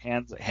 Yeah.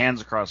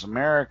 Hands Across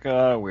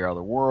America, We Are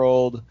the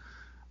World.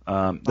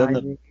 Then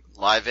the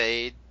Live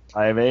Aid.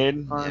 Farm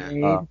Aid.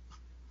 Yeah.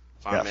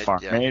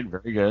 Aid,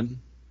 very good.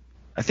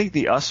 I think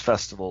the US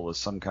Festival was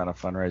some kind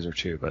of fundraiser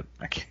too, but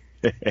I can't.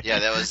 Yeah,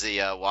 that was the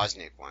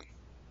Wozniak one.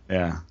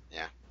 Yeah.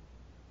 Yeah.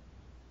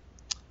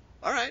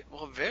 All right.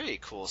 Well, very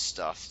cool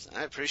stuff.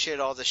 I appreciate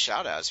all the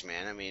shout-outs,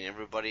 man. I mean,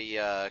 everybody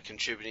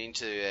contributing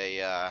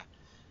to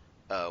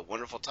a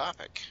wonderful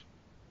topic.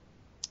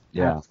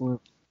 Yeah. Absolutely.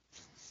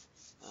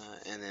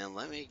 And then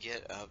let me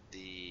get up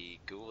the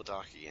Google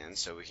Doc again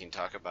so we can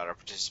talk about our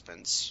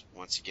participants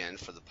once again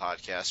for the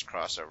podcast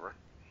crossover,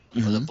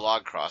 or the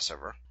blog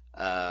crossover.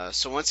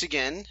 So once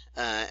again,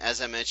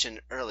 as I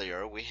mentioned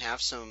earlier, we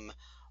have some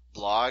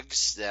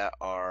blogs that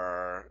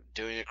are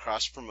doing a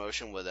cross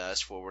promotion with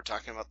us where we're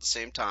talking about the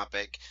same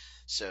topic.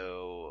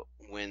 So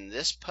when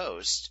this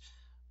posts,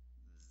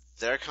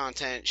 their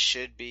content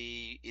should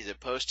be either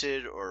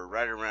posted or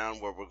right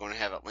around where we're going to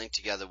have it linked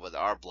together with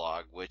our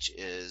blog, which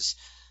is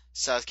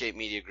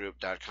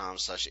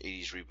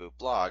southgatemediagroup.com/80s Reboot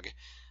blog.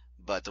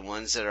 But the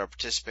ones that are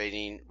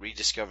participating,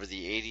 Rediscover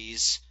the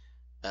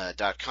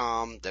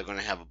 80s.com, they're going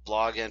to have a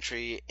blog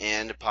entry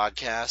and a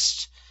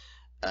podcast.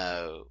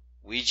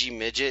 Weegie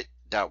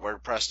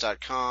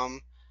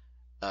Midget.wordpress.com.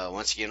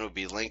 Once again, will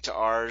be linked to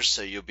ours,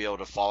 so you'll be able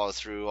to follow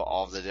through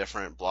all the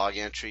different blog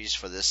entries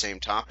for this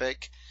same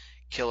topic.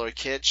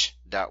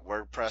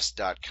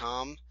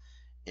 KillerKitsch.wordpress.com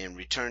and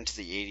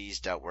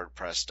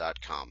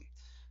ReturnToThe80s.wordpress.com.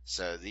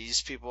 So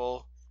these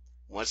people,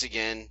 once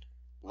again,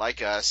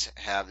 like us,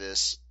 have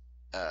this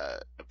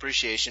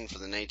appreciation for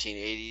the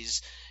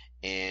 1980s,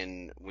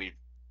 and we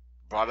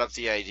brought up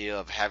the idea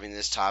of having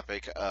this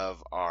topic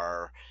of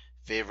our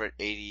favorite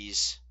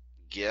 80s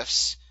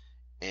gifts,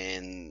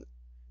 and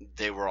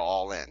they were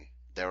all in.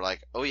 They were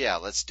like, oh yeah,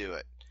 let's do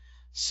it.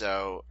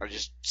 So I'm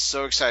just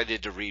so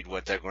excited to read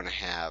what they're going to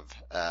have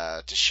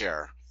to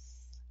share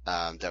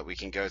that we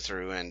can go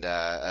through and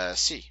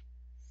see.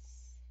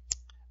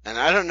 And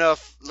I don't know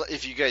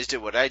if you guys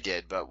did what I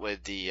did, but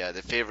with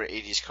the favorite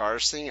 80s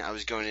cars thing, I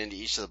was going into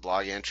each of the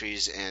blog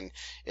entries, and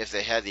if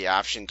they had the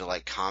option to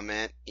like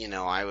comment,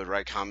 I would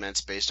write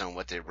comments based on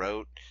what they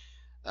wrote.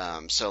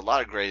 So a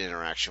lot of great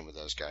interaction with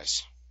those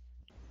guys.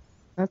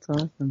 That's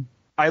awesome.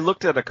 I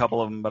looked at a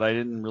couple of them, but I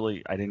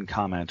didn't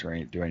comment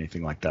or do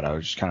anything like that. I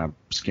was just kind of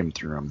skimmed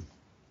through them.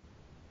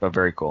 But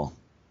very cool.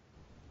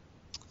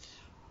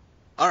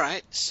 All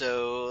right,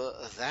 so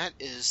that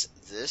is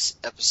this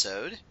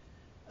episode.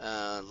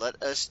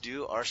 Let us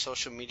do our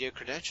social media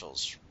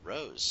credentials.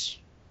 Rose.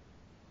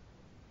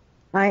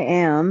 I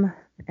am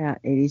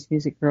at 80's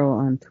Music Girl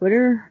on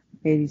Twitter,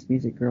 80's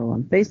Music Girl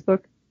on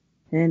Facebook,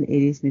 and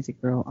 80's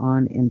Music Girl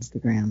on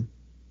Instagram.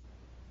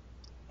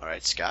 All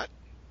right, Scott.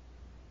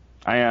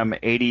 I am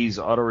 80's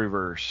Auto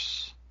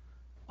Reverse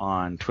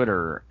on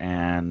Twitter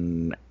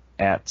and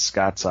at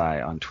Scott's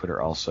Eye on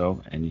Twitter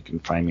also. And you can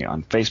find me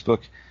on Facebook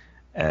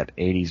at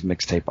 80's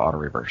Mixtape Auto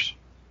Reverse.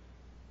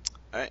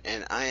 All right,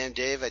 and I am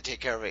Dave. I take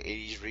care of our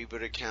 80's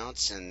Reboot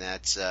accounts, and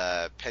that's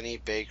Penny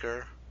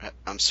Baker.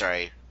 I'm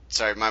sorry,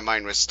 my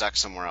mind was stuck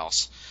somewhere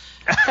else.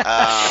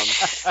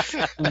 Nice.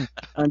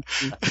 On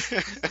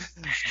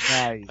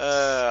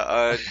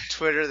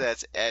Twitter,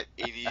 that's at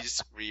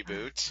 80's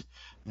Reboot.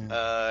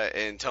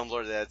 And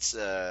Tumblr, that's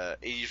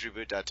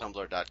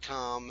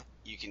 80sreboot.tumblr.com.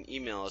 You can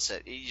email us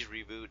at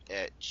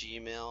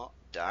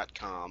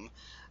 80sreboot@gmail.com.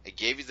 I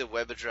gave you the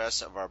web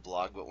address of our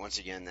blog, but once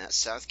again,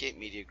 that's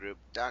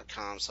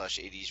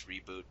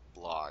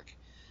southgatemediagroup.com/80srebootblog.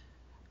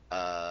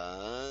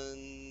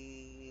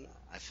 I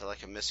feel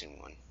like I'm missing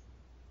one.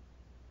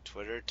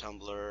 Twitter,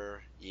 Tumblr,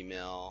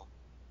 email,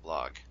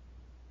 blog.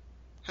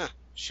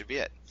 Should be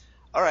it.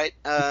 All right,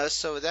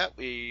 so with that,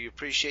 we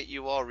appreciate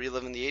you all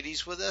reliving the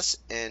 80s with us,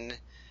 and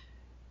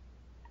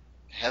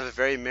have a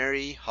very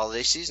merry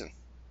holiday season.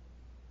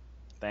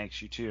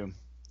 Thanks, you too.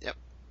 Yep.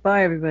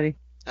 Bye, everybody.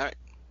 All right.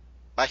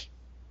 Bye.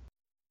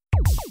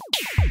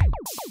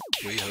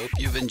 We hope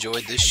you've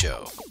enjoyed this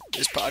show.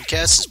 This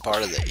podcast is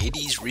part of the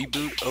 80s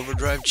Reboot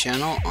Overdrive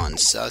channel on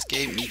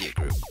Southgate Media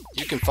Group.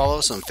 You can follow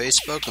us on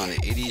Facebook on the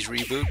 80s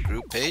Reboot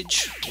group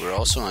page. We're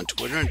also on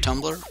Twitter and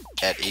Tumblr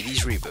at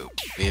 80s Reboot.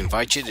 We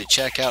invite you to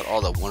check out all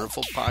the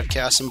wonderful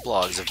podcasts and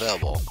blogs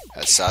available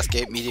at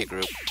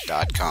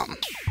southgatemediagroup.com.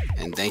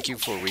 And thank you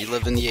for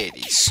reliving the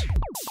 80s.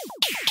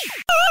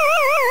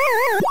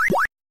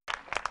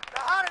 Now,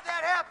 how did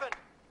that happen?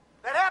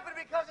 That happened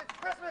because it's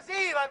Christmas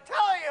Eve, I'm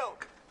telling you.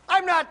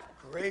 I'm not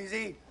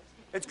crazy.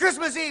 It's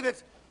Christmas Eve.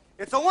 It's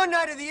the one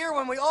night of the year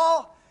when we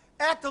all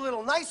act a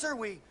little nicer.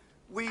 We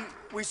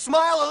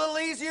smile a little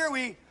easier.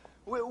 We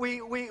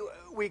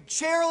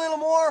share a little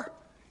more.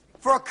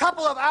 For a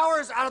couple of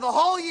hours out of the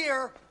whole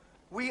year,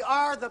 we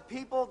are the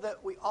people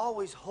that we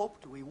always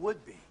hoped we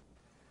would be.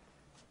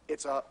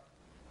 It's a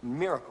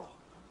miracle.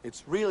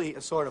 It's really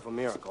a sort of a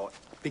miracle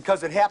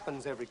because it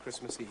happens every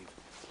Christmas Eve.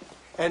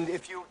 And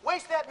if you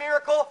waste that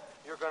miracle,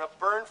 you're going to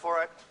burn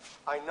for it.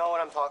 I know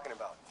what I'm talking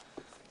about.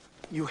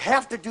 You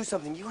have to do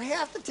something. You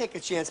have to take a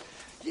chance.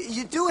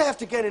 You do have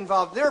to get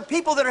involved. There are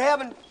people that are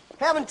having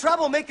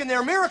trouble making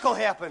their miracle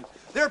happen.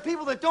 There are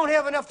people that don't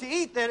have enough to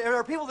eat. There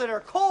are people that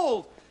are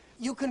cold.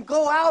 You can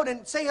go out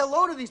and say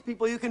hello to these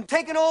people. You can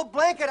take an old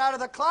blanket out of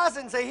the closet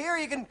and say, here.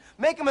 You can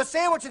make them a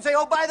sandwich and say,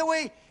 oh, by the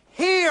way,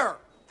 here.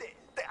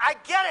 I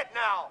get it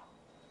now.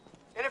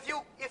 And if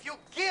you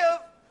give,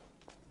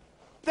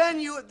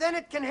 then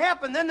it can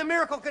happen. Then the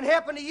miracle can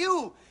happen to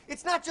you.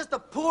 It's not just the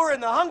poor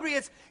and the hungry.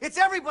 It's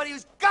everybody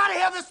who's got to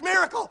have this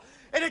miracle.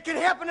 And it can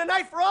happen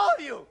tonight for all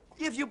of you.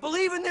 If you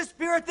believe in this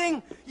spirit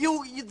thing,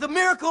 the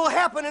miracle will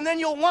happen, and then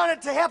you'll want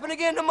it to happen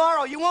again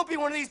tomorrow. You won't be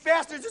one of these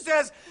bastards who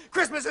says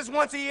Christmas is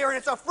once a year and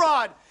it's a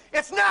fraud.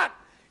 It's not.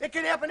 It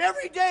can happen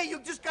every day.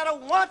 You just got to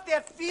want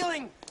that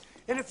feeling.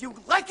 And if you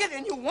like it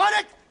and you want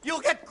it,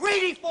 you'll get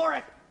greedy for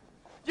it.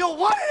 You'll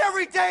want it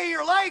every day of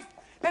your life,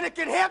 and it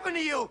can happen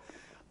to you.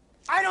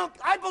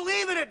 I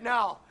believe in it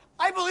now.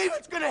 I believe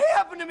it's going to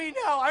happen to me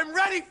now. I'm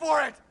ready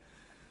for it.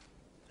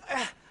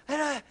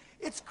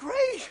 It's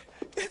great.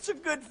 It's a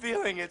good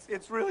feeling.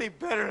 It's really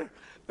better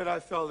than I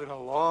felt in a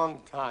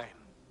long time.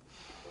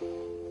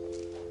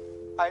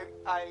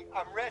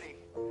 I'm ready.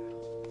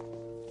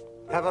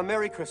 Have a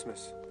Merry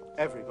Christmas,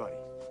 everybody.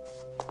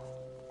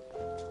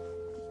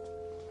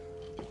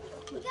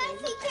 You guys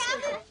see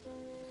Calvin?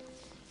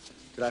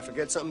 Did I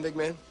forget something, big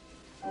man?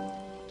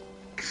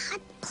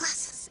 God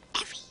bless us,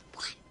 everyone.